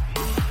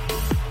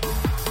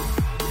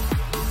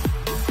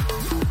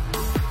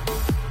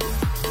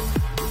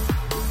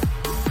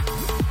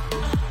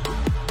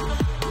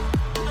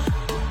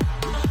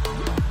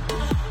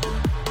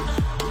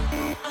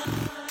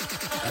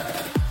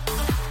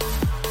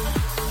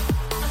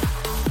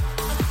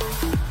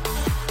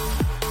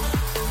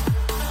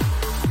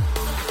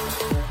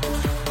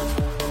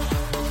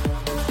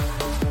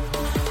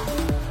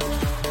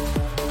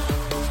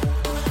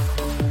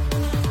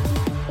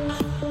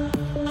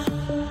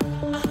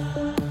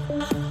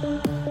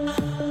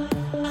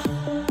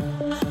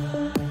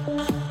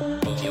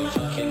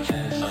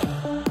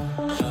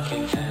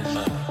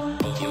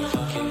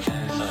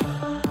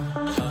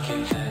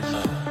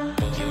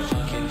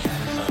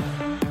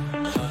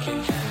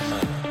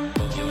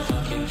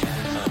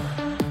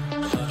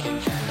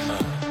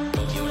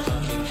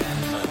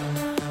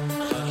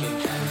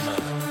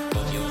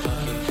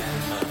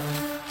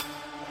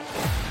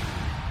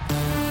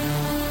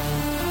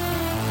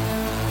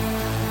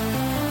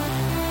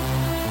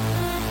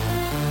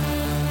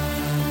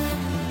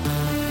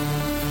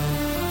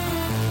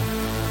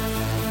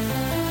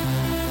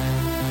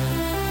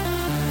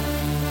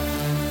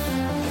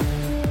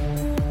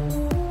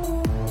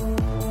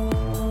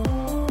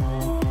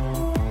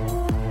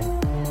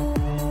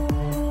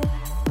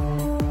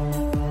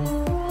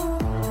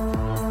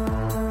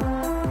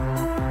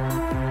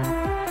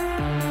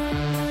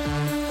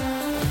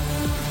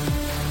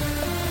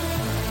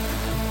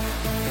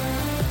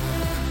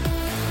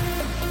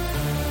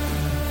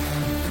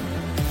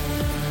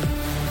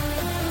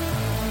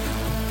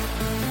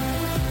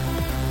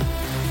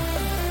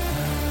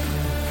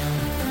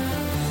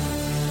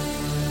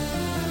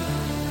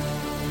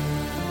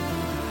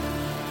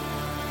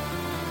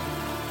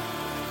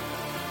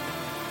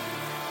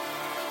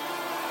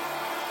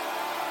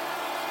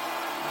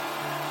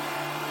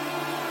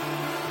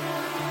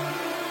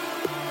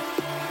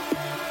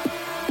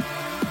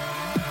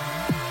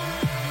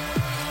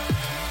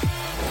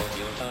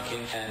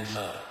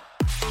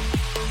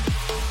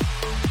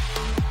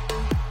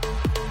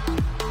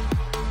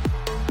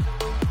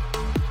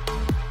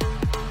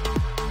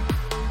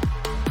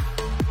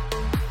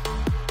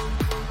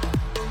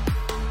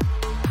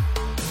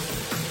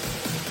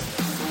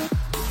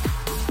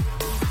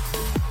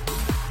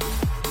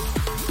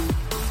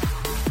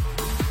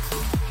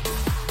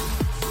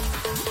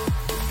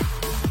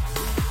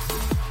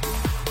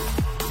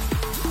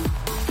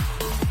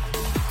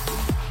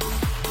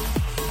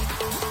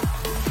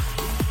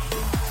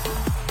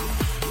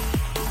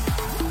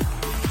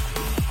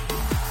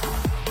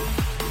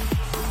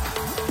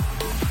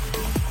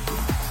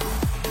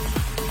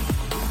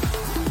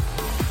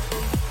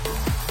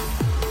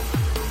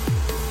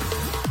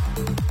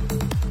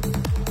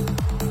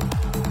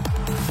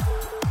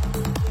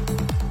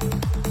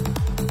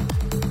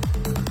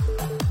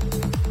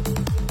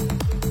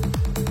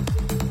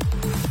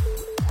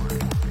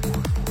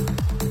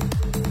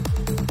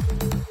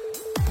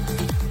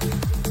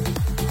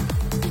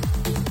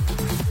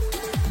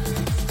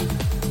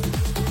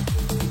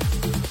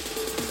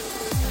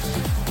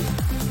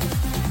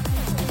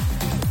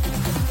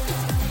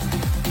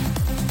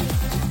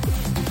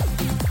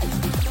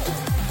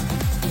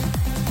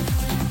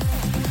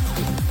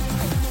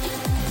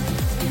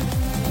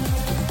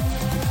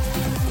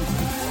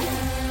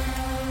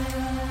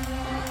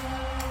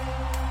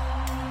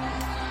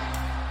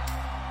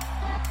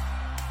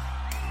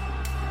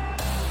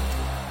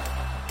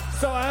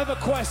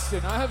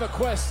 have a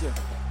question.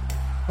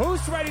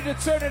 Who's ready to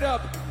turn it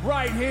up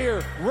right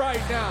here,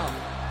 right now?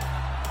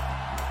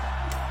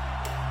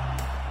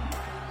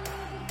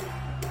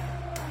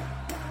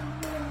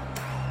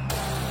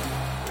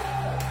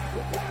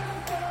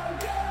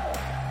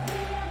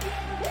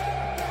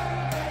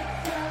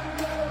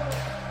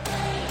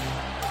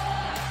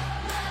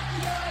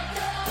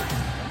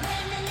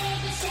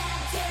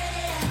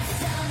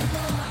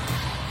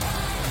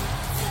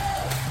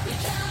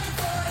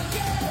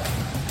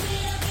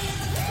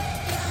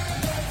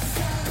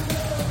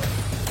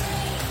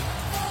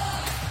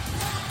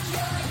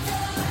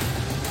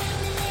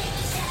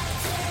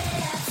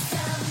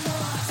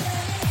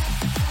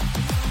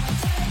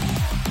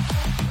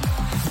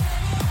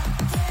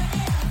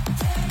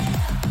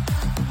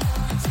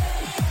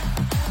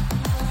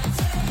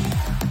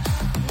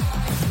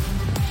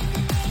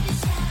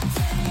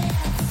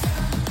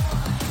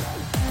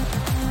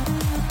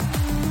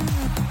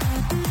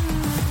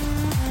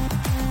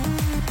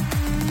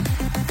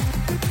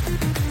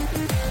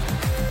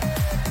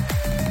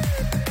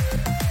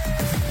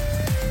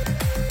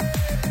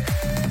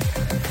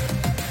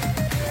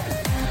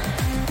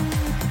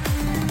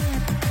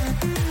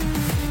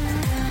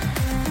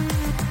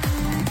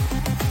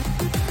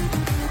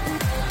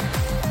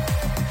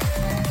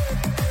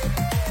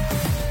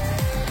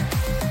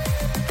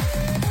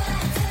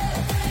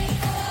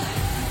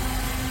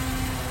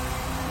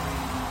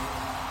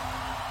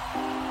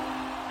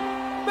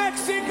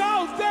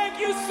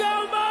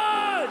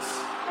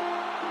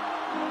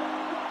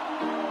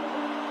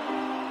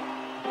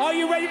 Are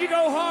you ready to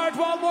go hard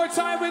one more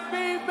time with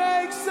me?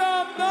 Make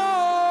some noise!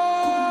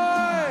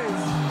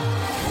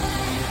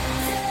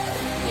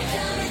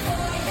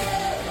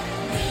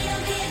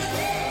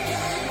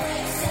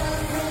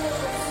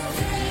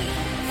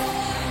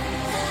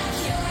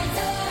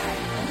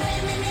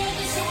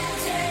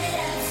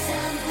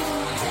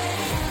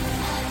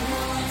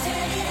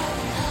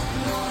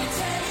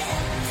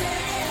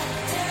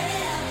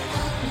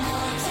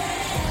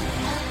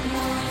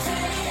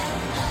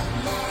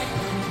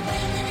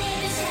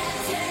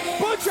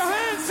 Put your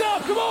hands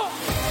up, come on!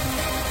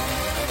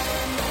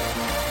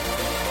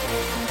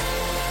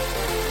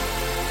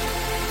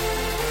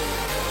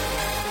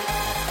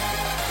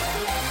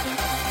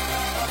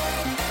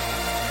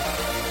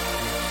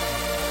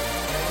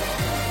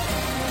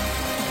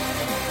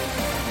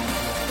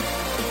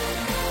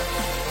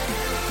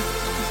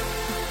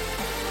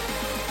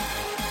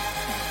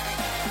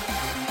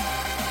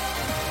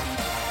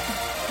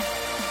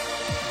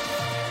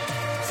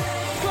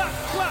 Clap,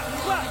 clap,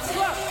 clap,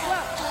 clap,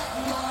 clap!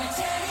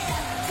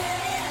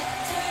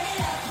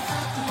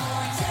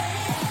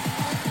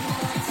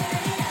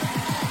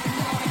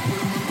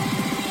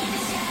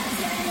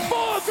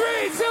 4,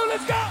 3, 2,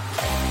 let's go!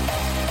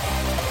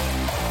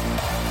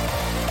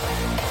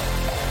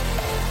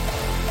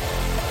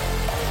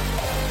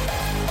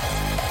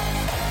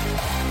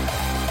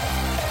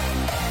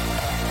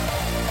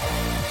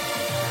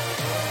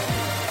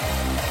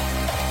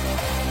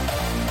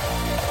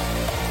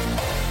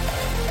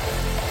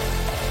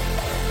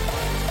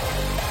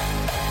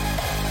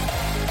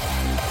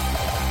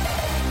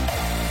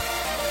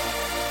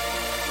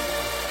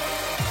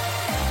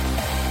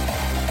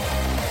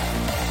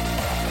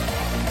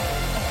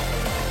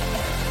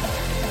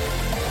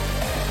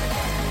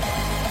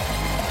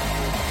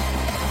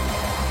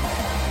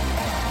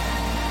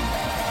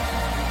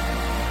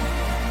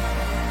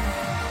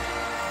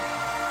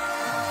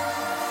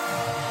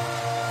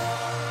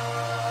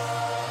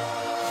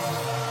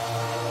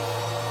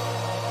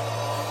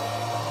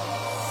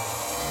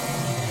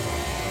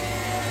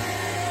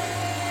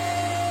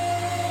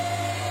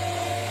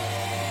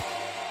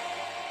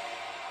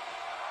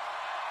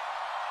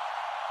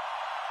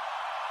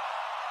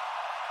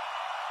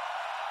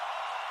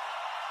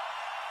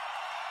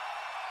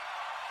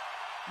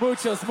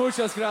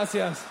 Muchas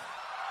gracias.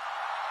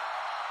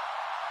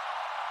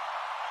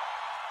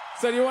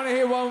 So do you want to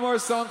hear one more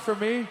song from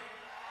me?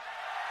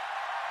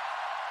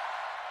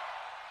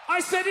 I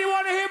said, do you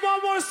want to hear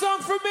one more song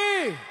from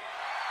me?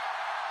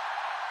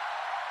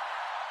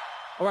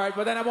 All right,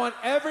 but then I want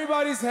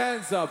everybody's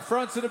hands up,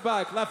 front to the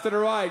back, left to the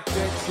right.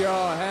 Get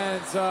your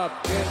hands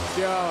up, get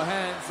your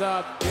hands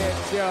up,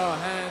 get your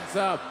hands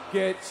up,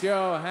 get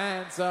your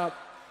hands up.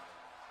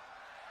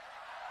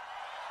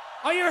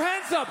 Are your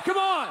hands up? Come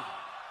on.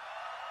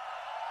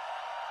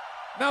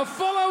 Now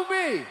follow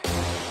me.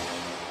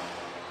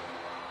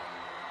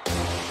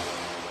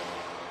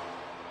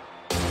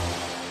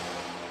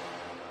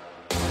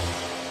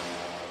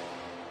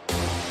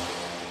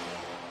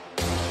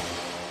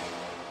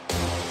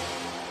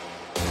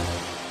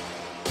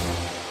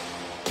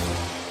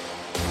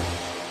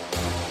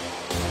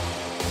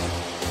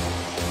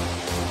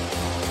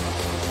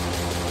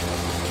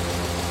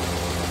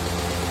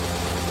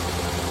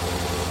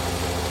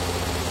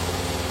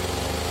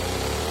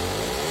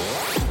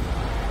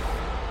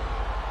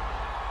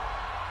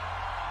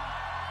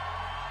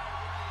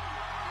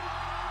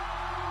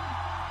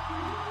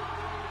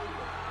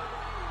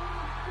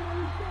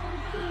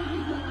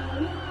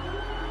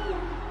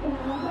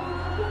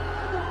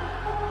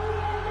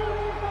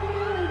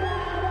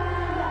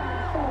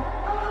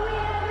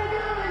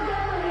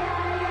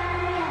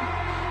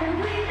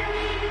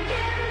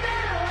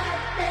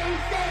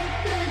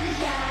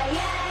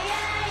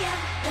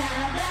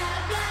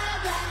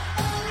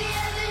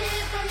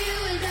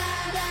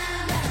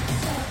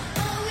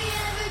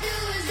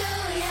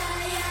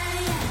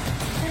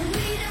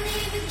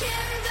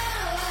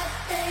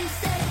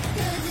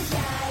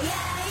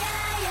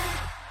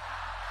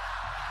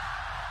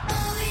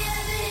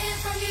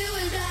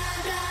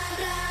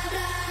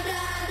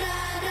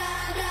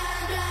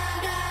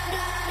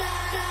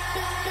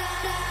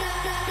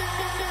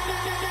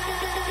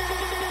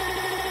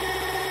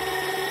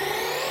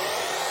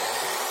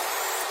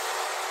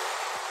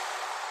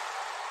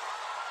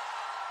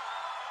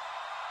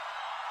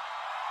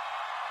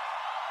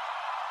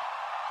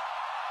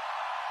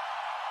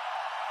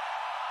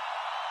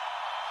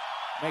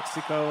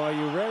 Mexico, are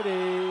you ready?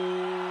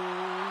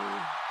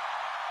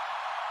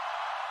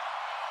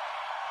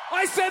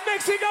 I said,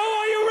 Mexico,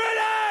 are you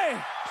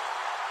ready?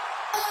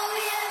 All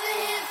we ever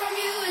hear from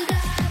you is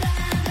blah,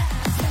 blah,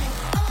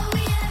 blah. All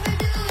we ever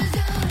do is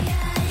go,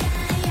 yeah,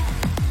 yeah,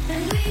 yeah.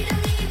 And we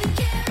don't even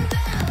care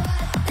about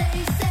what they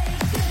say,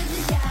 'cause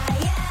it's yeah,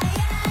 yeah,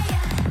 yeah,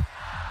 yeah.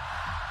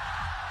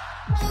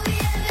 All we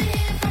ever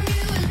hear from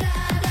you is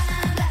blah,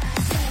 blah,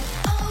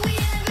 blah. All we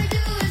ever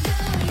do is go,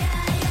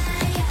 yeah,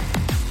 yeah,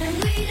 yeah. And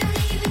we don't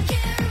even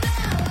care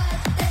about what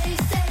they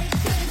say,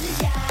 'cause it's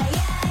yeah,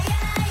 yeah,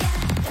 yeah, yeah.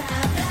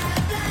 Blah, blah,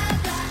 blah,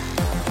 blah.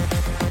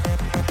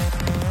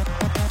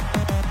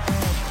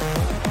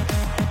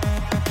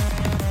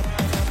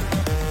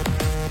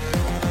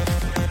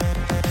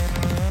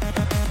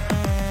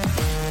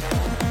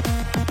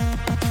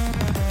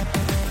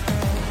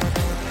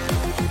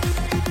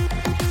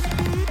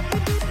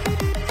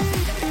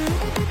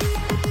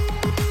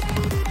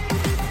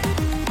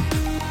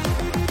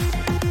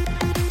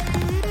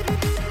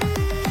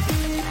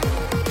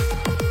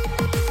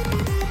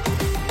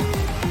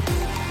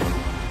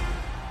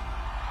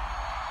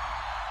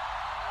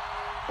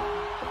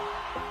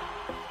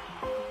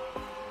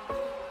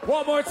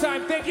 One more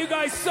time, thank you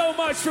guys so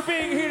much for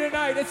being here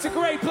tonight. It's a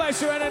great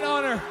pleasure and an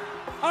honor.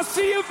 I'll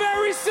see you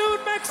very soon,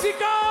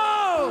 Mexico!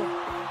 All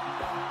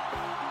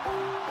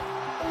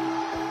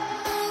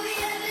we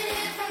ever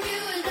hear from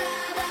you is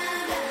blah, blah,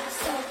 blah.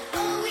 So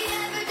all we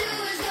ever do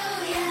is go,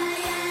 yeah,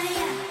 yeah,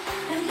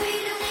 yeah. And we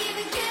don't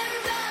even care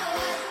about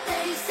what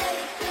they say,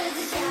 'cause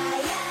it's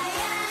yeah, yeah,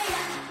 yeah,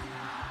 yeah.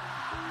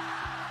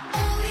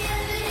 All we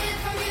ever hear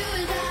from you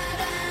is blah,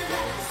 blah,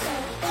 blah. So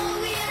all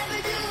we ever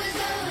do is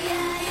go,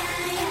 yeah,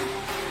 yeah,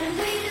 yeah. And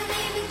we don't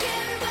even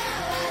care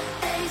about what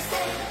they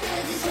say,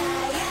 'cause it's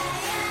yeah, yeah,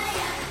 yeah,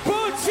 yeah.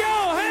 Put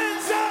your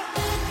hands up!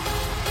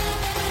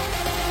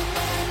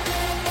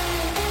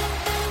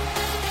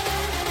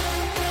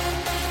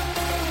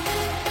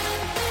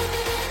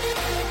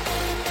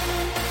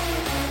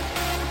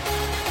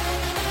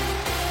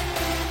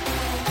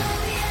 All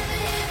we ever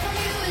hear from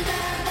you is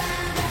blah,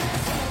 blah, blah.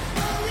 So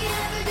all we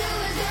ever do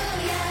is go,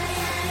 yeah,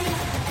 yeah,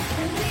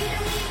 yeah. And we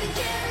don't even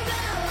care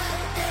about what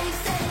they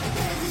say,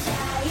 'cause it's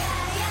yeah,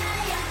 yeah,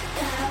 yeah, yeah.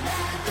 Blah,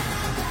 blah,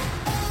 blah,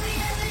 blah. All we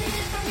ever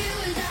hear from you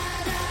is blah,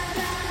 blah,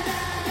 blah, blah,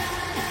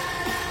 blah, blah,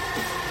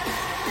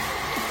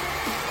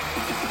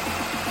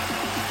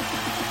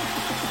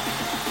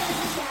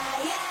 yeah,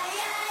 yeah,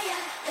 yeah,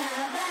 yeah.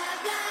 Blah, blah,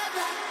 blah,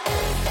 blah.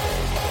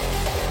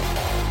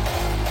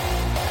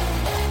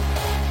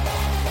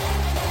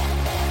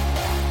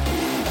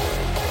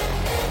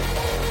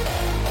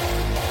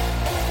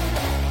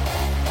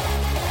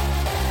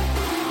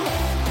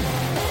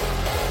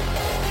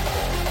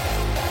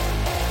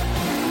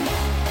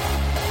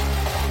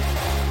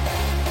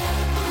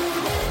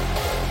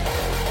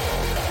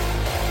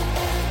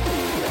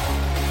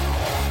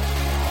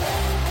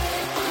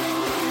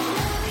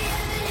 All we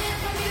ever hear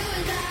from you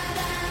is blah,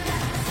 blah,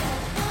 blah. So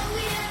all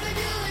we ever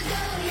do is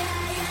go,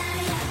 yeah,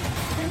 yeah,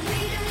 yeah. And we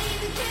don't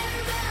even care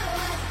about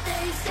what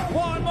they say.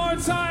 One more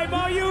time.